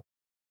normal.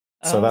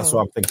 So that's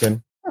what I'm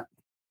thinking.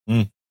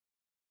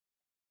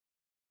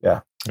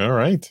 Yeah. All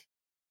right.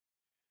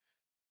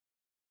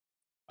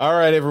 All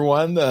right,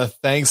 everyone.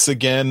 Thanks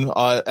again,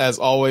 as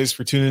always,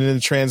 for tuning in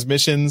to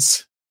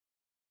Transmissions.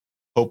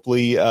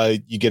 Hopefully,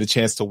 you get a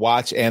chance to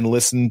watch and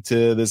listen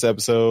to this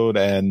episode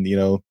and,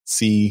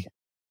 see.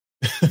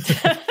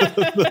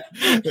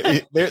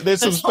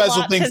 There's some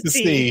special things to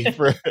see.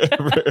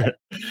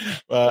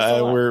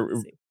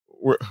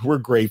 We're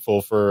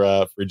grateful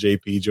for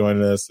JP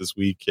joining us this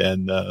week,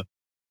 and we'll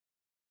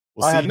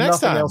see you next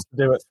time. I have nothing else to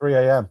do at 3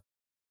 a.m.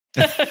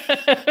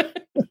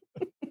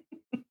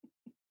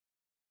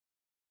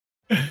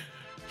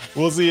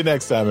 We'll see you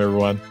next time,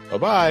 everyone.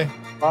 Bye-bye.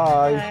 Bye.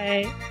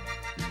 Bye.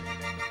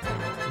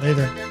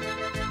 Later.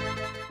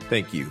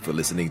 Thank you for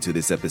listening to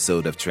this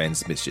episode of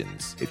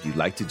Transmissions. If you'd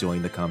like to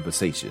join the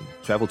conversation,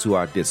 travel to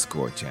our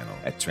Discord channel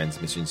at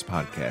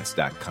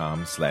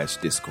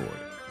transmissionspodcast.com/Discord.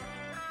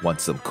 Want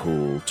some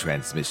cool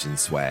transmission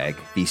swag?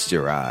 Feast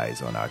your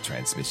eyes on our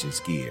transmissions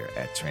gear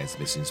at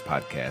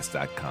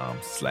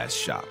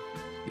transmissionspodcast.com/shop.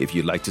 If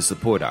you'd like to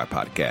support our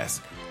podcast,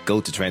 go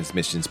to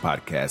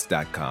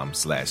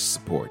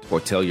transmissionspodcast.com/support or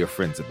tell your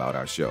friends about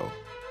our show.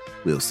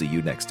 We'll see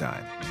you next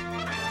time.